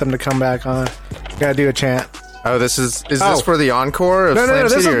really want them to come back on? Gotta do a chant. Oh, this is this for the encore of No, Slam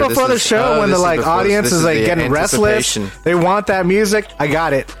this City, is before the show when the like audience is like getting restless. They want that music. I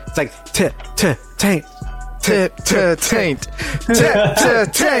got it. It's like tip taint, tip taint, taint,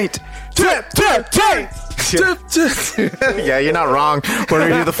 tip taint. Yeah, you're not wrong. When we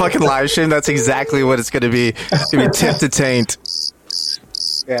do the fucking live stream, that's exactly what it's going to be. It's going to be tip to taint.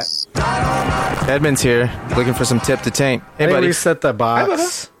 Yeah. Edmund's here, looking for some tip to taint. Hey, buddy. I need to reset the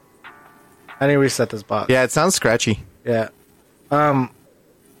box. I need to reset this box. Yeah, it sounds scratchy. Yeah. I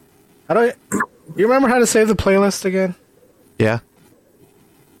You remember how to save the playlist again? Yeah.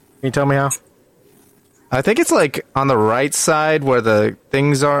 Can you tell me how? I think it's like on the right side where the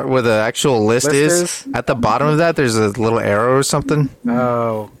things are, where the actual list is. At the bottom of that, there's a little arrow or something.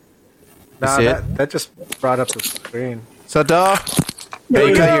 Oh. No, see it? that just brought up the screen. So, dog, how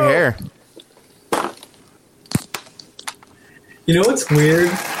you cut your hair? You know what's weird?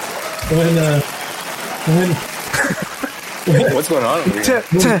 When What's going on over here?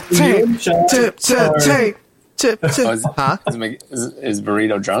 Huh? Is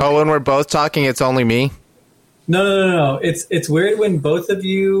Burrito drunk? Oh, when we're both talking, it's only me? No. It's weird when both of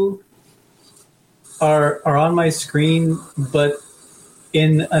you are on my screen, but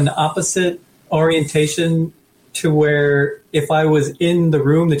in an opposite orientation to where if I was in the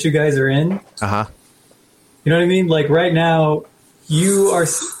room that you guys are in. Uh-huh. You know what I mean? Like right now, you are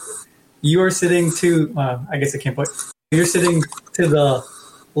sitting to. I guess I can't put. You're sitting to the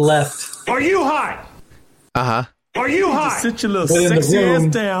left. Are you high? Uh-huh. Are you high? Sit your little But in the sexy room-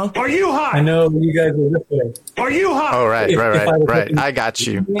 ass down. Are you high? I know you guys are this way. Are you high? Oh, right. If I was looking- I got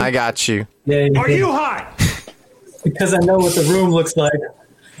you. Yeah. Are you high? Because I know what the room looks like.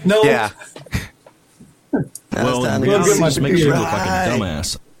 No. Yeah. Well, in Look reality, at it my just makes you look computer. like a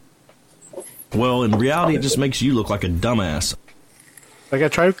dumbass. Well, in reality, it just makes you look like a dumbass. Like I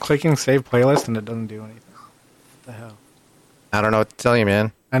tried clicking save playlist and it doesn't do anything. What the hell? I don't know what to tell you,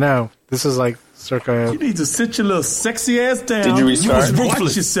 man. I know. This is like circa. You need to sit your little sexy ass down. Did you restart?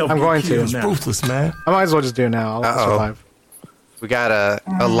 Watch yourself. I'm going to. It's ruthless, man. I might as well just do it now. I'll survive. We got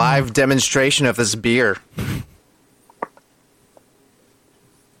a live demonstration of this beer.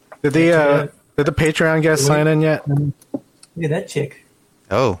 Did the Patreon guest sign in yet? Look at that chick.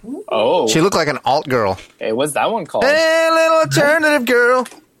 Oh. She looked like an alt girl. Hey, what's that one called? Hey, little alternative girl.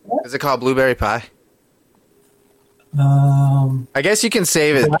 Is it called Blueberry Pie? I guess you can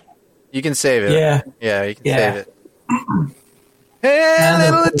save it. You can save it. Yeah. Yeah, you can Yeah. save it. Hey,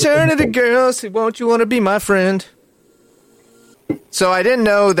 little alternative girl, say, won't you want to be my friend? So I didn't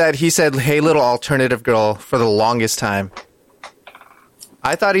know that he said, hey, little alternative girl, for the longest time.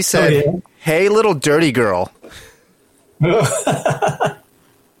 I thought he said, hey, little dirty girl.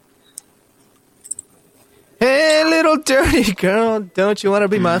 Hey, little dirty girl, don't you want to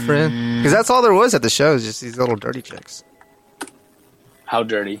be my friend? Because that's all there was at the show, is just these little dirty chicks. How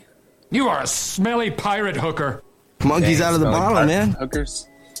dirty? You are a smelly pirate hooker. Monkey's Dang, out of the smelly bottle, pirate man. Hookers.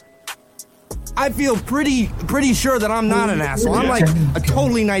 I feel pretty sure that I'm not an asshole. I'm like a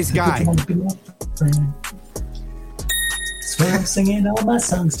totally nice guy. Swear I'm singing all my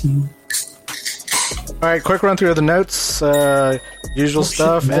songs to you. All right, quick run through of the notes. Usual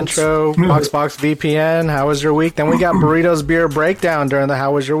stuff, notes. intro, Box VPN, how was your week? Then we got Burrito's Beer Breakdown during the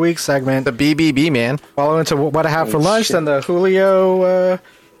How Was Your Week segment. The BBB, man. Following to What I Have for Lunch, then the Julio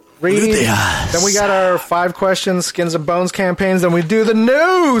read. Then we got our 5 questions, Skins and Bones campaigns. Then we do the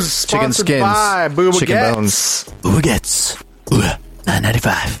news, Chicken sponsored skins. by Booba Chicken Gets. bones. Who gets?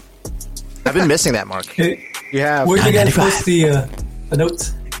 $9.95. I've been missing that, Mark. You have. Where'd you guys $9.95. post the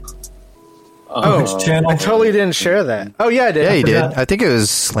notes? Which channel? I totally didn't share that. Oh, yeah, I did. Yeah, I you did. forgot. I think it was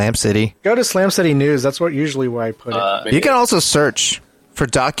Slam City. Go to Slam City News. That's what usually where I put it. You can also search for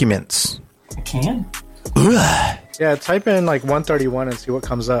documents. I can. Yeah, type in like 131 and see what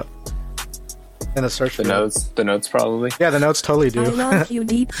comes up in the search. The field. notes probably. Yeah, the notes totally I do. love you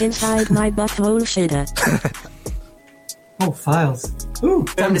deep inside my butthole, shitter. Oh, files. Ooh,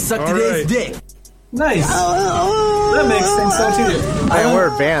 Time to suck today's dick. Nice. That makes sense too. Man,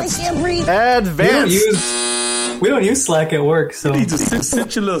 we're advanced. We don't use Slack at work, so. You need to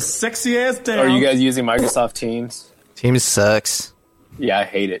sit your little sexy ass down. Are you guys using Microsoft Teams? Teams sucks. Yeah, I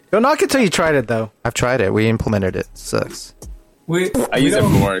hate it. Don't knock it till you tried it, though. I've tried it. We implemented it. Sucks. I use it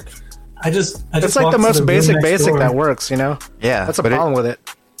for work. I just It's like walked the to most room basic next door. that works, you know? Yeah. That's a but problem with it.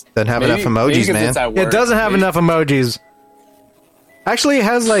 Doesn't have enough emojis, man. It doesn't have enough emojis. Actually, it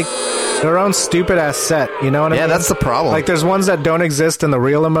has, like, their own stupid-ass set, you know what I mean? Yeah, that's the problem. Like, there's ones that don't exist in the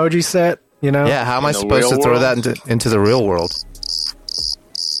real emoji set, you know? Yeah, how am I supposed to throw that into the real world?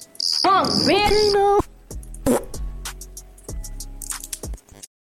 Oh, man.